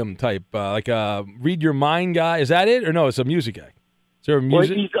medium type, like a read your mind guy. Is that it? Or no, it's a music act. Is there a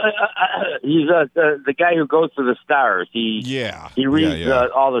music? Well, he's the guy who goes to the stars. He reads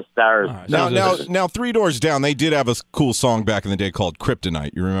all the stars. Now, 3 Doors Down, they did have a cool song back in the day called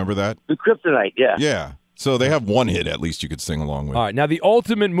Kryptonite. You remember that? The Kryptonite, yeah. Yeah. So they have one hit at least you could sing along with. All right. Now, the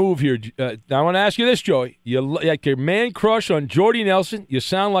ultimate move here. I want to ask you this, Joey. You like your man crush on Jordy Nelson. You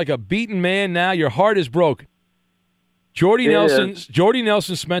sound like a beaten man now. Your heart is broken. Jordy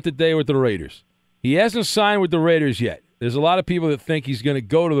Nelson spent the day with the Raiders. He hasn't signed with the Raiders yet. There's a lot of people that think he's going to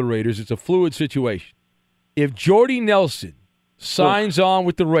go to the Raiders. It's a fluid situation. If Jordy Nelson signs on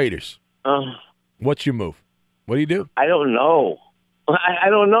with the Raiders, what's your move? What do you do? I don't know. I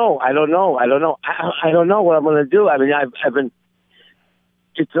don't know. I don't know what I'm going to do. I mean, I've been.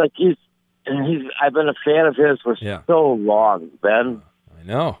 It's like I've been a fan of his for so long, Ben. I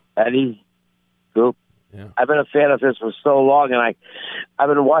know. Eddie, Coop. Yeah. I've been a fan of his for so long, and I've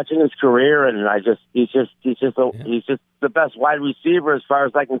been watching his career, and he's just the best wide receiver as far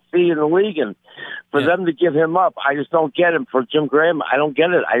as I can see in the league. And for them to give him up, I just don't get him. For Jim Graham, I don't get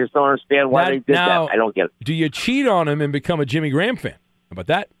it. I just don't understand why they did that. I don't get it. Do you cheat on him and become a Jimmy Graham fan? How about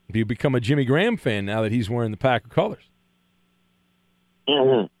that? Do you become a Jimmy Graham fan now that he's wearing the Packer colors?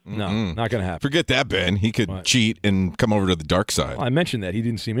 Mm-hmm. No, not going to happen. Forget that, Ben. He could cheat and come over to the dark side. Well, I mentioned that. He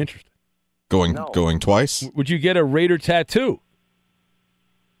didn't seem interested. Going twice? Would you get a Raider tattoo?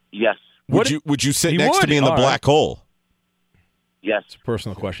 Yes. Would you sit next to me in the black hole? Yes. It's a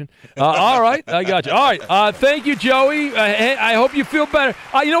personal question. All right, I got you. All right, thank you, Joey. I hope you feel better.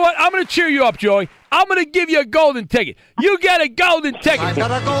 You know what? I'm going to cheer you up, Joey. I'm going to give you a golden ticket. You get a golden ticket. I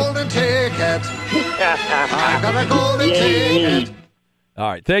got a golden ticket. I got a golden ticket. All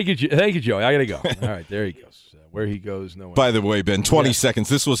right, thank you, Joey. I got to go. All right, there he goes. Where he goes, no one. By the way, Ben, 20 seconds.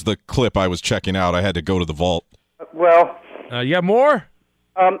 This was the clip I was checking out. I had to go to the vault. Well, you got more?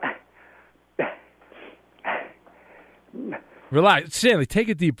 Relax, Stanley. Take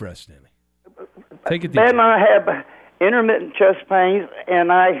a deep breath, Stanley. Take a deep breath. Ben, I have intermittent chest pains,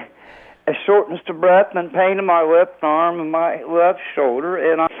 and I have shortness of breath and pain in my left arm and my left shoulder,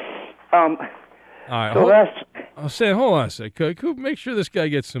 and all right, Stan, hold on a sec. Coop, make sure this guy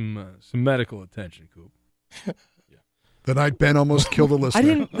gets some medical attention, Coop. The night Ben almost killed a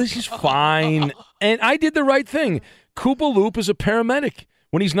listener. This is fine. And I did the right thing. Koopa Loop is a paramedic.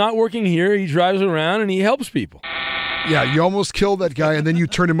 When he's not working here, he drives around and he helps people. Yeah, you almost killed that guy, and then you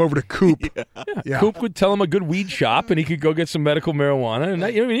turned him over to Coop. Yeah. Coop would tell him a good weed shop, and he could go get some medical marijuana. And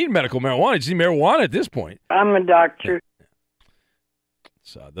you don't even need medical marijuana. You just need marijuana at this point. I'm a doctor.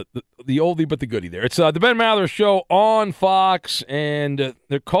 It's the oldie but the goodie there. It's the Ben Maller Show on Fox, and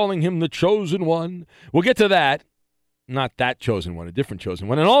they're calling him the Chosen One. We'll get to that. Not that chosen one, a different chosen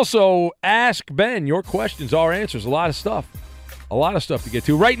one. And also, ask Ben your questions, our answers. A lot of stuff to get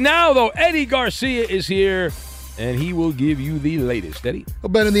to. Right now, though, Eddie Garcia is here, and he will give you the latest. Eddie? Well,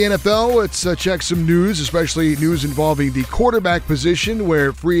 Ben, in the NFL, let's check some news, especially news involving the quarterback position,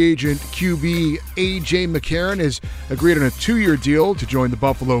 where free agent QB A.J. McCarron has agreed on a 2-year deal to join the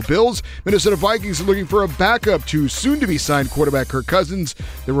Buffalo Bills. Minnesota Vikings are looking for a backup to soon-to-be-signed quarterback Kirk Cousins.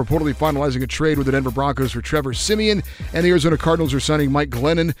 They're reportedly finalizing a trade with the Denver Broncos for Trevor Siemian, and the Arizona Cardinals are signing Mike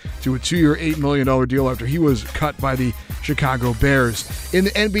Glennon to a 2-year, $8 million deal after he was cut by the Chicago Bears. In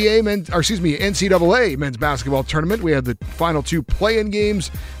the NCAA men's basketball tournament. We had the final two play-in games.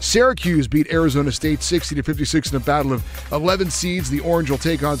 Syracuse beat Arizona State 60-56 in a battle of 11 seeds. The Orange will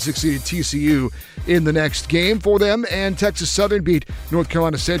take on 6-seeded TCU in the next game for them. And Texas Southern beat North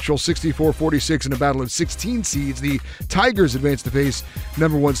Carolina Central 64-46 in a battle of 16 seeds. The Tigers advance to face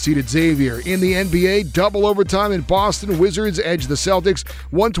number 1 seeded Xavier. In the NBA, double overtime in Boston. Wizards edge the Celtics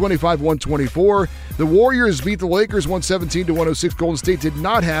 125-124. The Warriors beat the Lakers 117-106. Golden State did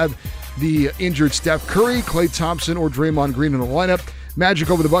not have the injured Steph Curry, Klay Thompson, or Draymond Green in the lineup. Magic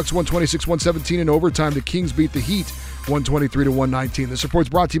over the Bucks 126-117 in overtime. The Kings beat the Heat 123-119. This report's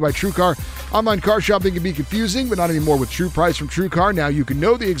brought to you by TrueCar. Online car shopping can be confusing, but not anymore with True Price from TrueCar. Now you can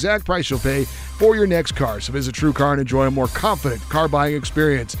know the exact price you'll pay for your next car. So visit TrueCar and enjoy a more confident car buying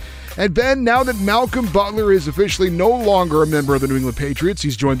experience. And Ben, now that Malcolm Butler is officially no longer a member of the New England Patriots,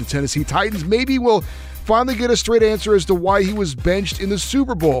 he's joined the Tennessee Titans, maybe we'll finally get a straight answer as to why he was benched in the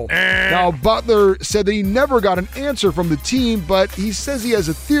Super Bowl. Now, Butler said that he never got an answer from the team, but he says he has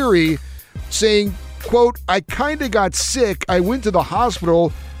a theory saying, quote, "I kind of got sick. I went to the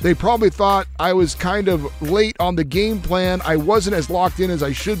hospital. They probably thought I was kind of late on the game plan. I wasn't as locked in as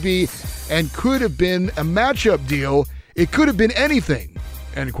I should be, and could have been a matchup deal. It could have been anything,"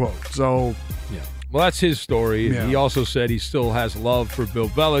 end quote. So, yeah. Well, that's his story. Yeah. He also said he still has love for Bill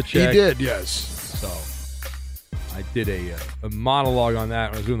Belichick. He did, yes. So I did a monologue on that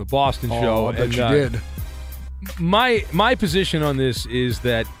when I was doing the Boston show. I bet you did. My position on this is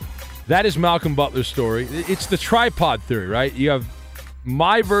that is Malcolm Butler's story. It's the tripod theory, right? You have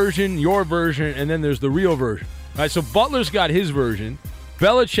my version, your version, and then there's the real version. All right, so Butler's got his version.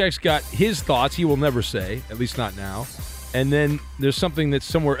 Belichick's got his thoughts he will never say, at least not now. And then there's something that's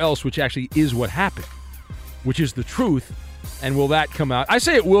somewhere else, which actually is what happened, which is the truth. And will that come out? I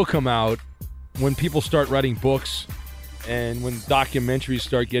say it will come out when people start writing books and when documentaries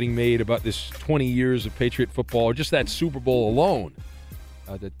start getting made about this 20 years of Patriot football, or just that Super Bowl alone,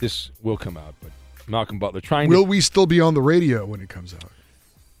 that this will come out. But Malcolm Butler Will we still be on the radio when it comes out?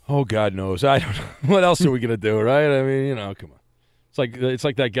 Oh, God knows. I don't know. What else are we going to do, right? I mean, come on. It's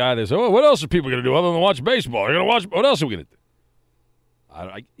like that guy that says, "Oh, what else are people going to do other than watch baseball? They're going to watch. What else are we going to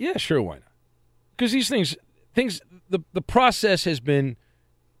do?" Yeah, sure, why not? Because these things, the process has been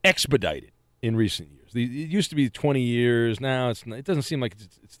expedited in recent years. It used to be 20 years. Now it doesn't seem like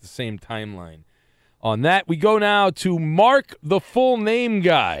it's the same timeline on that. We go now to Mark, the full name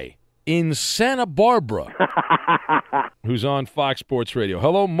guy in Santa Barbara, who's on Fox Sports Radio.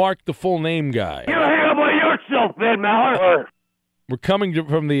 Hello, Mark, the full name guy. You hang up on yourself, Ben Maller. We're coming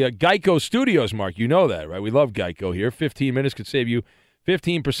from the Geico Studios, Mark. You know that, right? We love Geico here. 15 minutes could save you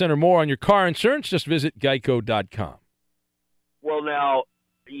 15% or more on your car insurance. Just visit geico.com. Well, now,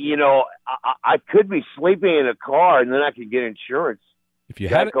 I could be sleeping in a car and then I could get insurance. If you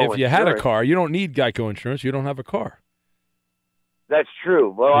had a car, you don't need Geico insurance. You don't have a car. That's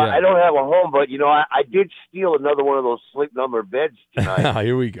true. Well, yeah. I don't have a home, but, I did steal another one of those sleep number beds tonight.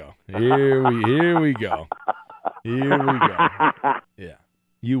 Here we go. Here we go. Here we go. Yeah.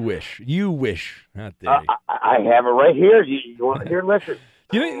 You wish. How dare you. I have it right here. You want to hear? Listen.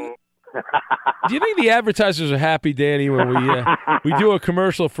 Do you think the advertisers are happy, Danny, when we do a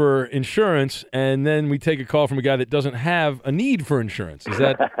commercial for insurance and then we take a call from a guy that doesn't have a need for insurance? Is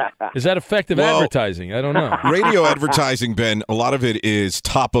that effective advertising? I don't know. Radio advertising, Ben, a lot of it is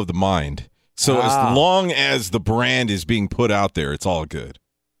top of the mind. So as long as the brand is being put out there, it's all good.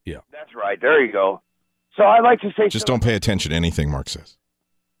 Yeah. That's right. There you go. So I'd like to say just don't pay attention to anything Mark says.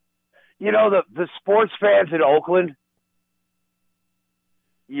 The sports fans in Oakland,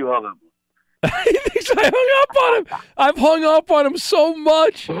 you hung up. He thinks I hung up on him. I've hung up on him so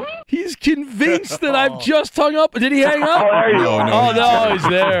much. He's convinced that I've just hung up. Did he hang up? No, he's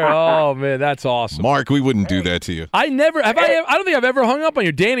there. Oh, man, that's awesome. Mark, we wouldn't do that to you. I never have. I don't think I've ever hung up on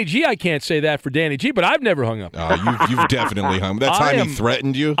you. Danny G, I can't say that for Danny G, but I've never hung up. You've definitely hung. That time he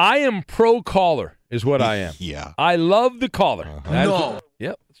threatened you. I am pro caller is what I am. Yeah. I love the caller. No.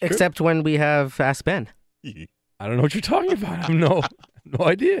 Yep. Except when we have Ask Ben. I don't know what you're talking about. I have no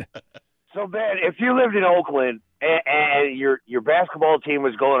idea. So, Ben, if you lived in Oakland and your basketball team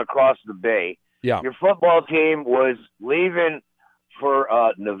was going across the bay, your football team was leaving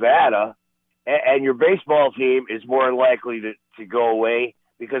for Nevada, and your baseball team is more likely to go away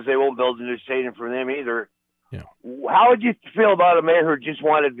because they won't build a new stadium for them either. Yeah. How would you feel about a mayor who just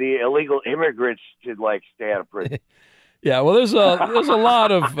wanted the illegal immigrants to stay out of prison? Yeah, well, there's a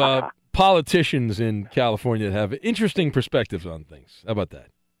lot of politicians in California that have interesting perspectives on things. How about that?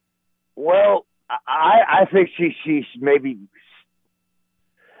 Well, I think she's maybe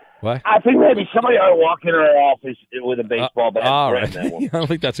What? I think maybe somebody ought to walk in our office with a baseball bat. All right. I don't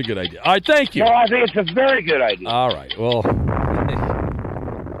think that's a good idea. All right, thank you. No, I think it's a very good idea. All right, well.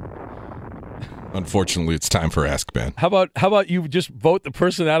 Unfortunately, it's time for Ask Ben. How about you just vote the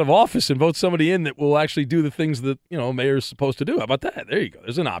person out of office and vote somebody in that will actually do the things that, mayor's supposed to do? How about that? There you go.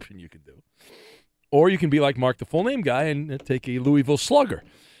 There's an option you can do. Or you can be like Mark, the full name guy, and take a Louisville Slugger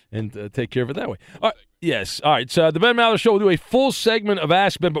and take care of it that way. All right. Yes. All right. So the Ben Maller Show will do a full segment of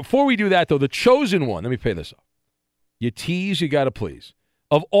Ask Ben. Before we do that, though, the chosen one, let me pay this off. You tease, you got to please.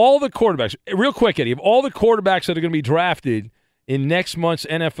 Of all the quarterbacks, real quick, Eddie, of all the quarterbacks that are going to be drafted in next month's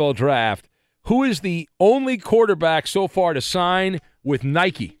NFL draft, who is the only quarterback so far to sign with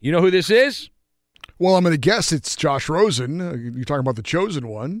Nike? You know who this is? Well, I'm going to guess it's Josh Rosen. You're talking about the chosen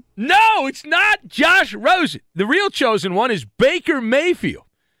one. No, it's not Josh Rosen. The real chosen one is Baker Mayfield.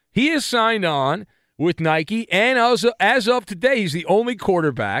 He is signed on with Nike, and as of today, he's the only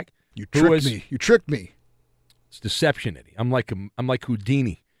quarterback. You tricked me. You tricked me. It's deception, Eddie. I'm like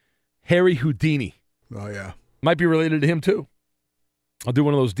Houdini, Harry Houdini. Oh yeah, might be related to him too. I'll do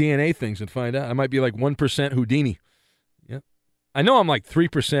one of those DNA things and find out. I might be like 1% Houdini. Yeah, I know I'm like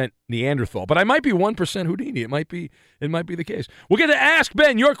 3% Neanderthal, but I might be 1% Houdini. It might be the case. We'll get to Ask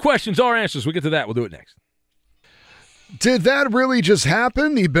Ben. Your questions, our answers. We'll get to that. We'll do it next. Did that really just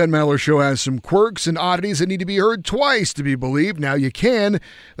happen? The Ben Maller Show has some quirks and oddities that need to be heard twice to be believed. Now you can,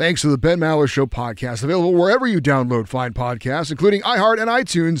 thanks to the Ben Maller Show podcast, available wherever you download fine podcasts, including iHeart and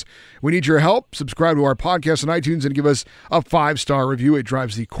iTunes. We need your help. Subscribe to our podcast on iTunes and give us a 5-star review. It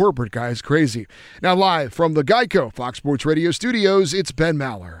drives the corporate guys crazy. Now live from the Geico Fox Sports Radio studios, it's Ben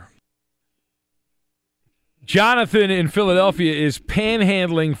Maller. Jonathan in Philadelphia is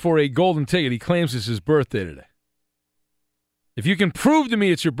panhandling for a golden ticket. He claims it's his birthday today. If you can prove to me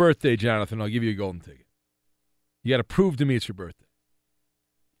it's your birthday, Jonathan, I'll give you a golden ticket. You got to prove to me it's your birthday.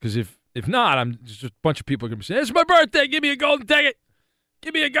 Because if not, I'm just a bunch of people are going to be saying, it's my birthday, give me a golden ticket.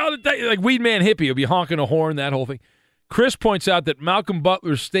 Give me a golden ticket. Like Weed Man Hippie, he'll be honking a horn, that whole thing. Chris points out that Malcolm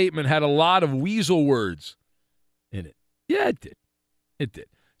Butler's statement had a lot of weasel words in it. Yeah, it did. It did.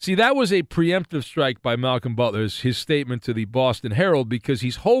 See, that was a preemptive strike by Malcolm Butler, his statement to the Boston Herald, because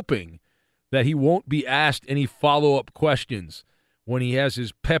he's hoping that he won't be asked any follow-up questions when he has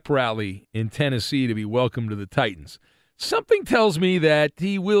his pep rally in Tennessee to be welcomed to the Titans. Something tells me that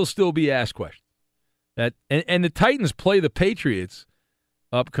he will still be asked questions. And the Titans play the Patriots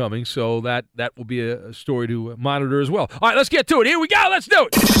upcoming, so that will be a story to monitor as well. All right, let's get to it. Here we go. Let's do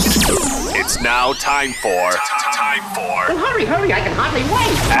it. It's now time for Well, hurry, I can hardly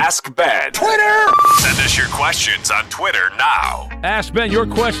wait. Ask Ben. Twitter! Send us your questions on Twitter now. Ask Ben your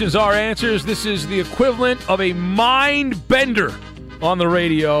questions, our answers. This is the equivalent of a mind bender on the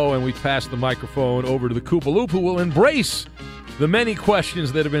radio, and we pass the microphone over to the Koopaloop, who will embrace the many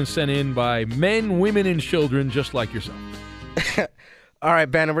questions that have been sent in by men, women, and children just like yourself. All right,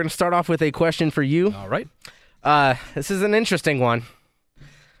 Ben, we're going to start off with a question for you. All right. This is an interesting one.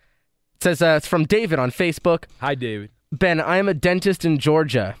 It says it's from David on Facebook. Hi, David. Ben, I am a dentist in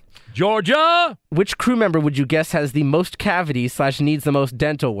Georgia. Georgia! Which crew member would you guess has the most cavities / needs the most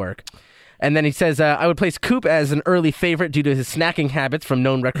dental work? And then he says, I would place Coop as an early favorite due to his snacking habits from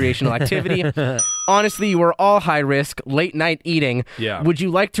known recreational activity. Honestly, you are all high risk, late night eating. Yeah. Would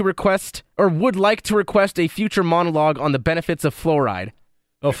like to request a future monologue on the benefits of fluoride?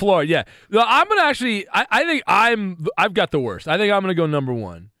 Oh, fluoride, yeah. No, I'm going to actually, I think I've got the worst. I think I'm going to go number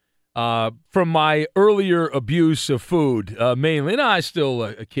one. From my earlier abuse of food, mainly, and I still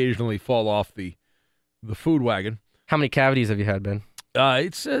occasionally fall off the food wagon. How many cavities have you had, Ben?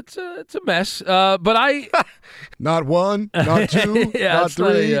 It's a mess. But I not one, not two, not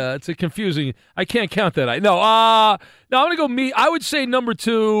three. It's a confusing. I can't count that. I'm gonna go me. I would say number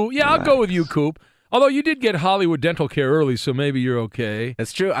two. Yeah, I'll go with you, Coop. Although you did get Hollywood Dental Care early, so maybe you're okay.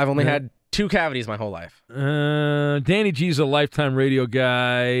 That's true. I've only had 2 cavities my whole life. Danny G's a lifetime radio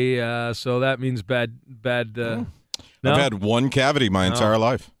guy, so that means bad. No? I've had 1 cavity my entire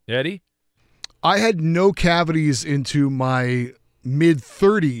life. Eddie, I had no cavities into my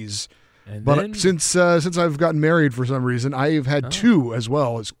mid-30s, but since I've gotten married for some reason, I've had 2 as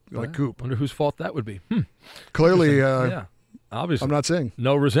well as like Coop. Wonder whose fault that would be. Clearly, yeah, obviously, I'm not saying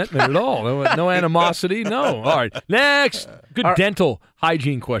no resentment at all, no animosity, no. All right, next, good dental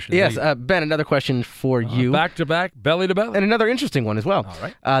hygiene question. Yes, Ben, another question for you, back to back, belly to belly, and another interesting one as well. All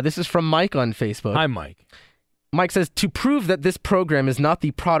right, this is from Mike on Facebook. Hi, Mike. Mike says, to prove that this program is not the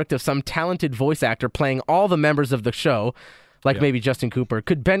product of some talented voice actor playing all the members of the show, like maybe Justin Cooper,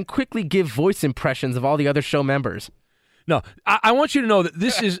 could Ben quickly give voice impressions of all the other show members? No, I want you to know that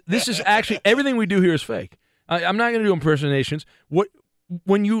this is actually everything we do here is fake. I'm not going to do impersonations. What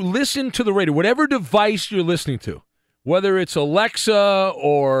when you listen to the radio, whatever device you're listening to, whether it's Alexa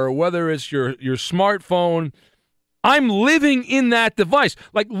or whether it's your smartphone, I'm living in that device.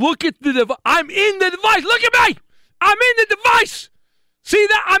 Like, look at the device. I'm in the device. Look at me. I'm in the device. See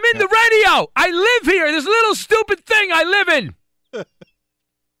that? I'm in the radio. I live here. This little stupid thing I live in.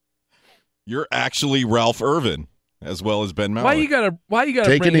 You're actually Ralph Irvin as well as Ben Maller. Why you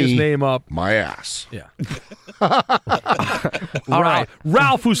gotta bring his name up? My ass. Yeah. All right.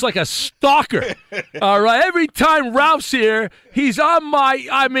 Ralph, who's like a stalker. All right. Every time Ralph's here, he's on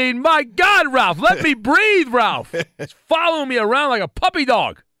my God, Ralph, let me breathe, Ralph. He's following me around like a puppy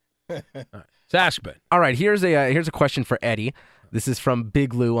dog. All right. Let's ask Ben. All right. Here's a question for Eddie. This is from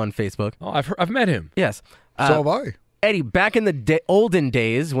Big Lou on Facebook. Oh, I've met him. Yes. So have I. Eddie, back in the olden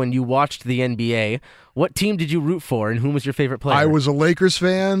days when you watched the NBA, what team did you root for, and who was your favorite player? I was a Lakers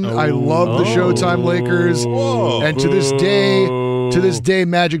fan. I love the Showtime Lakers, and to this day,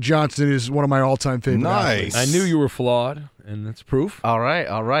 Magic Johnson is one of my all-time favorite athletes. I knew you were flawed, and that's proof. All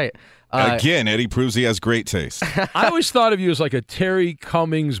right. Again, Eddie proves he has great taste. I always thought of you as like a Terry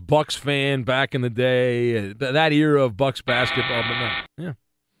Cummings Bucks fan back in the day, that era of Bucks basketball. But no, yeah.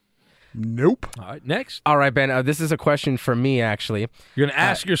 Nope. All right, next. All right, Ben. This is a question for me, actually. You're going to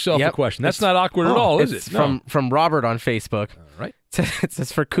ask yourself a question. That's not awkward at all, is it? It's from Robert on Facebook. All right. It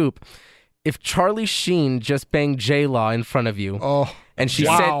says for Coop, if Charlie Sheen just banged J-Law in front of you, and she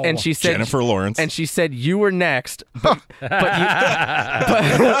said Jennifer Lawrence, and she said you were next, but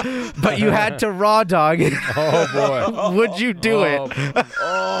you had to raw dog. Oh boy, would you do it?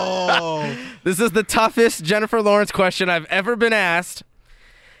 This is the toughest Jennifer Lawrence question I've ever been asked.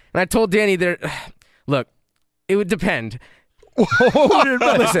 And I told Danny look, it would depend.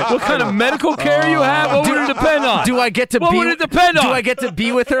 Listen, what kind of medical care you have? What would it depend on? Do I get to what would it depend on? Do I get to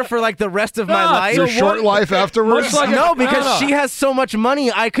be with her for like the rest of my life? Your short life afterwards? No, because she has so much money,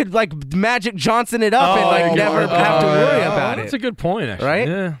 I could like Magic Johnson it up and like never have to worry about it. That's a good point, actually. Right?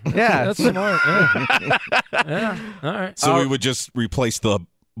 Yeah. That's smart. Yeah. All right. So we would just replace the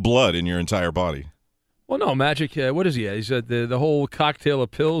blood in your entire body. Well, no, Magic. What is he? He's the whole cocktail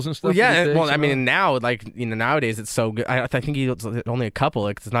of pills and stuff. Well, yeah. Well, I mean, now, nowadays it's so good. I think he's only a couple.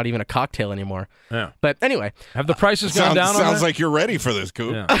 It's not even a cocktail anymore. Yeah. But anyway, have the prices gone down? Sounds like you're ready for this,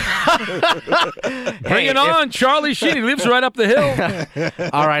 Coop. Yeah. Bring it on, Charlie Sheen. He lives right up the hill.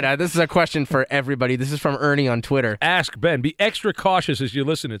 All right. This is a question for everybody. This is from Ernie on Twitter. Ask Ben. Be extra cautious as you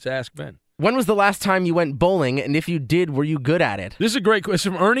listen. It's Ask Ben. When was the last time you went bowling? And if you did, were you good at it? This is a great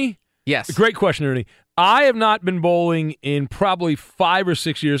question from Ernie. Yes. Great question, Ernie. I have not been bowling in probably 5 or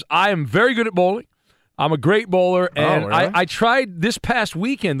 6 years. I am very good at bowling. I'm a great bowler, and really? I tried this past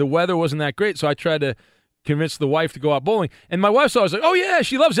weekend. The weather wasn't that great, so I tried to convince the wife to go out bowling. And my wife saw, I was like, "Oh yeah,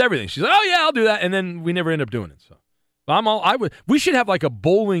 she loves everything." She's like, "Oh yeah, I'll do that." And then we never end up doing it. So we should have like a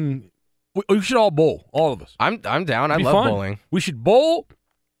bowling. We should all bowl, all of us. I'm down. I love bowling. We should bowl.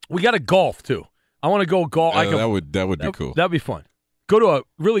 We got to golf too. I want to go golf. That would be cool. That'd be fun. Go to a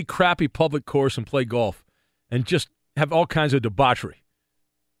really crappy public course and play golf and just have all kinds of debauchery.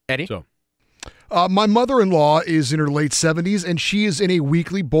 Eddie? So, my mother-in-law is in her late 70s, and she is in a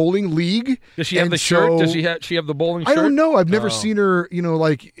weekly bowling league. Does she have the shirt? Does she have the bowling shirt? I don't know. I've never seen her,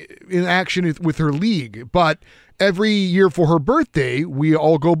 like in action with her league. But every year for her birthday, we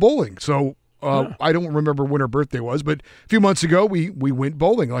all go bowling. So I don't remember when her birthday was, but a few months ago, we went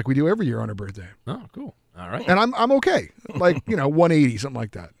bowling like we do every year on her birthday. Oh, cool. All right. And I'm okay. Like, 180, something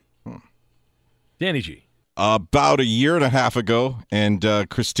like that. Danny G. About a year and a half ago, and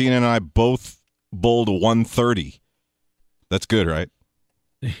Christina and I both bowled 130. That's good, right?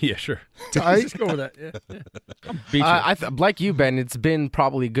 Yeah, sure. Let's go with that. Yeah. Like you, Ben, it's been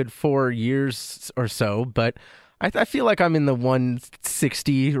probably good 4 years or so, but I feel like I'm in the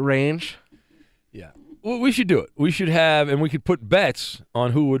 160 range. Yeah. Well, we should do it. We should have, and we could put bets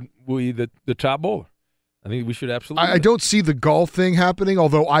on who would be the top bowler. I think we should absolutely. I don't see the golf thing happening,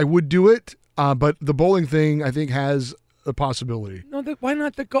 although I would do it. But the bowling thing, I think, has a possibility. No, why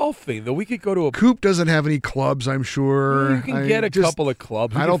not the golf thing? Though we could go to a. Coop doesn't have any clubs, I'm sure. Well, you can get a couple of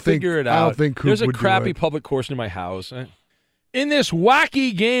clubs. I don't figure it out. I don't think Coop There's a would crappy do it. public course near my house. In this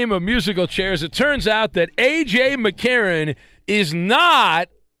wacky game of musical chairs, it turns out that A.J. McCarron is not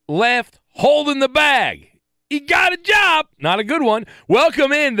left holding the bag. He got a job. Not a good one.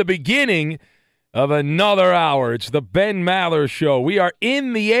 Welcome in the beginning of another hour. It's the Ben Maller Show. We are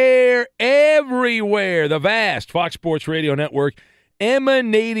in the air everywhere. The vast Fox Sports Radio Network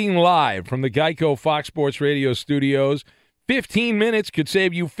emanating live from the Geico Fox Sports Radio studios. 15 minutes could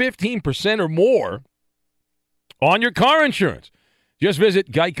save you 15% or more on your car insurance. Just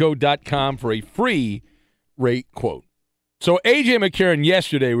visit geico.com for a free rate quote. So A.J. McCarron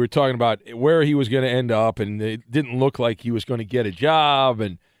yesterday, we were talking about where he was going to end up, and it didn't look like he was going to get a job,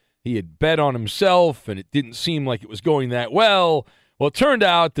 and he had bet on himself, and it didn't seem like it was going that well. Well, it turned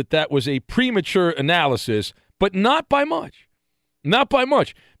out that was a premature analysis, but not by much. Not by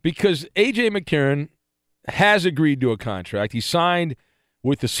much, because A.J. McCarron has agreed to a contract. He signed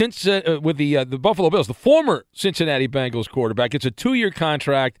with the Buffalo Bills, the former Cincinnati Bengals quarterback. It's a 2-year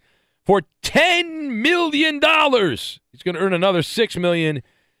contract for $10 million. He's going to earn another $6 million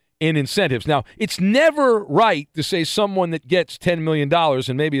in incentives. Now, it's never right to say someone that gets $10 million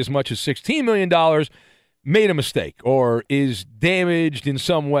and maybe as much as $16 million made a mistake or is damaged in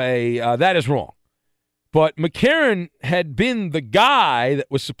some way. That is wrong. But McCarron had been the guy that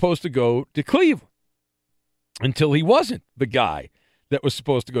was supposed to go to Cleveland until he wasn't the guy that was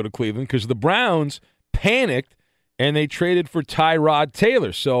supposed to go to Cleveland because the Browns panicked and they traded for Tyrod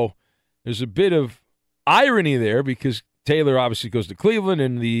Taylor. So there's a bit of irony there because Taylor obviously goes to Cleveland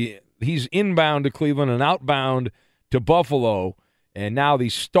and he's inbound to Cleveland and outbound to Buffalo. And now the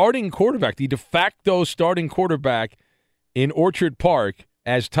starting quarterback, the de facto starting quarterback in Orchard Park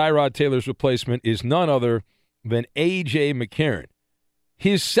as Tyrod Taylor's replacement is none other than A.J. McCarron.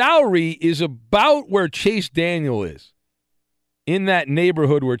 His salary is about where Chase Daniel is, in that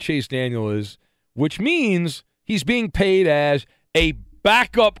neighborhood where Chase Daniel is, which means he's being paid as a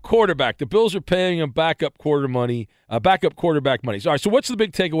backup quarterback. The Bills are paying him backup quarterback money. All right, so what's the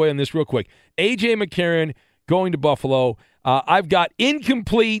big takeaway on this real quick? A.J. McCarron going to Buffalo. I've got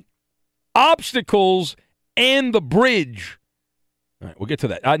incomplete, obstacles, and the bridge. All right, we'll get to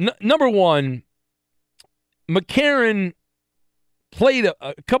that. Number one, McCarron played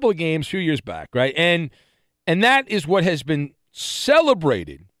a couple of games a few years back, right? And that is what has been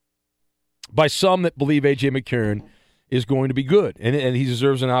celebrated by some that believe A.J. McCarron is going to be good, and he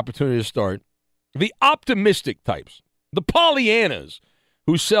deserves an opportunity to start. The optimistic types, the Pollyannas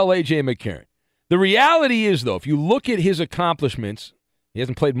who sell A.J. McCarron. The reality is, though, if you look at his accomplishments, he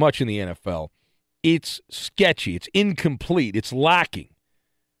hasn't played much in the NFL, it's sketchy, it's incomplete, it's lacking.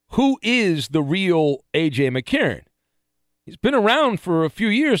 Who is the real A.J. McCarron? He's been around for a few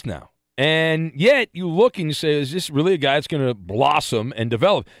years now. And yet you look and you say, is this really a guy that's going to blossom and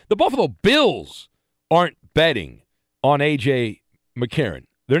develop? The Buffalo Bills aren't betting on A.J. McCarron.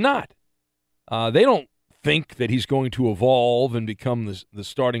 They're not. They don't think that he's going to evolve and become the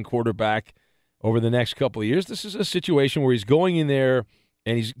starting quarterback over the next couple of years. This is a situation where he's going in there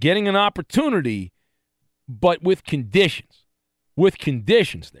and he's getting an opportunity, but with conditions. With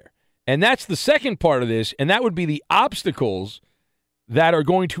conditions there. And that's the second part of this, and that would be the obstacles that are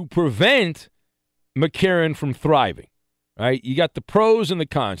going to prevent McCarron from thriving, right? You got the pros and the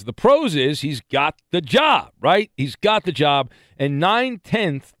cons. The pros is he's got the job, right? He's got the job, and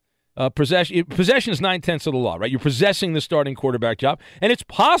 9/10 possession is 9/10 of the law, right? You're possessing the starting quarterback job, and it's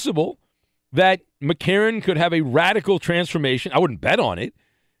possible that McCarron could have a radical transformation. I wouldn't bet on it,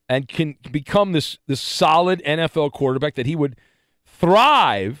 and can become this solid NFL quarterback that he would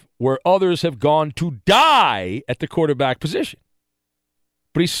thrive where others have gone to die at the quarterback position.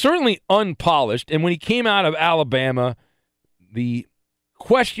 But he's certainly unpolished, and when he came out of Alabama, the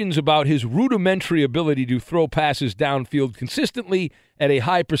questions about his rudimentary ability to throw passes downfield consistently at a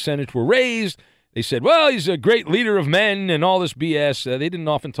high percentage were raised. They said, well, he's a great leader of men and all this BS. They didn't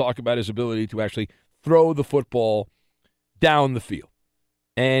often talk about his ability to actually throw the football down the field.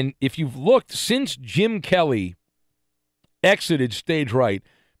 And if you've looked since Jim Kelly exited stage right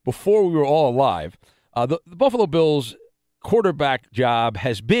before we were all alive, the Buffalo Bills quarterback job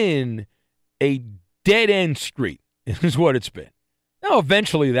has been a dead-end street, is what it's been. Now,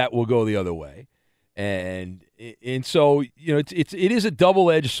 eventually that will go the other way. And so, you know, it is a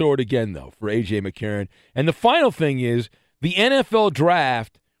double-edged sword again, though, for A.J. McCarron. And the final thing is the NFL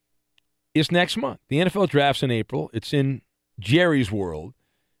draft is next month. The NFL draft's in April. It's in Jerry's world.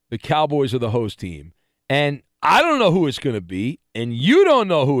 The Cowboys are the host team. And I don't know who it's going to be, and you don't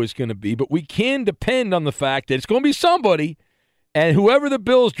know who it's going to be, but we can depend on the fact that it's going to be somebody, and whoever the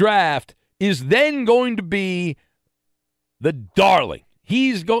Bills draft is then going to be the darling.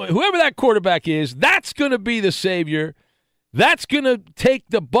 Whoever that quarterback is, that's going to be the savior. That's going to take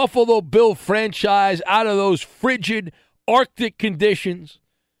the Buffalo Bill franchise out of those frigid Arctic conditions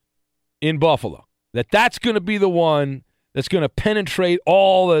in Buffalo. That's going to be the one that's going to penetrate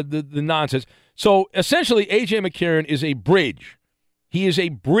all the nonsense. So essentially, A.J. McCarron is a bridge. He is a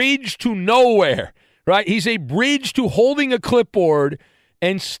bridge to nowhere, right? He's a bridge to holding a clipboard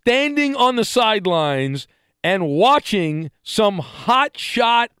and standing on the sidelines and watching some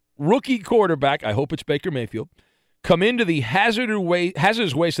hotshot rookie quarterback, I hope it's Baker Mayfield, come into the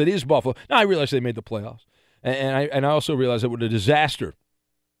hazardous waste that is Buffalo. Now, I realize they made the playoffs. And I also realized that what a disaster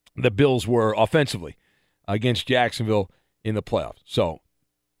the Bills were offensively against Jacksonville in the playoffs. So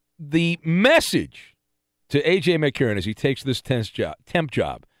the message to A.J. McCarron as he takes this temp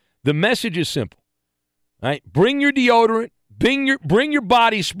job, the message is simple. Right? Bring your deodorant, bring your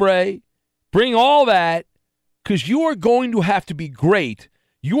body spray, bring all that, because you are going to have to be great.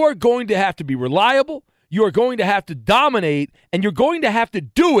 You are going to have to be reliable. You are going to have to dominate, and you're going to have to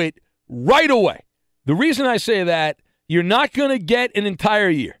do it right away. The reason I say that, you're not going to get an entire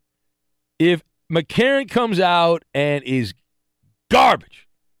year. If McCarron comes out and is garbage,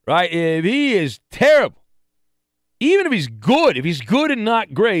 right? If he is terrible, even if he's good and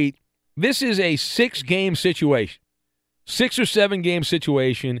not great, this is a 6-game situation, 6 or 7 game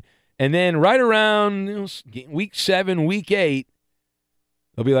situation, and then right around week 7, week 8,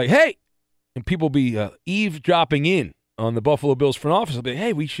 they'll be like, hey, and people will be eavesdropping in on the Buffalo Bills front office. They'll be,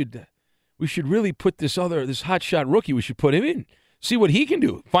 hey, we should really put this hotshot rookie, we should put him in, see what he can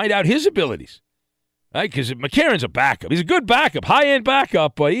do, find out his abilities, right? Because McCarron's a backup. He's a good backup, high-end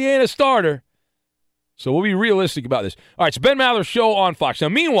backup, but he ain't a starter. So we'll be realistic about this. All right, it's Ben Maller's show on Fox. Now,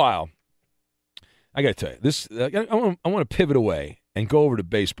 meanwhile, I got to tell you, this I want to pivot away and go over to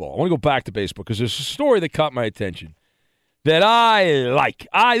baseball. I want to go back to baseball because there's a story that caught my attention that I like.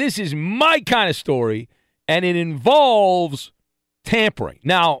 This is my kind of story, and it involves tampering.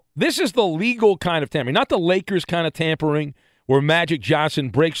 Now, this is the legal kind of tampering, not the Lakers kind of tampering where Magic Johnson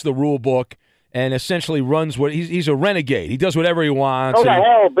breaks the rule book and essentially runs what he's a renegade. He does whatever he wants. Who the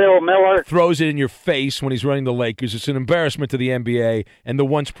hell, Bill Miller? Throws it in your face when he's running the Lakers. It's an embarrassment to the NBA and the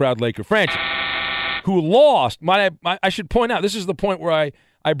once proud Laker franchise, who lost. I should point out, this is the point where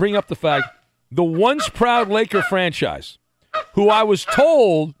I bring up the fact, the once proud Laker franchise, who I was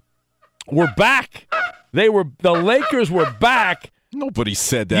told were back. The Lakers were back. Nobody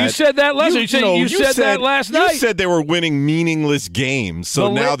said that. You said that last night. You said that last night. You said they were winning meaningless games,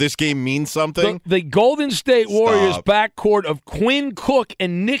 so now this game means something? The Golden State Warriors backcourt of Quinn Cook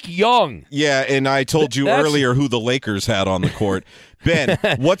and Nick Young. Yeah, and I told you earlier who the Lakers had on the court. Ben,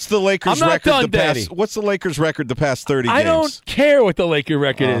 what's the Lakers record What's the Lakers record the past 30 games? I don't care what the Laker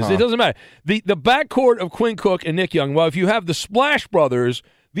record is. It doesn't matter. The backcourt of Quinn Cook and Nick Young, well, if you have the Splash Brothers,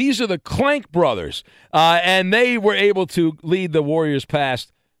 these are the Clank brothers, and they were able to lead the Warriors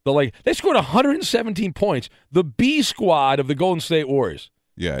past the Lakers. They scored 117 points, the B squad of the Golden State Warriors.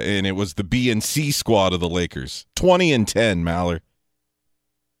 Yeah, and it was the B and C squad of the Lakers. 20-10, Maller.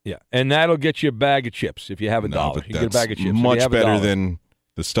 Yeah, and that'll get you a bag of chips if you have $1. You get a bag of chips. Much better than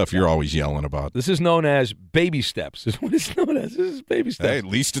the stuff you're always yelling about. This is known as baby steps. This is what it's known as. This is baby steps. Hey, at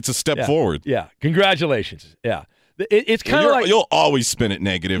least it's a step forward. Yeah, congratulations. Yeah. It's kind of like you'll always spin it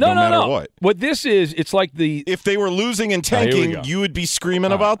negative no matter what. What this is, it's like if they were losing and tanking, you would be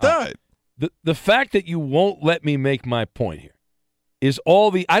screaming about that. The fact that you won't let me make my point here is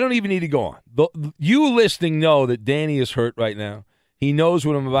I don't even need to go on. You listening know that Danny is hurt right now. He knows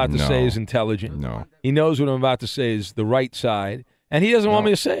what I'm about to say is intelligent. No. He knows what I'm about to say is the right side. And he doesn't want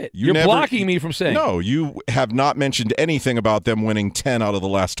me to say it. You're blocking me from saying it. No, you have not mentioned anything about them winning 10 out of the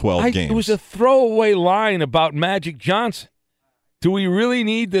last 12 games. It was a throwaway line about Magic Johnson. Do we really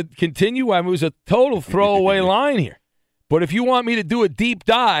need to continue? It was a total throwaway line here. But if you want me to do a deep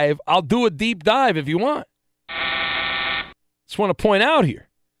dive, I'll do a deep dive if you want. Just want to point out here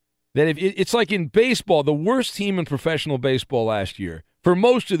that it's like in baseball, the worst team in professional baseball last year, for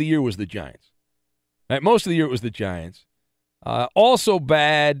most of the year, was the Giants. Right? Most of the year, it was the Giants. Also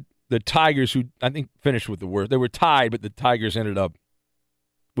bad, the Tigers, who I think finished with the worst. They were tied, but the Tigers ended up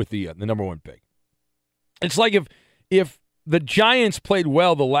with the number 1 pick. It's like if the Giants played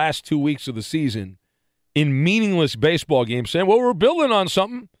well the last 2 weeks of the season in meaningless baseball games, saying, well, we're building on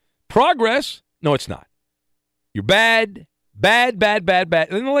something. Progress. No, it's not. You're bad, bad, bad, bad,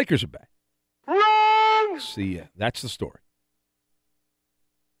 bad. And the Lakers are bad. Wrong! See, that's the story.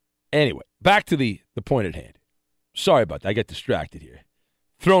 Anyway, back to the point at hand. Sorry about that. I get distracted here.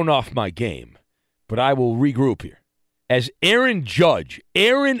 Thrown off my game. But I will regroup here. As Aaron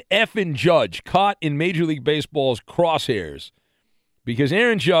effing Judge, caught in Major League Baseball's crosshairs because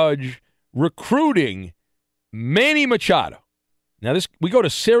Aaron Judge recruiting Manny Machado. Now, we go to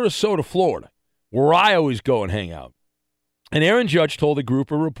Sarasota, Florida, where I always go and hang out. And Aaron Judge told a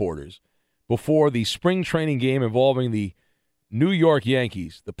group of reporters before the spring training game involving the New York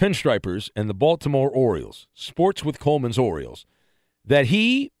Yankees, the Pinstripers, and the Baltimore Orioles, Sports with Coleman's Orioles, that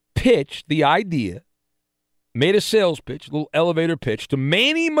he pitched the idea, made a sales pitch, a little elevator pitch, to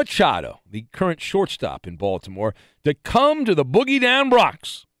Manny Machado, the current shortstop in Baltimore, to come to the Boogie Down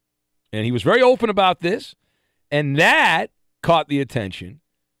Bronx. And he was very open about this, and that caught the attention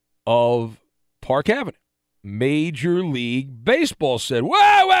of Park Avenue. Major League Baseball said, whoa.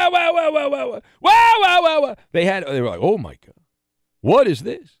 They were like, oh, my God, what is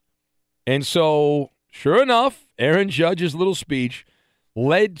this? And so, sure enough, Aaron Judge's little speech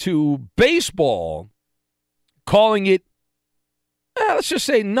led to baseball calling it, let's just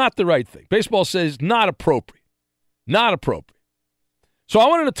say, not the right thing. Baseball says not appropriate. Not appropriate. So I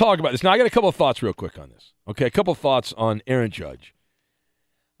wanted to talk about this. Now, I got a couple of thoughts real quick on this. Okay, a couple of thoughts on Aaron Judge.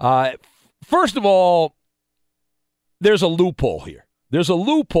 First of all, there's a loophole here. There's a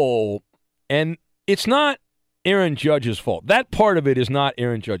loophole, and it's not Aaron Judge's fault. That part of it is not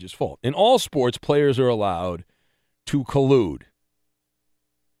Aaron Judge's fault. In all sports, players are allowed to collude.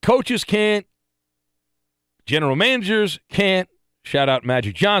 Coaches can't. General managers can't. Shout out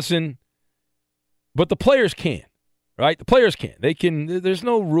Magic Johnson. But the players can, right? The players can. They can. There's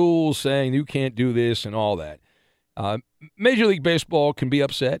no rules saying you can't do this and all that. Major League Baseball can be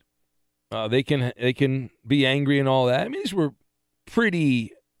upset. They can be angry and all that. I mean, these were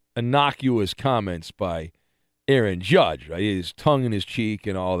pretty innocuous comments by Aaron Judge, right? His tongue in his cheek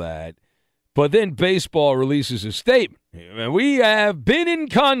and all that. But then baseball releases a statement. We have been in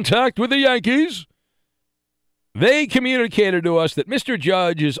contact with the Yankees. They communicated to us that Mr.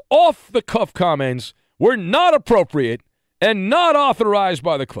 Judge's off-the-cuff comments were not appropriate and not authorized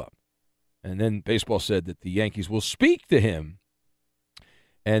by the club. And then baseball said that the Yankees will speak to him,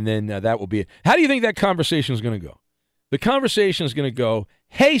 and then that will be it. How do you think that conversation is going to go? The conversation is going to go,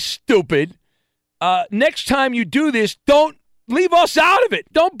 hey, stupid, next time you do this, don't leave us out of it.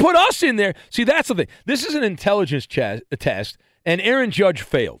 Don't put us in there. See, that's the thing. This is an intelligence test, and Aaron Judge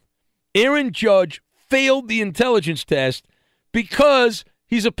failed. Aaron Judge failed the intelligence test because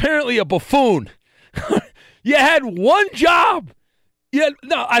he's apparently a buffoon. You had one job.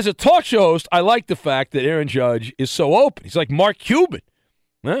 Now, as a talk show host, I like the fact that Aaron Judge is so open. He's like Mark Cuban.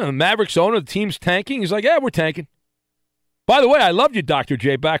 The Mavericks owner, the team's tanking. He's like, yeah, we're tanking. By the way, I loved you, Dr.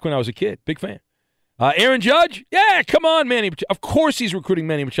 J, back when I was a kid. Big fan. Aaron Judge? Yeah, come on, Manny Machado. Of course he's recruiting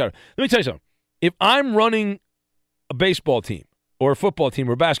Manny Machado. Let me tell you something. If I'm running a baseball team or a football team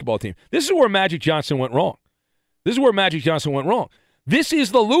or a basketball team, this is where Magic Johnson went wrong. This is where Magic Johnson went wrong. This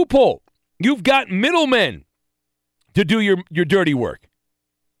is the loophole. You've got middlemen to do your dirty work.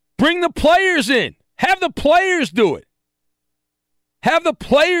 Bring the players in. Have the players do it. Have the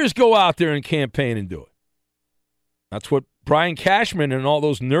players go out there and campaign and do it. That's what Brian Cashman and all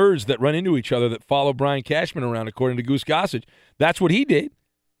those nerds that run into each other that follow Brian Cashman around, according to Goose Gossage, that's what he did.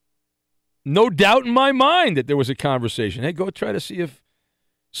 No doubt in my mind that there was a conversation. Hey, go try to see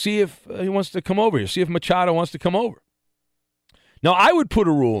if he wants to come over here. See if Machado wants to come over. Now, I would put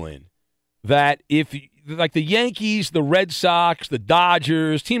a rule in that if, like the Yankees, the Red Sox, the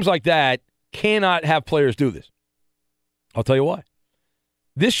Dodgers, teams like that cannot have players do this. I'll tell you why.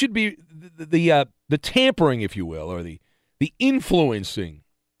 This should be the tampering, if you will, or the influencing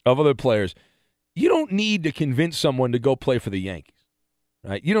of other players. You don't need to convince someone to go play for the Yankees,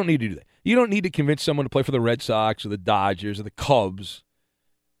 right? You don't need to do that. You don't need to convince someone to play for the Red Sox or the Dodgers or the Cubs.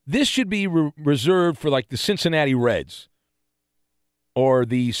 This should be reserved for like the Cincinnati Reds or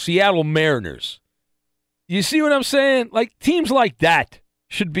the Seattle Mariners. You see what I'm saying? Like teams like that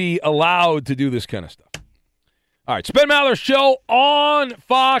should be allowed to do this kind of stuff. All right, Ben Maller Show on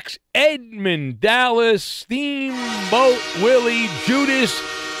Fox. Edmund Dallas, Steamboat Willie, Judas,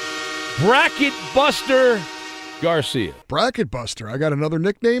 Bracket Buster Garcia. Bracket Buster. I got another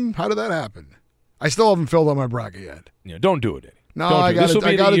nickname? How did that happen? I still haven't filled out my bracket yet. Yeah, don't do it, Eddie. No, I got to do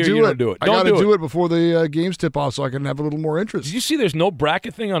it. I got to do it before the games tip off so I can have a little more interest. Did you see there's no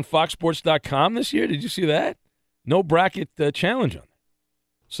bracket thing on FoxSports.com this year? Did you see that? No bracket challenge on it.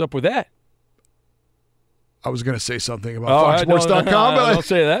 What's up with that? I was going to say something about FoxSports.com, but don't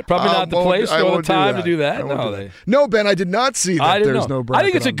say that. Probably not the place or the time to do that. No, Ben, I did not see that there's no bracket. I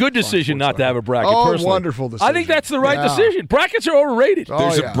think it's a good decision not to have a bracket, personally. Wonderful decision. I think that's the right decision. Brackets are overrated.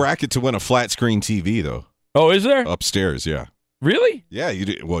 There's a bracket to win a flat screen TV, though. Oh, is there? Upstairs, yeah. Really? Yeah, you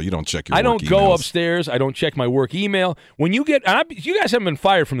do. Well, you don't check your I don't work go emails. upstairs. I don't check my work email. When you get, you guys haven't been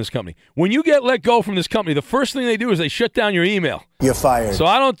fired from this company. When you get let go from this company, the first thing they do is they shut down your email. You're fired. So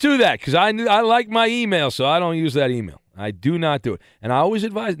I don't do that because I like my email, so I don't use that email. I do not do it. And I always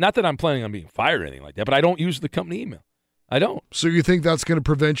advise, not that I'm planning on being fired or anything like that, but I don't use the company email. I don't. So you think that's going to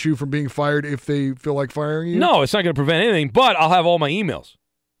prevent you from being fired if they feel like firing you? No, it's not going to prevent anything, but I'll have all my emails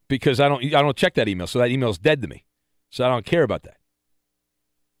because I don't check that email, so that email's dead to me. So I don't care about that.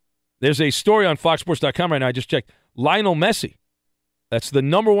 There's a story on FoxSports.com right now. I just checked. Lionel Messi. That's the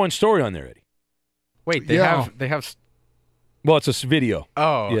number one story on there, Eddie. Wait, they have. Well, it's a video.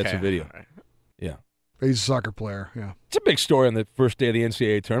 Oh, okay. Yeah, it's a video. Right. Yeah. He's a soccer player, yeah. It's a big story on the first day of the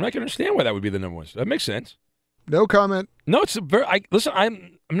NCAA tournament. I can understand why that would be the number one. That makes sense. No comment. No, it's a very. Listen,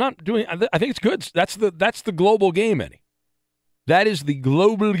 I'm not doing. I think it's good. That's the global game, Eddie. That is the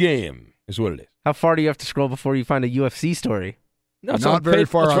global game. Is what it is. How far do you have to scroll before you find a UFC story? No, it's not very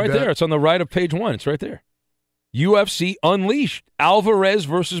far. It's right there. It's on the right of page 1. It's right there. UFC Unleashed. Alvarez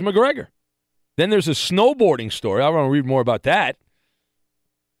versus McGregor. Then there's a snowboarding story. I want to read more about that.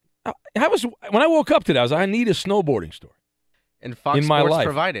 When I woke up today, I need a snowboarding story. And Fox in my Sports life.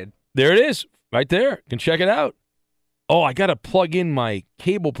 provided. There it is, right there. You can check it out. Oh, I got to plug in my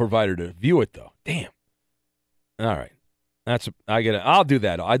cable provider to view it, though. Damn. All right. I'll do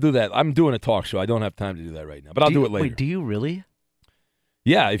that. I do that. I'm doing a talk show. I don't have time to do that right now, but I'll do it later. Wait, do you really?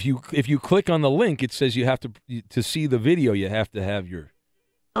 Yeah. If you click on the link, it says you have to see the video. You have to have your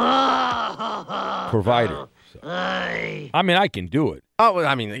provider. So. I mean, I can do it. Oh,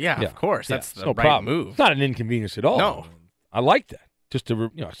 I mean, yeah. Of course. That's the no right problem. move. It's not an inconvenience at all. No. I like that. Just to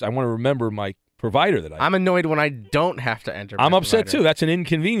I want to remember my provider that I'm annoyed when I don't have to enter. I'm upset too. That's an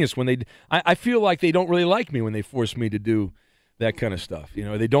inconvenience when they. I feel like they don't really like me when they force me to do that kind of stuff.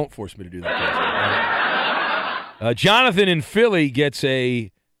 They don't force me to do that kind of stuff. Jonathan in Philly gets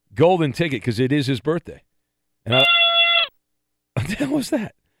a golden ticket because it is his birthday. And what the hell was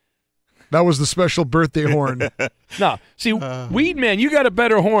that? That was the special birthday horn. No, see, Weed Man, you got a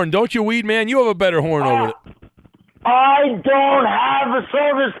better horn, don't you, Weed Man? You have a better horn over there. I don't have a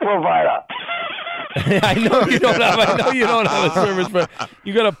service provider. I know you don't have a service provider.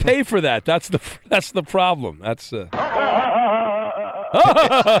 You got to pay for that. That's the problem. That's.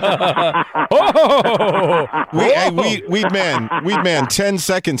 Weed Man, 10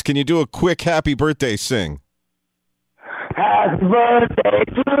 seconds. Can you do a quick happy birthday sing? Happy birthday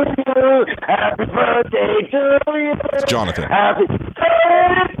to you. Happy birthday to you. It's Jonathan. Happy birthday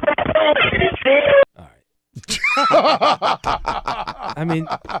to you. I mean,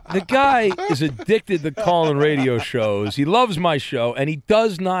 the guy is addicted to calling radio shows. He loves my show, and he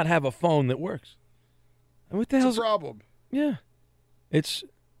does not have a phone that works. And what the hell's the problem? Yeah. It's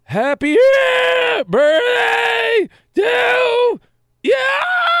happy birthday to you.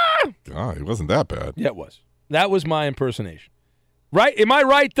 Oh, it wasn't that bad. Yeah, it was. That was my impersonation. Right? Am I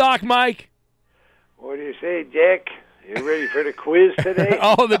right, Doc Mike? What do you say, Jack? You ready for the quiz today?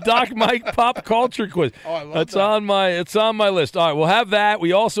 Oh, the Doc Mike pop culture quiz. Oh, I love That's that. It's on my list. All right, we'll have that.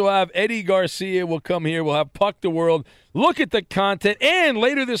 We also have Eddie Garcia will come here. We'll have Puck the World. Look at the content. And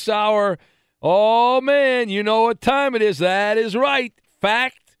later this hour, oh, man, you know what time it is. That is right.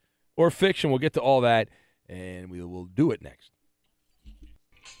 Fact or fiction. We'll get to all that, and we will do it next.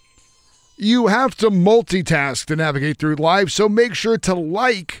 You have to multitask to navigate through life, so make sure to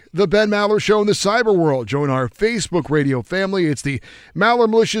like the Ben Maller Show in the cyber world. Join our Facebook radio family. It's the Maller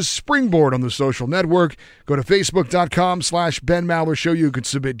Militia's springboard on the social network. Go to facebook.com/Ben Maller Show. You can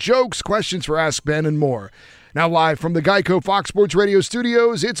submit jokes, questions for Ask Ben, and more. Now live from the Geico Fox Sports Radio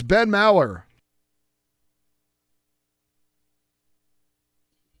studios, it's Ben Maller.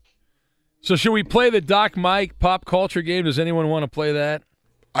 So should we play the Doc Mike pop culture game? Does anyone want to play that?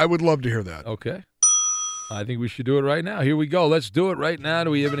 I would love to hear that. Okay. I think we should do it right now. Here we go. Let's do it right now. Do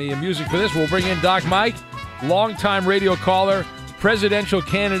we have any music for this? We'll bring in Doc Mike, longtime radio caller, presidential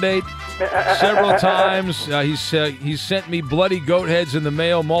candidate several times. He's sent me bloody goat heads in the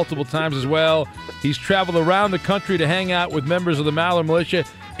mail multiple times as well. He's traveled around the country to hang out with members of the Maller Militia,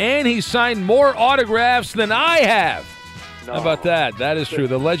 and he's signed more autographs than I have. No. How about that? That is true.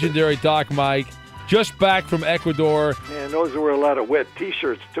 The legendary Doc Mike. Just back from Ecuador. Man, those were a lot of wet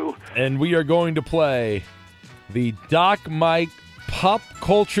T-shirts, too. And we are going to play the Doc Mike Pop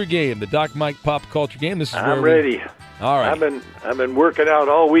Culture Game. The Doc Mike Pop Culture Game. This is I'm ready. All right. I've been working out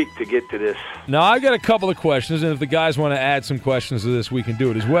all week to get to this. Now, I've got a couple of questions, and if the guys want to add some questions to this, we can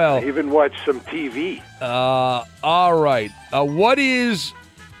do it as well. I even watched some TV. All right. What is...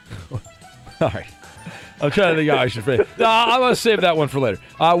 all right. I'm trying to think how I should phrase it. No, I'm going to save that one for later.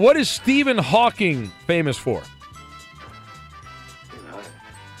 What is Stephen Hawking famous for?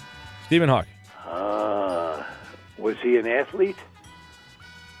 Stephen Hawking. Was he an athlete?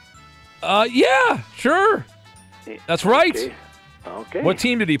 Yeah, sure. That's right. Okay. What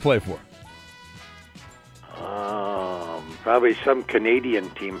team did he play for? Probably some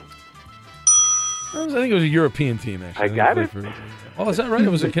Canadian team. I think it was a European team, actually. I got it. Oh, is that right? It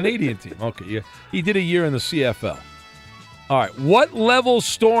was a Canadian team. Okay, yeah. He did a year in the CFL. All right. What level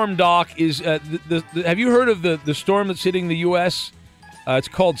storm, Doc, is... have you heard of the storm that's hitting the U.S.? It's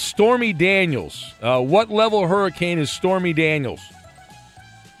called Stormy Daniels. What level hurricane is Stormy Daniels?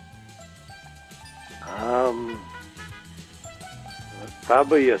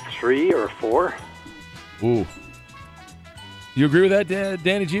 Probably a 3 or 4. Ooh. You agree with that,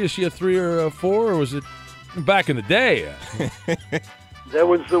 Danny G? Is she a 3 or a 4, or was it... Back in the day. That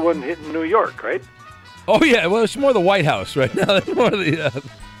was the one hitting New York, right? Oh, yeah. Well, it's more the White House right now. It's more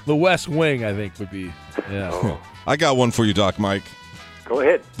the West Wing, I think, would be. Yeah. Oh. I got one for you, Doc Mike. Go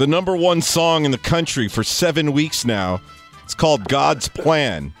ahead. The number one song in the country for 7 weeks now. It's called God's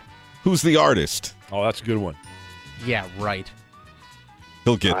Plan. Who's the artist? Oh, that's a good one. Yeah, right.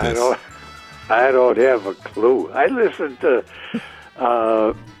 He'll get this. I don't have a clue. I listen to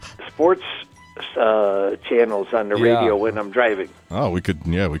sports channels on the radio when I'm driving. Oh, we could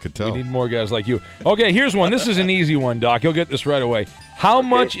tell. We need more guys like you. Okay, here's one. This is an easy one, Doc. You'll get this right away. How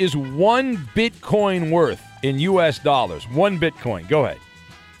much is 1 Bitcoin worth in U.S. dollars? 1 Bitcoin. Go ahead.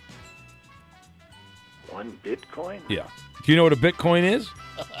 1 Bitcoin? Yeah. Do you know what a Bitcoin is?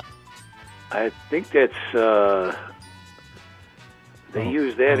 I think that's they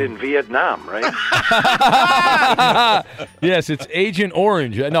use that in Vietnam, right? Yes, it's Agent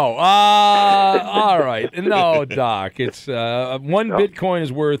Orange. No. All right. No, Doc. It's one Bitcoin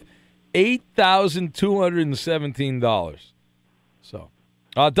is worth $8,217. So,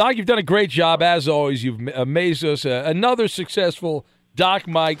 Doc, you've done a great job as always. You've amazed us. Another successful Doc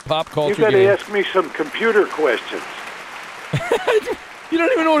Mike pop culture. You got to ask me some computer questions. You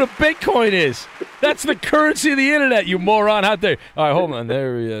don't even know what a Bitcoin is. That's the currency of the internet, you moron out there. All right, hold on.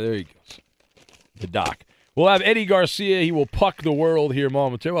 There he goes. The Doc. We'll have Eddie Garcia. He will puck the world here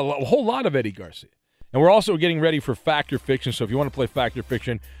momentarily. Well, a whole lot of Eddie Garcia. And we're also getting ready for Fact or Fiction. So if you want to play Fact or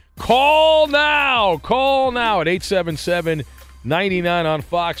Fiction, call now. Call now at 877-99 on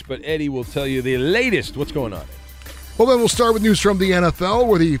Fox. But Eddie will tell you the latest. What's going on? Well, then we'll start with news from the NFL,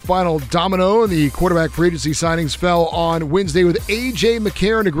 where the final domino in the quarterback free agency signings fell on Wednesday with A.J.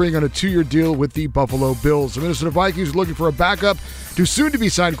 McCarron agreeing on a 2-year deal with the Buffalo Bills. The Minnesota Vikings are looking for a backup to soon-to-be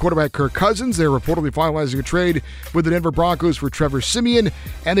signed quarterback Kirk Cousins. They're reportedly finalizing a trade with the Denver Broncos for Trevor Siemian,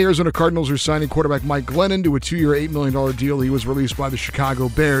 and the Arizona Cardinals are signing quarterback Mike Glennon to a 2-year, $8 million deal. He was released by the Chicago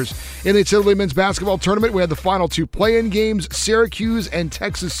Bears. In the NCAA men's basketball tournament, we had the final 2 play-in games. Syracuse and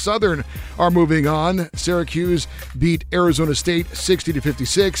Texas Southern are moving on. Syracuse beat Arizona State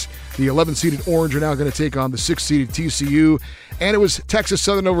 60-56. The 11th-seeded Orange are now going to take on the 6th-seeded TCU. And it was Texas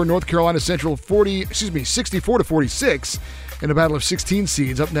Southern over North Carolina Central 64-46 in a battle of 16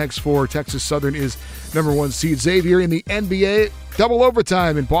 seeds. Up next for Texas Southern is number 1 seed Xavier. In the NBA, double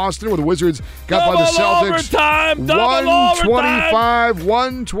overtime in Boston, where the Wizards got by the Celtics.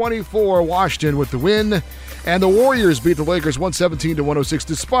 125-124. Washington with the win. And the Warriors beat the Lakers 117-106,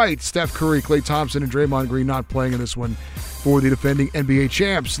 despite Steph Curry, Klay Thompson, and Draymond Green not playing in this one for the defending NBA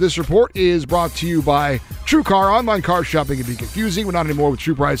champs. This report is brought to you by TrueCar. Online car shopping can be confusing, but not anymore with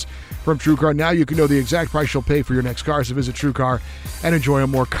True Price from TrueCar. Now you can know the exact price you'll pay for your next car, so visit TrueCar and enjoy a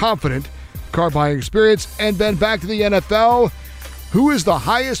more confident car buying experience. And then back to the NFL. Who is the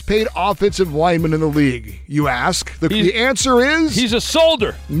highest paid offensive lineman in the league, you ask? The answer is... He's a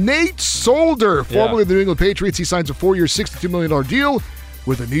Solder. Nate Solder, formerly of the New England Patriots. He signs a 4-year, $62 million deal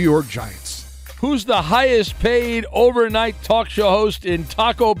with the New York Giants. Who's the highest paid overnight talk show host in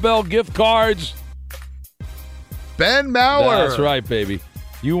Taco Bell gift cards? Ben Maller. That's right, baby.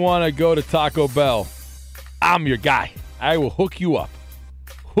 You want to go to Taco Bell, I'm your guy. I will hook you up.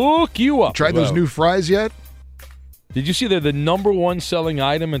 Hook you up. Tried those new fries yet? Did you see they're the number 1 selling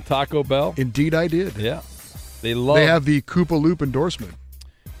item in Taco Bell? Indeed, I did. Yeah. They have the Koopa Loop endorsement.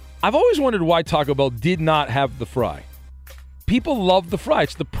 I've always wondered why Taco Bell did not have the fry. People love the fry.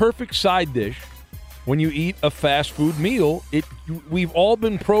 It's the perfect side dish when you eat a fast food meal. We've all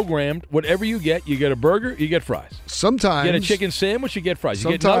been programmed, whatever you get a burger, you get fries. Sometimes. You get a chicken sandwich, you get fries.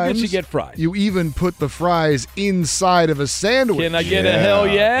 You get nuggets, you get fries. You even put the fries inside of a sandwich. Can I get a hell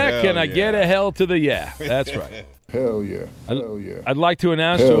yeah? Can I get a hell to the yeah? That's right. Hell yeah. Hell yeah. I'd like to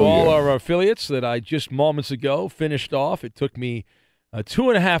announce to all our affiliates that I just moments ago finished off. It took me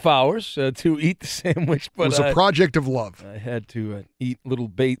 2.5 hours to eat the sandwich. But it was a project of love. I had to eat little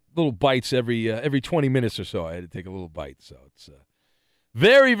bites every 20 minutes or so. I had to take a little bite. So it's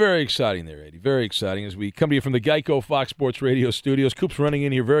very, very exciting there, Eddie. Very exciting as we come to you from the Geico Fox Sports Radio studios. Coop's running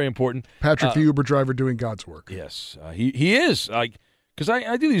in here. Very important. Patrick, the Uber driver, doing God's work. Yes, he is. Because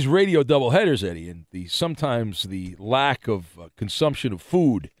I do these radio doubleheaders, Eddie, and sometimes the lack of consumption of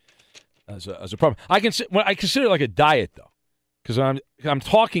food as a problem. I consider it like a diet, though, because I'm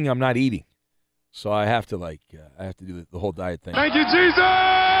talking, I'm not eating, so I have to do the whole diet thing. Thank you, Jesus.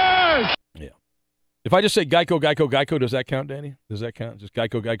 Yeah. If I just say Geico, does that count, Danny? Does that count? Just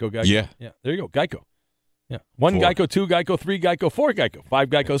Geico. Yeah. Yeah. There you go, Geico. Yeah. 1 Geico, 2 Geico, 3 Geico, 4 Geico, 5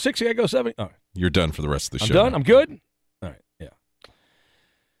 Geico, 6 Geico, 7. All right. You're done for the rest of the show. I'm done. I'm good.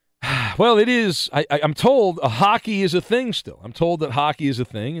 Well, it is. I'm told hockey is a thing still. I'm told that hockey is a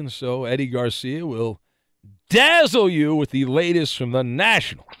thing, and so Eddie Garcia will dazzle you with the latest from the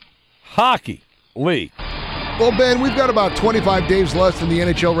National Hockey League. Well, Ben, we've got about 25 days left in the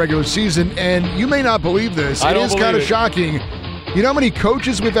NHL regular season, and you may not believe this. It is kind of shocking. You know how many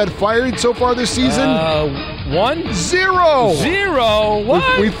coaches we've had fired so far this season? 1? 0. 0?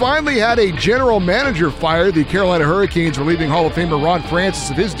 What? We finally had a general manager fired. The Carolina Hurricanes relieving Hall of Famer Ron Francis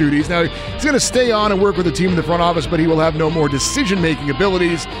of his duties. Now, he's going to stay on and work with the team in the front office, but he will have no more decision-making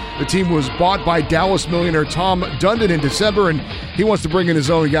abilities. The team was bought by Dallas millionaire Tom Dundon in December, and he wants to bring in his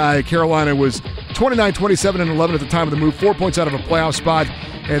own guy. Carolina was 29, 27, and 11 at the time of the move, 4 points out of a playoff spot.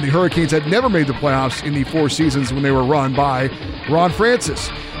 And the Hurricanes had never made the playoffs in the 4 seasons when they were run by Ron Francis.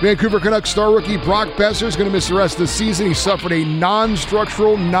 Vancouver Canucks star rookie Brock Besser is going to miss the rest of the season. He suffered a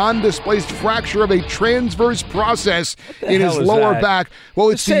non-structural, non-displaced fracture of a transverse process in his lower back. Well,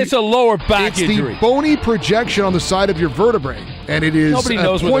 it's a lower back injury. It's the bony projection on the side of your vertebrae, and it is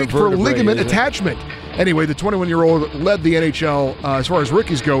a point for ligament attachment. Anyway, the 21-year-old led the NHL as far as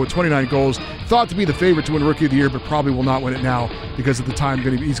rookies go with 29 goals. Thought to be the favorite to win Rookie of the Year, but probably will not win it now because of the time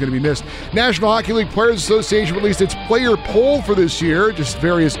he's going to be missed. National Hockey League Players Association released its player poll for this year. Just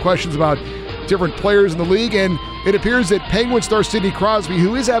various questions about different players in the league, and it appears that Penguin star Sidney Crosby,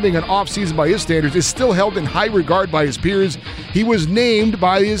 who is having an off-season by his standards, is still held in high regard by his peers. He was named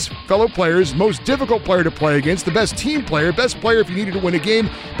by his fellow players most difficult player to play against, the best team player, best player if you needed to win a game,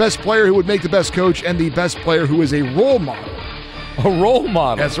 best player who would make the best coach, and the best player who is a role model. A role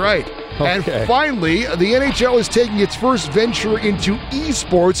model? That's right. Okay. And finally, the NHL is taking its first venture into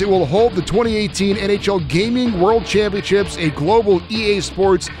esports. It will hold the 2018 NHL Gaming World Championships, a global EA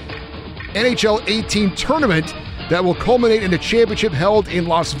Sports NHL 18 tournament that will culminate in a championship held in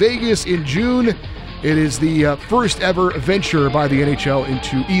Las Vegas in June. It is the first ever venture by the NHL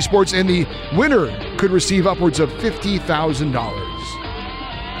into esports, and the winner could receive upwards of $50,000.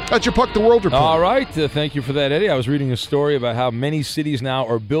 That's your Puck the World report. All right. Thank you for that, Eddie. I was reading a story about how many cities now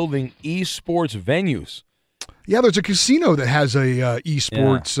are building esports venues. Yeah, there's a casino that has a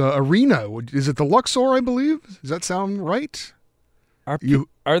esports arena. Is it the Luxor, I believe? Does that sound right? Are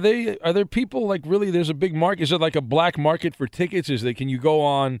there people like really? There's a big market. Is it like a black market for tickets? Can you go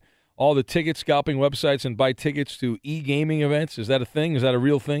on all the ticket scalping websites and buy tickets to e-gaming events? Is that a thing? Is that a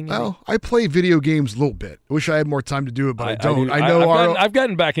real thing? Well, I play video games a little bit. I wish I had more time to do it, but I don't. I've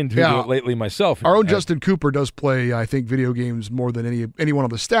gotten back into it lately myself. Our own Justin Cooper does play, I think, video games more than anyone on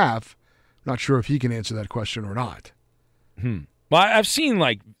the staff. Not sure if he can answer that question or not. Well, I've seen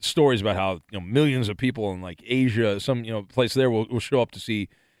like stories about how millions of people in like Asia, some place there will show up to see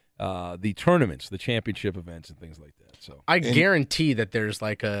the tournaments, the championship events, and things like that. So I guarantee that there's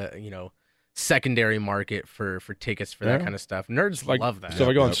like a secondary market for tickets for that kind of stuff. Nerds love that. So if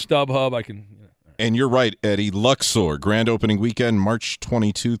I go on StubHub, I can. And you're right, Eddie. Luxor grand opening weekend, March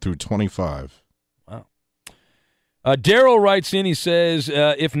 22 through 25. Wow. Daryl writes in. He says,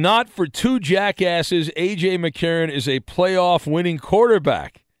 "If not for two jackasses, A.J. McCarron is a playoff-winning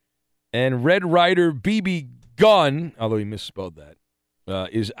quarterback, and Red Ryder BB Gunn, although he misspelled that,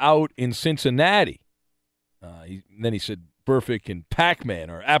 is out in Cincinnati." Then he said Burfict and Pac-Man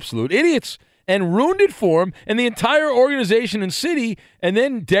are absolute idiots and ruined it for him and the entire organization and city, and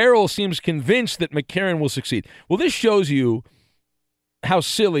then Daryl seems convinced that McCarron will succeed. Well, this shows you how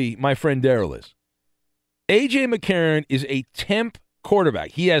silly my friend Daryl is. A.J. McCarron is a temp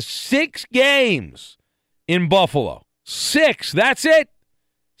quarterback. He has 6 games in Buffalo. 6, that's it.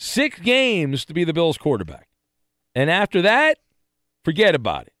 6 games to be the Bills' quarterback. And after that, forget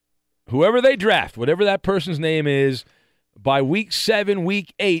about it. Whoever they draft, whatever that person's name is, by week 7,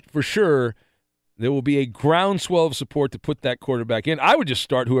 week 8, for sure, there will be a groundswell of support to put that quarterback in. I would just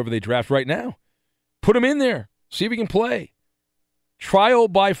start whoever they draft right now. Put him in there. See if he can play. Trial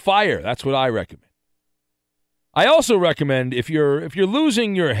by fire. That's what I recommend. I also recommend if you're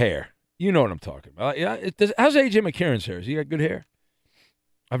losing your hair, you know what I'm talking about. How's A.J. McCarron's hair? Has he got good hair?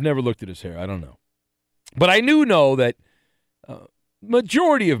 I've never looked at his hair. I don't know. But I do know that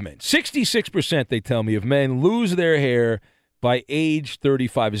majority of men, 66% they tell me, of men lose their hair by age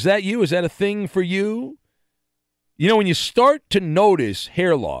 35. Is that you? Is that a thing for you? When you start to notice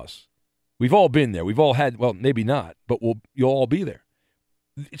hair loss, we've all been there. We've all had, well, maybe not, but you'll all be there.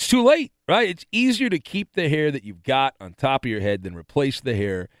 It's too late, right? It's easier to keep the hair that you've got on top of your head than replace the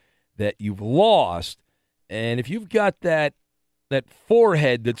hair that you've lost. And if you've got that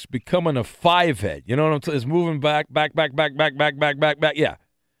forehead that's becoming a 5 head, you know what I'm saying? It's moving back, yeah.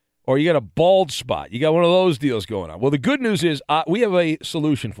 Or you got a bald spot. You got one of those deals going on. Well, the good news is we have a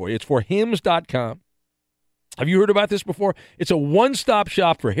solution for you. It's for Hims.com. Have you heard about this before? It's a one-stop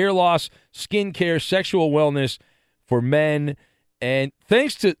shop for hair loss, skin care, sexual wellness for men And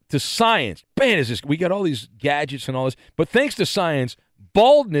thanks to science, man, we got all these gadgets and all this, but thanks to science,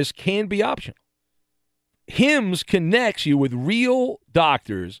 baldness can be optional. Hims connects you with real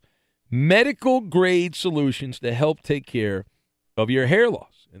doctors, medical-grade solutions to help take care of your hair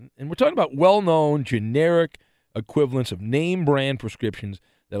loss. And we're talking about well-known, generic equivalents of name-brand prescriptions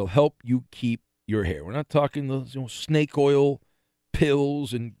that'll help you keep your hair. We're not talking those snake oil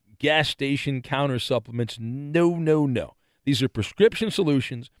pills and gas station counter supplements. No. These are prescription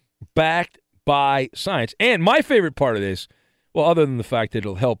solutions backed by science. And my favorite part of this, well, other than the fact that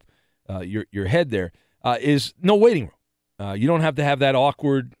it'll help your head there, is no waiting room. You don't have to have that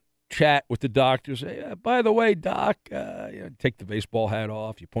awkward chat with the doctor. Say, by the way, doc, take the baseball hat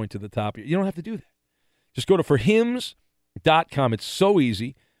off. You point to the top. You don't have to do that. Just go to forhims.com. It's so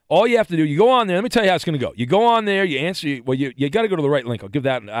easy. All you have to do, you go on there. Let me tell you how it's going to go. You go on there. You answer. Well, you got to go to the right link. I'll give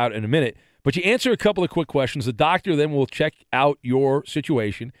that out in a minute. But you answer a couple of quick questions. The doctor then will check out your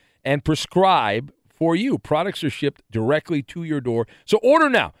situation and prescribe for you. Products are shipped directly to your door. So order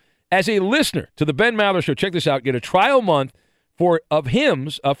now. As a listener to the Ben Maller Show, check this out. Get a trial month of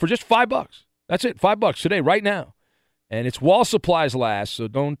Hims for just $5. That's it, $5 today, right now. And it's while supplies last, so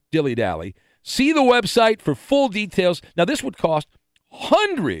don't dilly-dally. See the website for full details. Now, this would cost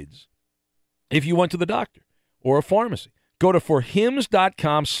hundreds if you went to the doctor or a pharmacy. Go to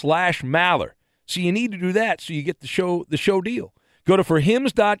forhims.com/Maller. So you need to do that so you get the show deal. Go to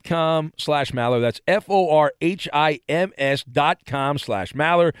forhims.com/Maller. That's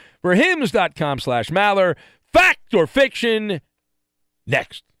FORHIMS.com/Maller. Forhims.com/Maller. Fact or fiction?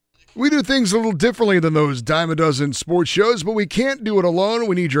 Next. We do things a little differently than those dime a dozen sports shows, but we can't do it alone.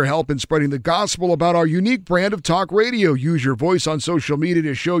 We need your help in spreading the gospel about our unique brand of talk radio. Use your voice on social media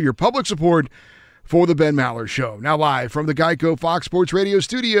to show your public support for the Ben Maller Show. Now live from the Geico Fox Sports Radio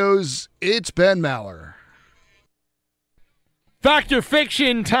studios, it's Ben Maller. Fact or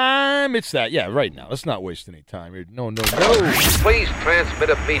fiction time. It's that. Yeah, right now. Let's not waste any time. No. Please transmit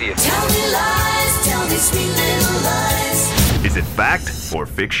immediately. Tell me lies, tell me sweet little lies. Is it fact or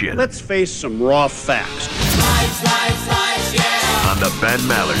fiction? Let's face some raw facts. Lies, yeah. On the Ben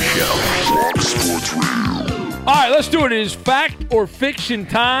Maller Show. Fox Sports Radio. All right, let's do it. It is fact or fiction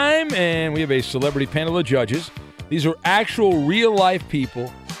time, and we have a celebrity panel of judges. These are actual real-life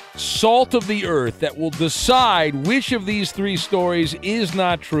people, salt of the earth, that will decide which of these three stories is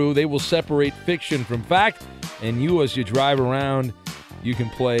not true. They will separate fiction from fact, and you, as you drive around, you can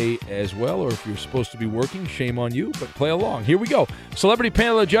play as well, or if you're supposed to be working, shame on you, but play along. Here we go. Celebrity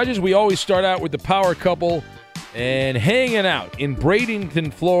panel of judges. We always start out with the power couple and hanging out in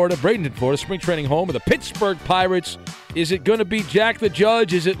Bradenton, Florida, spring training home of the Pittsburgh Pirates. Is it going to be Jack the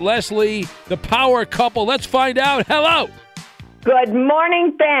Judge? Is it Leslie? The power couple. Let's find out. Hello. Good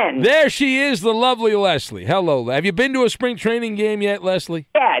morning, Ben. There she is, the lovely Leslie. Hello. Have you been to a spring training game yet, Leslie?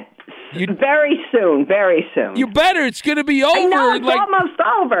 Yeah. Very soon. You better. It's going to be over. I know, it's almost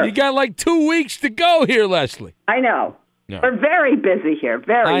over. You got like 2 weeks to go here, Leslie. I know. No. We're very busy here.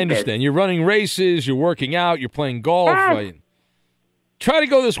 I understand. Busy. You're running races. You're working out. You're playing golf. Yes. Try to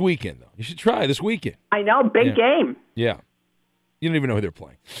go this weekend, though. You should try this weekend. I know. Big game. Yeah. You don't even know who they're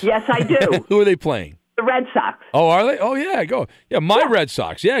playing. Yes, I do. Who are they playing? The Red Sox. Oh, are they? Oh, yeah. Go. Yeah, Red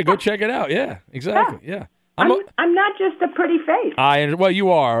Sox. Yeah, go check it out. Yeah, exactly. Yeah. I'm not just a pretty face. Well, you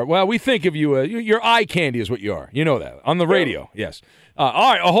are. Well, we think of you. Your eye candy is what you are. You know that. On the radio, yes.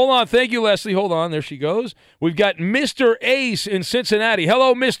 All right, hold on. Thank you, Leslie. Hold on. There she goes. We've got Mr. Ace in Cincinnati.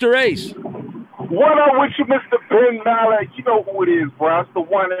 Hello, Mr. Ace. What up with you, Mr. Ben Maller? You know who it is, bro. It's the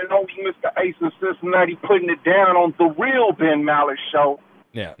one and only Mr. Ace in Cincinnati putting it down on the real Ben Maller Show.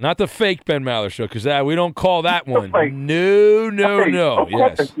 Yeah, not the fake Ben Maller Show, because we don't call that one. No. Of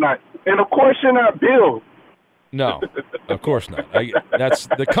course it's not. And of course you're not Bill. No, of course not. That's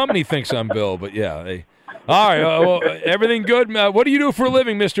the company thinks I'm Bill, but yeah. All right, well, everything good? What do you do for a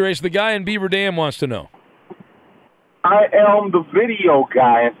living, Mr. Ace? The guy in Beaver Dam wants to know. I am the video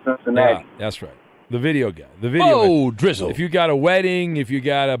guy in Cincinnati. Yeah, that's right. The video guy. The video guy. Drizzle. If you got a wedding, if you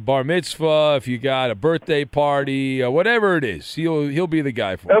got a bar mitzvah, if you got a birthday party, whatever it is, he'll be the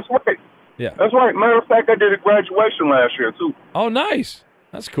guy for it. That's right. Yeah. That's right. Matter of fact, I did a graduation last year, too. Oh, nice.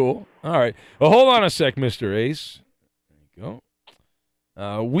 That's cool. All right. Well, hold on a sec, Mr. Ace. There you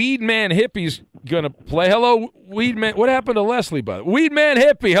go. Weed Man Hippie's going to play. Hello, Weed Man. What happened to Leslie, by the way? Weed Man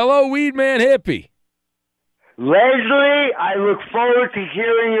Hippie. Hello, Weed Man Hippie. Leslie, I look forward to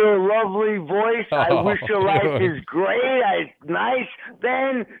hearing your lovely voice. I wish your life is great. Nice.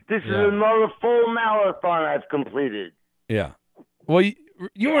 Ben, this is another full marathon I've completed. Yeah. Well,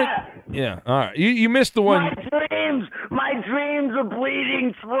 you were. Yeah. All right. You missed the one. My dreams are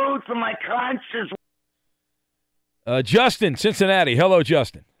bleeding through to my conscious. Justin, Cincinnati. Hello,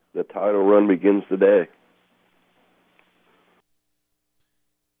 Justin. The title run begins today.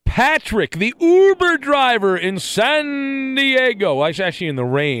 Patrick, the Uber driver in San Diego. He's actually in the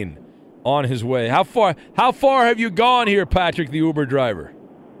rain on his way. How far have you gone here, Patrick, the Uber driver?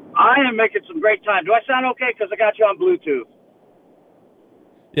 I am making some great time. Do I sound okay? Because I got you on Bluetooth.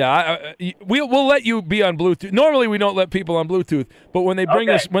 Yeah, we'll let you be on Bluetooth. Normally, we don't let people on Bluetooth, but when they bring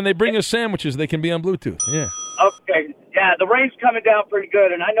us sandwiches, they can be on Bluetooth. Yeah. Okay. Yeah, the rain's coming down pretty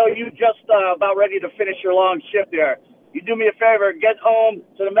good, and I know you just about ready to finish your long shift there. You do me a favor, get home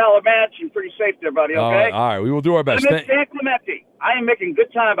to the Mallard Mansion pretty safe there, buddy, okay? All right, we will do our best. I'm in San Clemente. I am making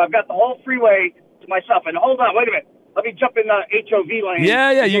good time. I've got the whole freeway to myself. And hold on, wait a minute. Let me jump in the HOV lane.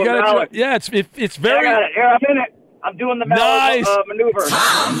 Yeah, you got it. Yeah, it's very. I got it. Here, I'm in it. I'm doing the Mallard maneuver.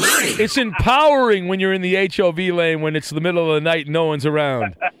 It's empowering when you're in the HOV lane when it's the middle of the night and no one's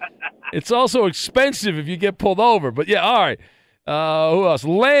around. It's also expensive if you get pulled over. But yeah, all right. Who else?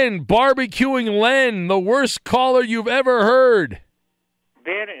 Len, barbecuing Len, the worst caller you've ever heard.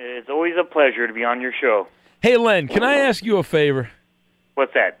 Ben, it's always a pleasure to be on your show. Hey, Len, can I ask you a favor?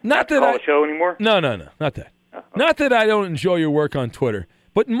 What's that? Not that call the show anymore? No, not that. Uh-huh. Not that I don't enjoy your work on Twitter,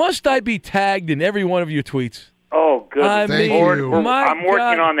 but must I be tagged in every one of your tweets? Oh, good Lord. I'm working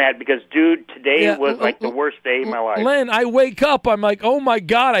God. on that because, dude, today was like the worst day of my life. Len, I wake up, I'm like, oh, my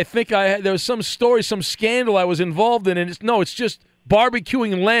God, I think there was some story, some scandal I was involved in, and it's just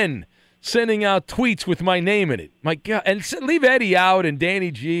barbecuing Len sending out tweets with my name in it. My God, and leave Eddie out and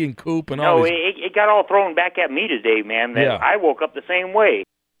Danny G and Coop and all these. No, it got all thrown back at me today, man. That I woke up the same way.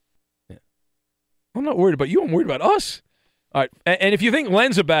 Yeah. I'm not worried about you. I'm worried about us. All right, and if you think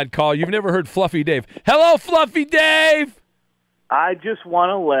Len's a bad call, you've never heard Fluffy Dave. Hello, Fluffy Dave! I just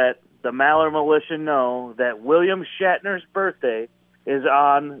want to let the Mallard Militia know that William Shatner's birthday is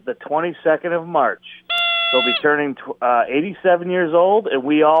on the 22nd of March. He'll be turning 87 years old, and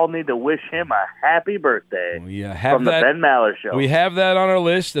we all need to wish him a happy birthday from the Ben Maller Show. We have that on our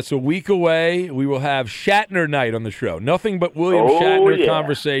list. That's a week away. We will have Shatner night on the show. Nothing but William Shatner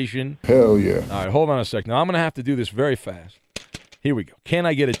conversation. Hell yeah. All right, hold on a second. Now, I'm going to have to do this very fast. Here we go. Can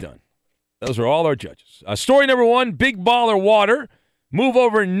I get it done? Those are all our judges. Story number 1, Big Baller Water. Move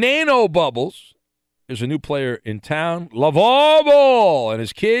over Nano Bubbles. There's a new player in town, Lavabo, and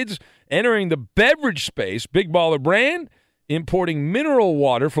his kids entering the beverage space. Big Baller brand, importing mineral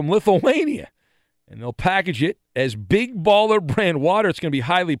water from Lithuania. And they'll package it as Big Baller brand water. It's going to be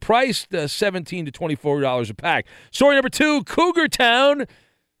highly priced, $17 to $24 a pack. Story number 2, Cougar Town.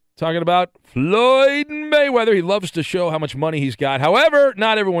 Talking about Floyd Mayweather. He loves to show how much money he's got. However,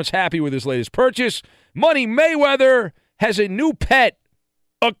 not everyone's happy with his latest purchase. Money Mayweather has a new pet,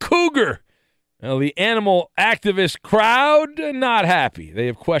 a cougar. Now, the animal activist crowd, not happy. They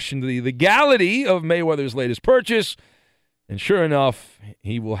have questioned the legality of Mayweather's latest purchase. And sure enough,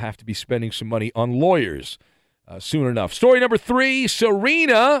 he will have to be spending some money on lawyers soon enough. Story number 3,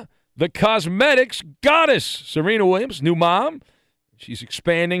 Serena, the cosmetics goddess. Serena Williams, new mom. She's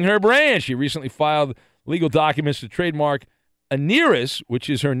expanding her brand. She recently filed legal documents to trademark Aneris, which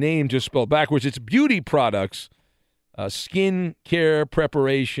is her name just spelled backwards. It's beauty products, skin care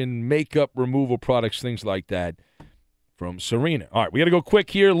preparation, makeup removal products, things like that from Serena. All right, we got to go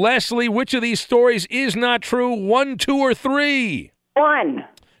quick here. Leslie, which of these stories is not true? 1, 2, or 3? 1.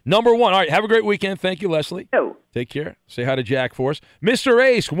 Number 1. All right, have a great weekend. Thank you, Leslie. 2. Take care. Say hi to Jack for us. Mr.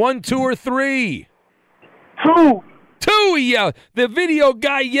 Ace, 1, 2, or 3? 2. 2, he yelled. The video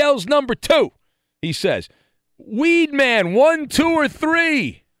guy yells number 2. He says, Weed Man, 1, 2, or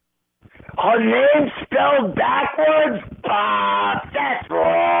 3? Her name spelled backwards? That's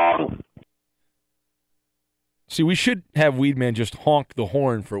wrong. See, we should have Weed Man just honk the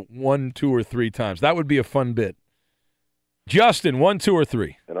horn for 1, 2, or 3 times. That would be a fun bit. Justin, 1, 2, or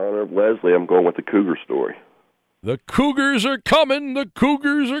 3? In honor of Leslie, I'm going with the Cougar story. The Cougars are coming. The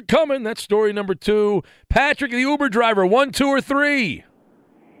Cougars are coming. That's story number 2. Patrick, the Uber driver, 1, 2, or 3?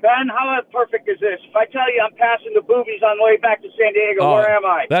 Ben, how perfect is this? If I tell you I'm passing the boobies on the way back to San Diego, where am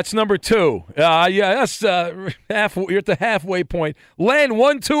I? That's number 2. Yeah, that's you're at the halfway point. Len,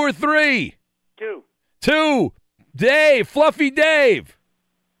 1, 2, or 3? 2. 2. Dave, Fluffy Dave.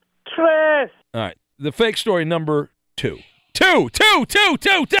 Trash. All right, the fake story number 2. 2.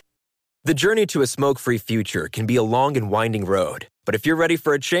 The journey to a smoke-free future can be a long and winding road. But if you're ready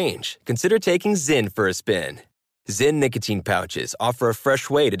for a change, consider taking Zyn for a spin. Zyn nicotine pouches offer a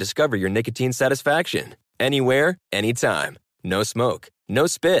fresh way to discover your nicotine satisfaction. Anywhere, anytime. No smoke, no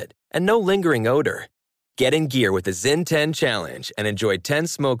spit, and no lingering odor. Get in gear with the Zyn 10 Challenge and enjoy 10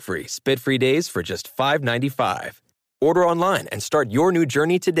 smoke-free, spit-free days for just $5.95. Order online and start your new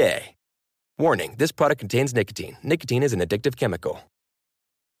journey today. Warning, this product contains nicotine. Nicotine is an addictive chemical.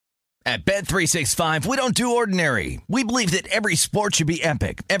 At Bet365, we don't do ordinary. We believe that every sport should be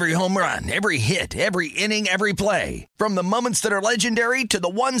epic. Every home run, every hit, every inning, every play. From the moments that are legendary to the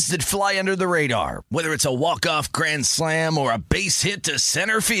ones that fly under the radar. Whether it's a walk-off grand slam or a base hit to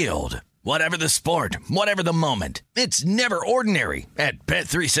center field. Whatever the sport, whatever the moment, it's never ordinary at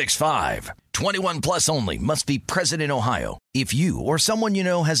Bet365. 21 plus only. Must be present in Ohio. If you or someone you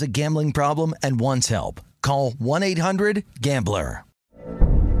know has a gambling problem and wants help, call 1-800-GAMBLER.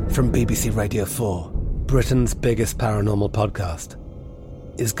 From BBC Radio 4, Britain's biggest paranormal podcast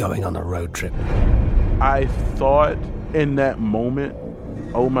is going on a road trip. I thought in that moment,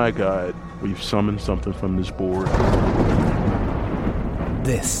 oh my God, we've summoned something from this board.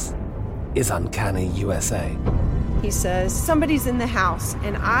 This is Uncanny USA. He says, somebody's in the house,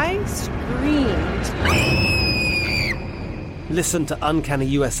 and I screamed. Listen to Uncanny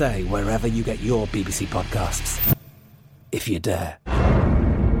USA wherever you get your BBC podcasts, if you dare.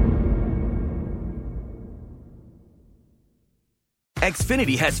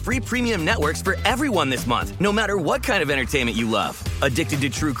 Xfinity has free premium networks for everyone this month, no matter what kind of entertainment you love. Addicted to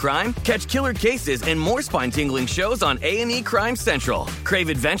true crime? Catch killer cases and more spine-tingling shows on A&E Crime Central. Crave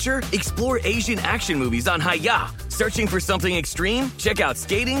adventure? Explore Asian action movies on Hi-YAH. Searching for something extreme? Check out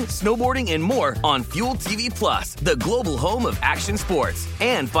skating, snowboarding, and more on Fuel TV Plus, the global home of action sports.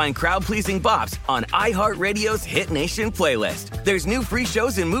 And find crowd-pleasing bops on iHeartRadio's Hit Nation playlist. There's new free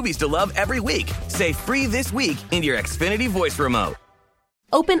shows and movies to love every week. Say free this week in your Xfinity voice remote.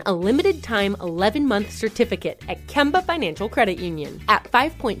 Open a limited-time 11-month certificate at Kemba Financial Credit Union. At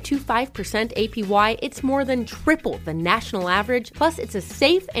 5.25% APY, it's more than triple the national average, plus it's a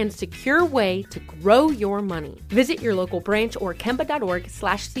safe and secure way to grow your money. Visit your local branch or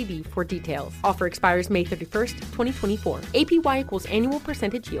kemba.org/cb for details. Offer expires May 31st, 2024. APY equals annual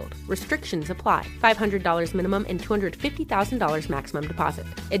percentage yield. Restrictions apply. $500 minimum and $250,000 maximum deposit.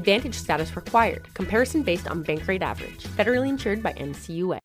 Advantage status required. Comparison based on bank rate average. Federally insured by NCUA.